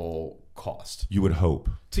possible cost. You would hope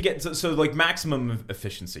to get so like maximum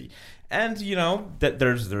efficiency, and that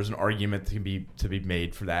there's an argument to be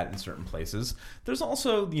made for that in certain places. There's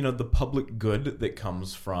also the public good that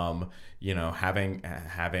comes from having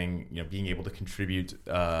being able to contribute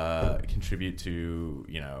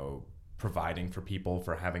to providing for people,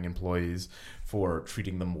 for having employees, for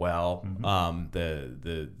treating them well,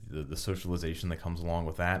 the socialization that comes along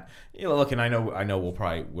with that. Look, and I know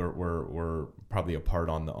we're probably apart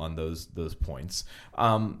on those points.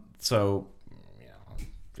 So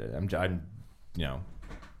I'm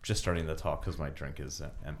just starting to talk because my drink is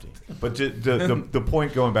empty. But the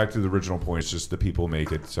point, going back to the original point, is just the people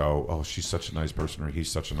make it so, oh, she's such a nice person or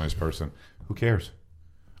he's such a nice person. Who cares?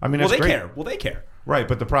 I mean, that's great. Well, they care. Right,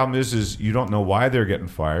 but the problem is you don't know why they're getting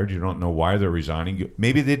fired. You don't know why they're resigning.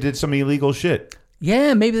 Maybe they did some illegal shit.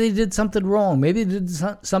 Yeah, maybe they did something wrong. Maybe they did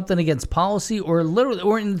something against policy, or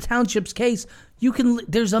in the township's case,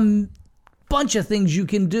 there's a bunch of things you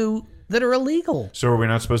can do that are illegal. So are we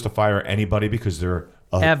not supposed to fire anybody because they're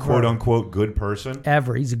a quote-unquote good person?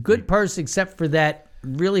 Ever. He's a good person except for that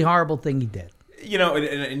really horrible thing he did.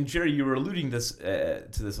 And Jerry, you were alluding to this a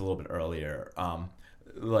little bit earlier.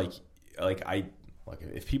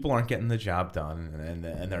 If people aren't getting the job done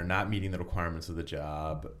and they're not meeting the requirements of the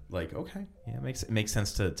job, like, okay, yeah, it makes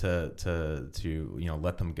sense to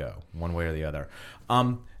let them go one way or the other.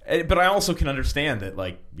 But I also can understand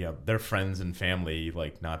that their friends and family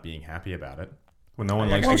not being happy about it. Well, no one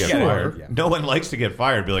likes to get fired. Yeah. No one likes to get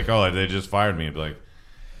fired. Be like, oh, they just fired me. Be like,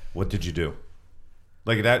 what did you do?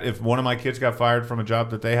 Like that. If one of my kids got fired from a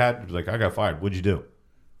job that they had, be like, I got fired. What'd you do?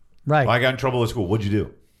 Right. Well, I got in trouble at school. What'd you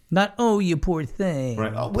do? Not, oh, you poor thing.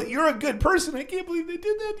 Right. Oh, but you're a good person. I can't believe they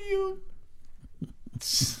did that to you.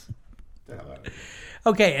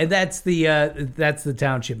 Okay, and that's the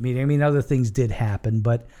township meeting. I mean, other things did happen,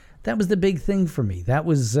 but that was the big thing for me. That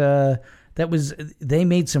was they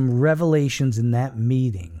made some revelations in that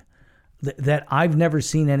meeting that I've never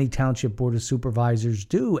seen any township board of supervisors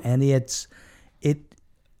do, and it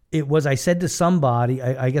was. I said to somebody,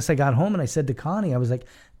 I guess I got home and I said to Connie, I was like,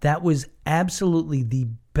 that was absolutely the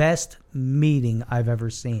best meeting I've ever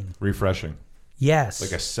seen. Refreshing. Yes.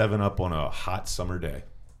 Like a 7-Up on a hot summer day.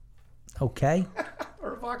 Okay.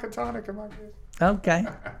 Or a vodka tonic in my case. Okay.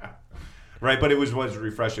 Right, but it was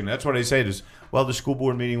refreshing. That's what I say. Is, well, the school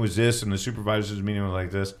board meeting was this and the supervisors meeting was like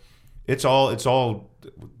this. It's all.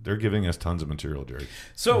 They're giving us tons of material, Jerry.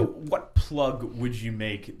 So what plug would you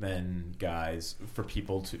make then, guys, for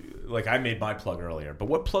people to, like, I made my plug earlier, but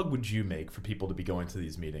what plug would you make for people to be going to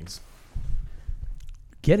these meetings?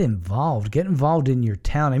 Get involved in your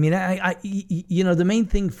town. I mean, I the main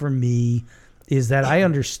thing for me is that I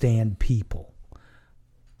understand people.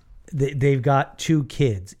 They've got 2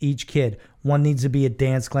 kids, each kid. One needs to be at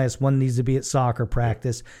dance class, one needs to be at soccer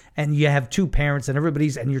practice, and you have 2 parents and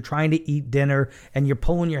and you're trying to eat dinner and you're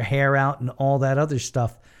pulling your hair out and all that other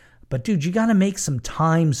stuff. But dude, you got to make some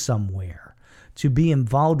time somewhere to be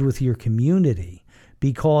involved with your community,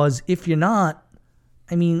 because if you're not,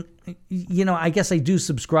 I mean, I guess I do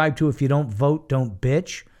subscribe to if you don't vote, don't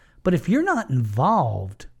bitch. But if you're not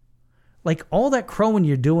involved, like all that crowing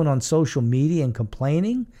you're doing on social media and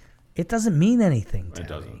complaining, it doesn't mean anything to me. It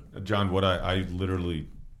doesn't. John, what I literally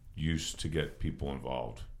used to get people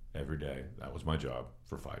involved every day. That was my job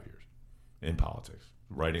for 5 years in politics,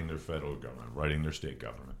 writing their federal government, writing their state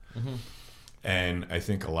government. Mm-hmm. And I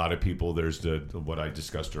think a lot of people, there's what I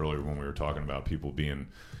discussed earlier when we were talking about people being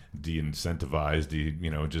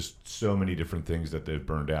de-incentivized, just so many different things that they've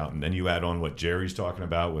burned out. And then you add on what Jerry's talking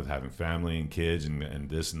about with having family and kids and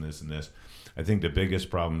this and this and this. I think the biggest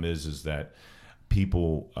problem is that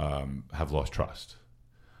people have lost trust.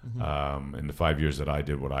 Mm-hmm. In the 5 years that I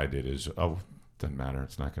did what I did is, doesn't matter.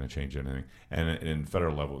 It's not going to change anything. And in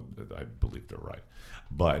federal level, I believe they're right.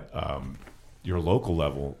 But your local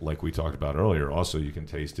level, like we talked about earlier, also you can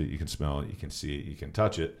taste it, you can smell it, you can see it, you can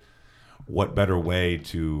touch it. What better way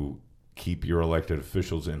to keep your elected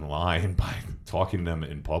officials in line by talking to them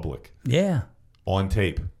in public? Yeah. On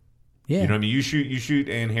tape. Yeah. You know what I mean? You shoot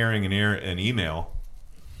Ann Herring an email.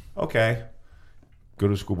 Okay. Go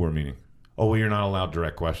to a school board meeting. Oh, well, you're not allowed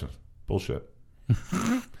direct questions. Bullshit.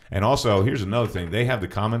 And also, here's another thing. They have the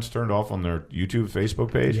comments turned off on their YouTube,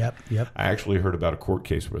 Facebook page. Yep. I actually heard about a court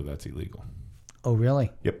case where that's illegal. Oh,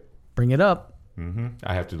 really? Yep. Bring it up. Mm-hmm.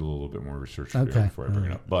 I have to do a little bit more research before I bring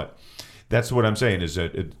it up. But that's what I'm saying is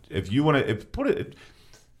that if you want to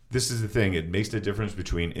this is the thing. It makes the difference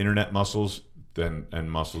between internet muscles and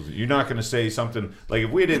muscles. You're not going to say something like,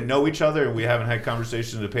 if we didn't know each other and we haven't had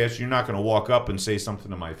conversations in the past, you're not going to walk up and say something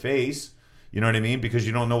to my face. You know what I mean? Because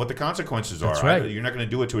you don't know what the consequences are. That's right. You're not going to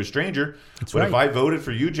do it to a stranger. That's but right. If I voted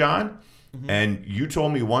for you, John, and you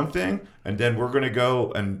told me one thing, and then we're going to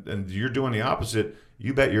go and you're doing the opposite,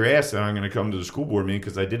 you bet your ass that I'm going to come to the school board meeting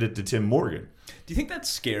because I did it to Tim Morgan. Do you think that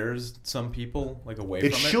scares some people away from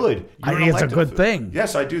it? It should. I think it's a good thing.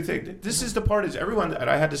 Yes, I do think. This is the part is everyone. And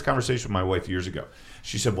I had this conversation with my wife years ago.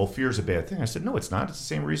 She said, "Well, fear is a bad thing." I said, "No, it's not. It's the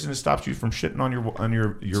same reason it stops you from shitting on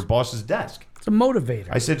your boss's desk." It's a motivator.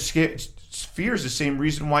 I said, "Fear is the same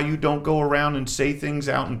reason why you don't go around and say things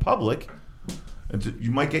out in public.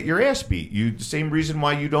 You might get your ass beat. The same reason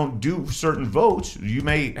why you don't do certain votes. You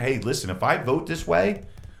may, hey, listen, if I vote this way,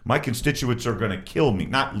 my constituents are going to kill me.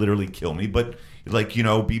 Not literally kill me, but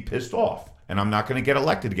be pissed off. And I'm not going to get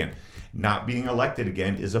elected again. Not being elected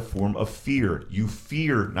again is a form of fear. You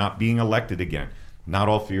fear not being elected again. Not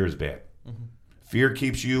all fear is bad. Mm-hmm. Fear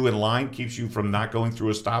keeps you in line, keeps you from not going through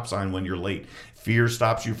a stop sign when you're late. Fear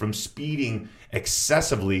stops you from speeding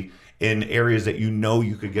excessively in areas that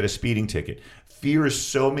you could get a speeding ticket. Fear is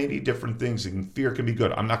so many different things, and fear can be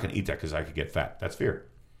good. I'm not going to eat that because I could get fat. That's fear.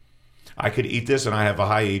 I could eat this and I have a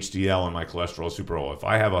high HDL and my cholesterol is super low. If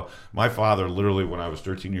I have my father literally when I was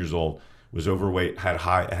 13 years old was overweight, had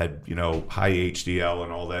high HDL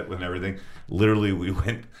and all that and everything. Literally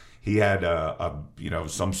he had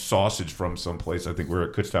some sausage from some place. I think we were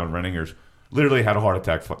at Kutztown Renninger's. Literally had a heart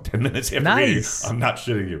attack 10 minutes after eating. I'm not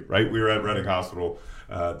shitting you, right? We were at Reading Hospital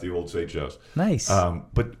at the old St. Joe's. Nice.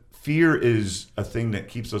 But fear is a thing that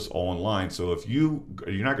keeps us all in line. So if you're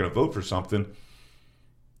not going to vote for something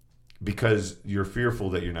because you're fearful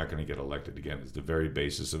that you're not going to get elected again, is the very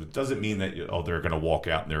basis of it. Doesn't mean that they're going to walk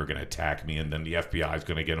out and they're going to attack me and then the FBI is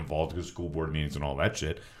going to get involved because school board meetings and all that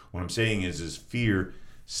shit. What I'm saying is fear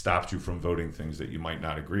stops you from voting things that you might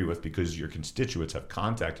not agree with because your constituents have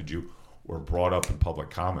contacted you or brought up in public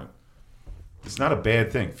comment. It's not a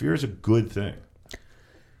bad thing. Fear is a good thing.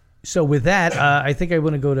 So with that, I think I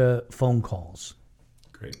want to go to phone calls.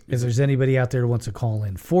 Great. If there's anybody out there who wants to call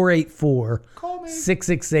in.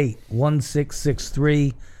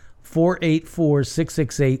 484-668-1663.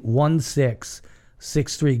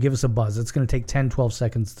 484-668-1663. Give us a buzz. It's going to take 10, 12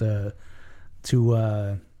 seconds to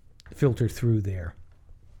filter through there.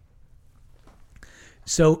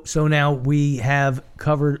 So now we have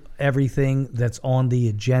covered everything that's on the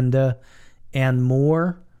agenda and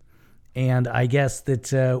more. And I guess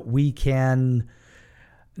that we can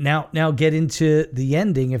now get into the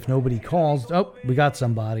ending if nobody calls. Oh, we got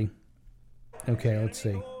somebody. Okay, let's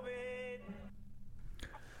see.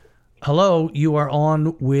 Hello, you are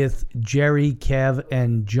on with Jerry, Kev,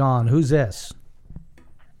 and John. Who's this?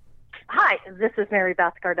 Hi, this is Mary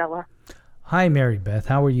Beth Gardella. Hi, Mary Beth.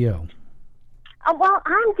 How are you? Well,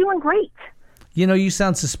 I'm doing great. You know, you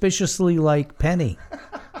sound suspiciously like Penny.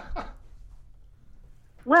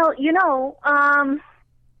 Well, you know, I've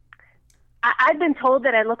been told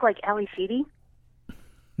that I look like Ali Sheedy.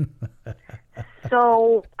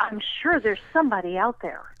 So I'm sure there's somebody out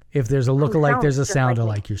there. If there's a look-alike, there's a just like me.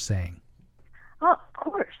 sound-alike, you're saying. Oh, of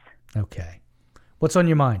course. Okay. What's on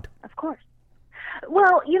your mind? Of course.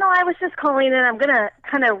 Well, you know, I was just calling in. I'm going to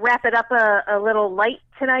kind of wrap it up a little light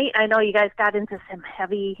tonight. I know you guys got into some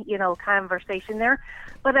heavy, you know, conversation there.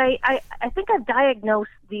 But I think I've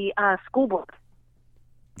diagnosed the school board.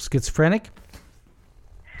 Schizophrenic?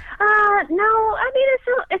 No, I mean,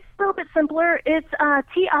 it's a little bit simpler. It's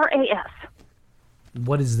TRAS.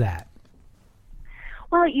 What is that?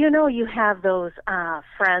 Well, you know, you have those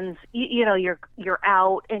friends. You know, you're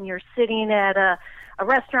out and you're sitting at a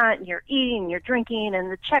restaurant and you're eating, you're drinking,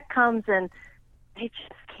 and the check comes and they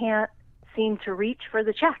just can't seem to reach for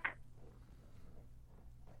the check.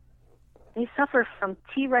 They suffer from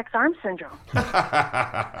T-Rex arm syndrome.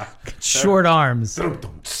 Short arms.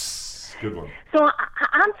 Good one. So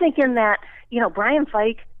I'm thinking that, you know, Brian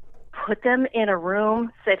Fike put them in a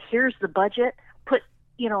room, said, here's the budget, put,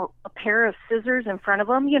 you know, a pair of scissors in front of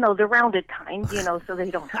them, you know, the rounded kind, you know, so they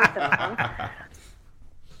don't hurt themselves.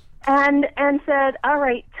 And said, all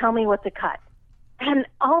right, tell me what to cut. And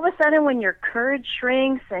all of a sudden, when your courage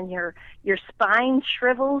shrinks and your spine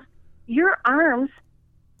shrivels, your arms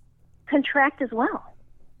contract as well.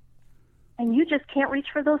 And you just can't reach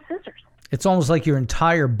for those scissors. It's almost like your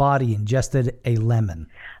entire body ingested a lemon.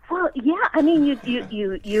 Well, yeah. I mean, you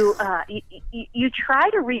try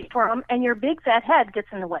to reach for them, and your big fat head gets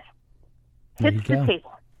in the way. Hits the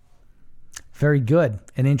table. Very good.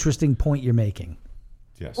 An interesting point you're making.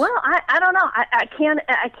 Yes. Well, I don't know.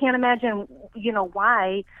 I can't imagine, you know,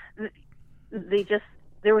 why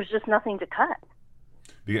there was just nothing to cut.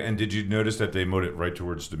 And did you notice that they moved it right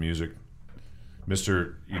towards the music?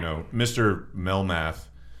 Mr. MellMath,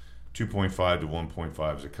 2.5 to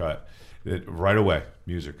 1.5 is a cut. Right away,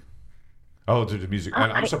 music. Oh, to the music.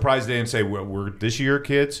 And I'm surprised they didn't say, we're this year,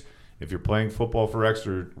 kids, if you're playing football for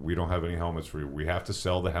Exeter, we don't have any helmets for you. We have to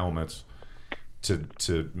sell the helmets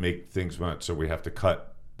to make things much, so we have to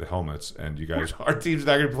cut the helmets. And you guys, our team's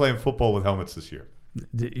not going to be playing football with helmets this year.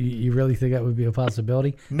 You really think that would be a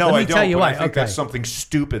possibility? No, I don't. Tell you why. I think that's something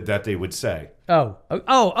stupid that they would say.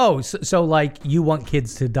 So like you want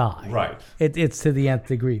kids to die. Right. It's to the nth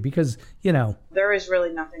degree because, you know. There is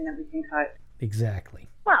really nothing that we can cut. Exactly.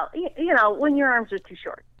 Well, you know, when your arms are too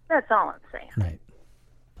short. That's all I'm saying. Right.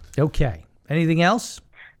 Okay. Anything else?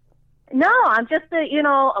 No, I'm just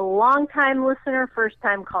a long-time listener,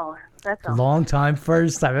 first-time caller. That's all. Long time,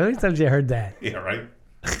 first time. How many times have you heard that? Yeah, right.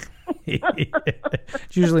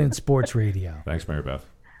 It's usually in sports radio. Thanks, Mary Beth.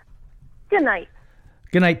 Good night.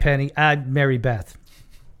 Good night, Penny. Mary Beth.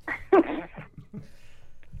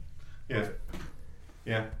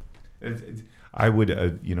 Yeah. I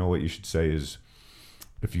would, you know what you should say is,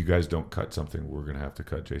 if you guys don't cut something, we're going to have to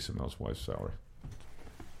cut Jason Mell's wife's salary.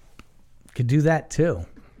 Could do that too.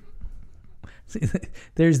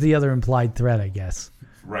 There's the other implied threat, I guess.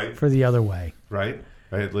 Right. For the other way. Right.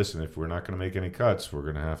 Hey, listen, if we're not going to make any cuts, we're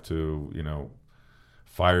going to have to, you know,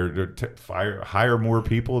 hire more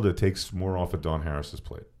people to take more off of Dawn Harris's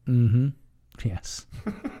plate. Mm-hmm. Yes.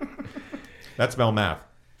 That's MellMath.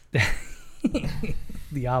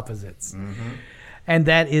 The opposites. Mm-hmm. And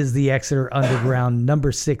that is the Exeter Underground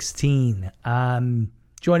number 16.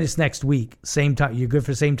 Join us next week. Same time. You good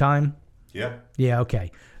for same time? Yeah. Yeah,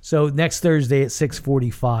 okay. So next Thursday at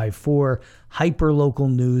 6:45 for hyper-local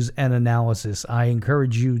news and analysis. I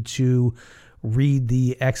encourage you to read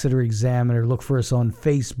the Exeter Examiner. Look for us on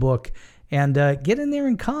Facebook and get in there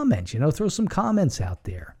and comment. You know, throw some comments out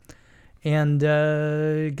there and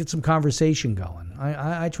get some conversation going.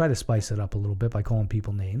 I try to spice it up a little bit by calling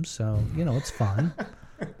people names. So, you know, it's fun.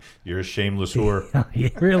 You're a shameless whore.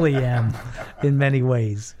 I really am in many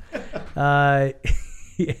ways. That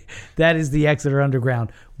is the Exeter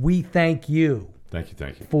Underground. We thank you. Thank you.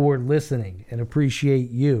 For listening and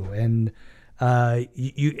appreciate you. And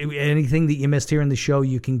anything that you missed here in the show,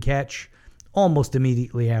 you can catch almost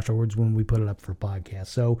immediately afterwards when we put it up for podcast.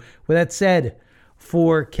 So with that said,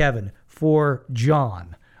 for Kevin, for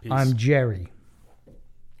John, peace. I'm Jerry.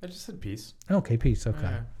 I just said peace. Okay, peace. Okay.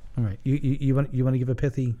 Yeah. All right. You want to give a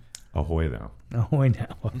pithy? Ahoy now. Ahoy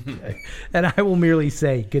now. Okay. And I will merely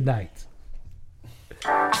say good night.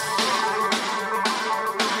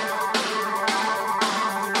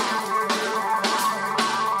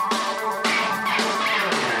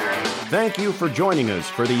 Thank you for joining us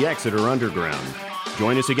for the Exeter Underground.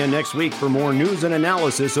 Join us again next week for more news and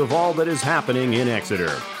analysis of all that is happening in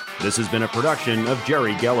Exeter. This has been a production of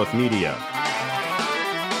Jerry Gelliff Media.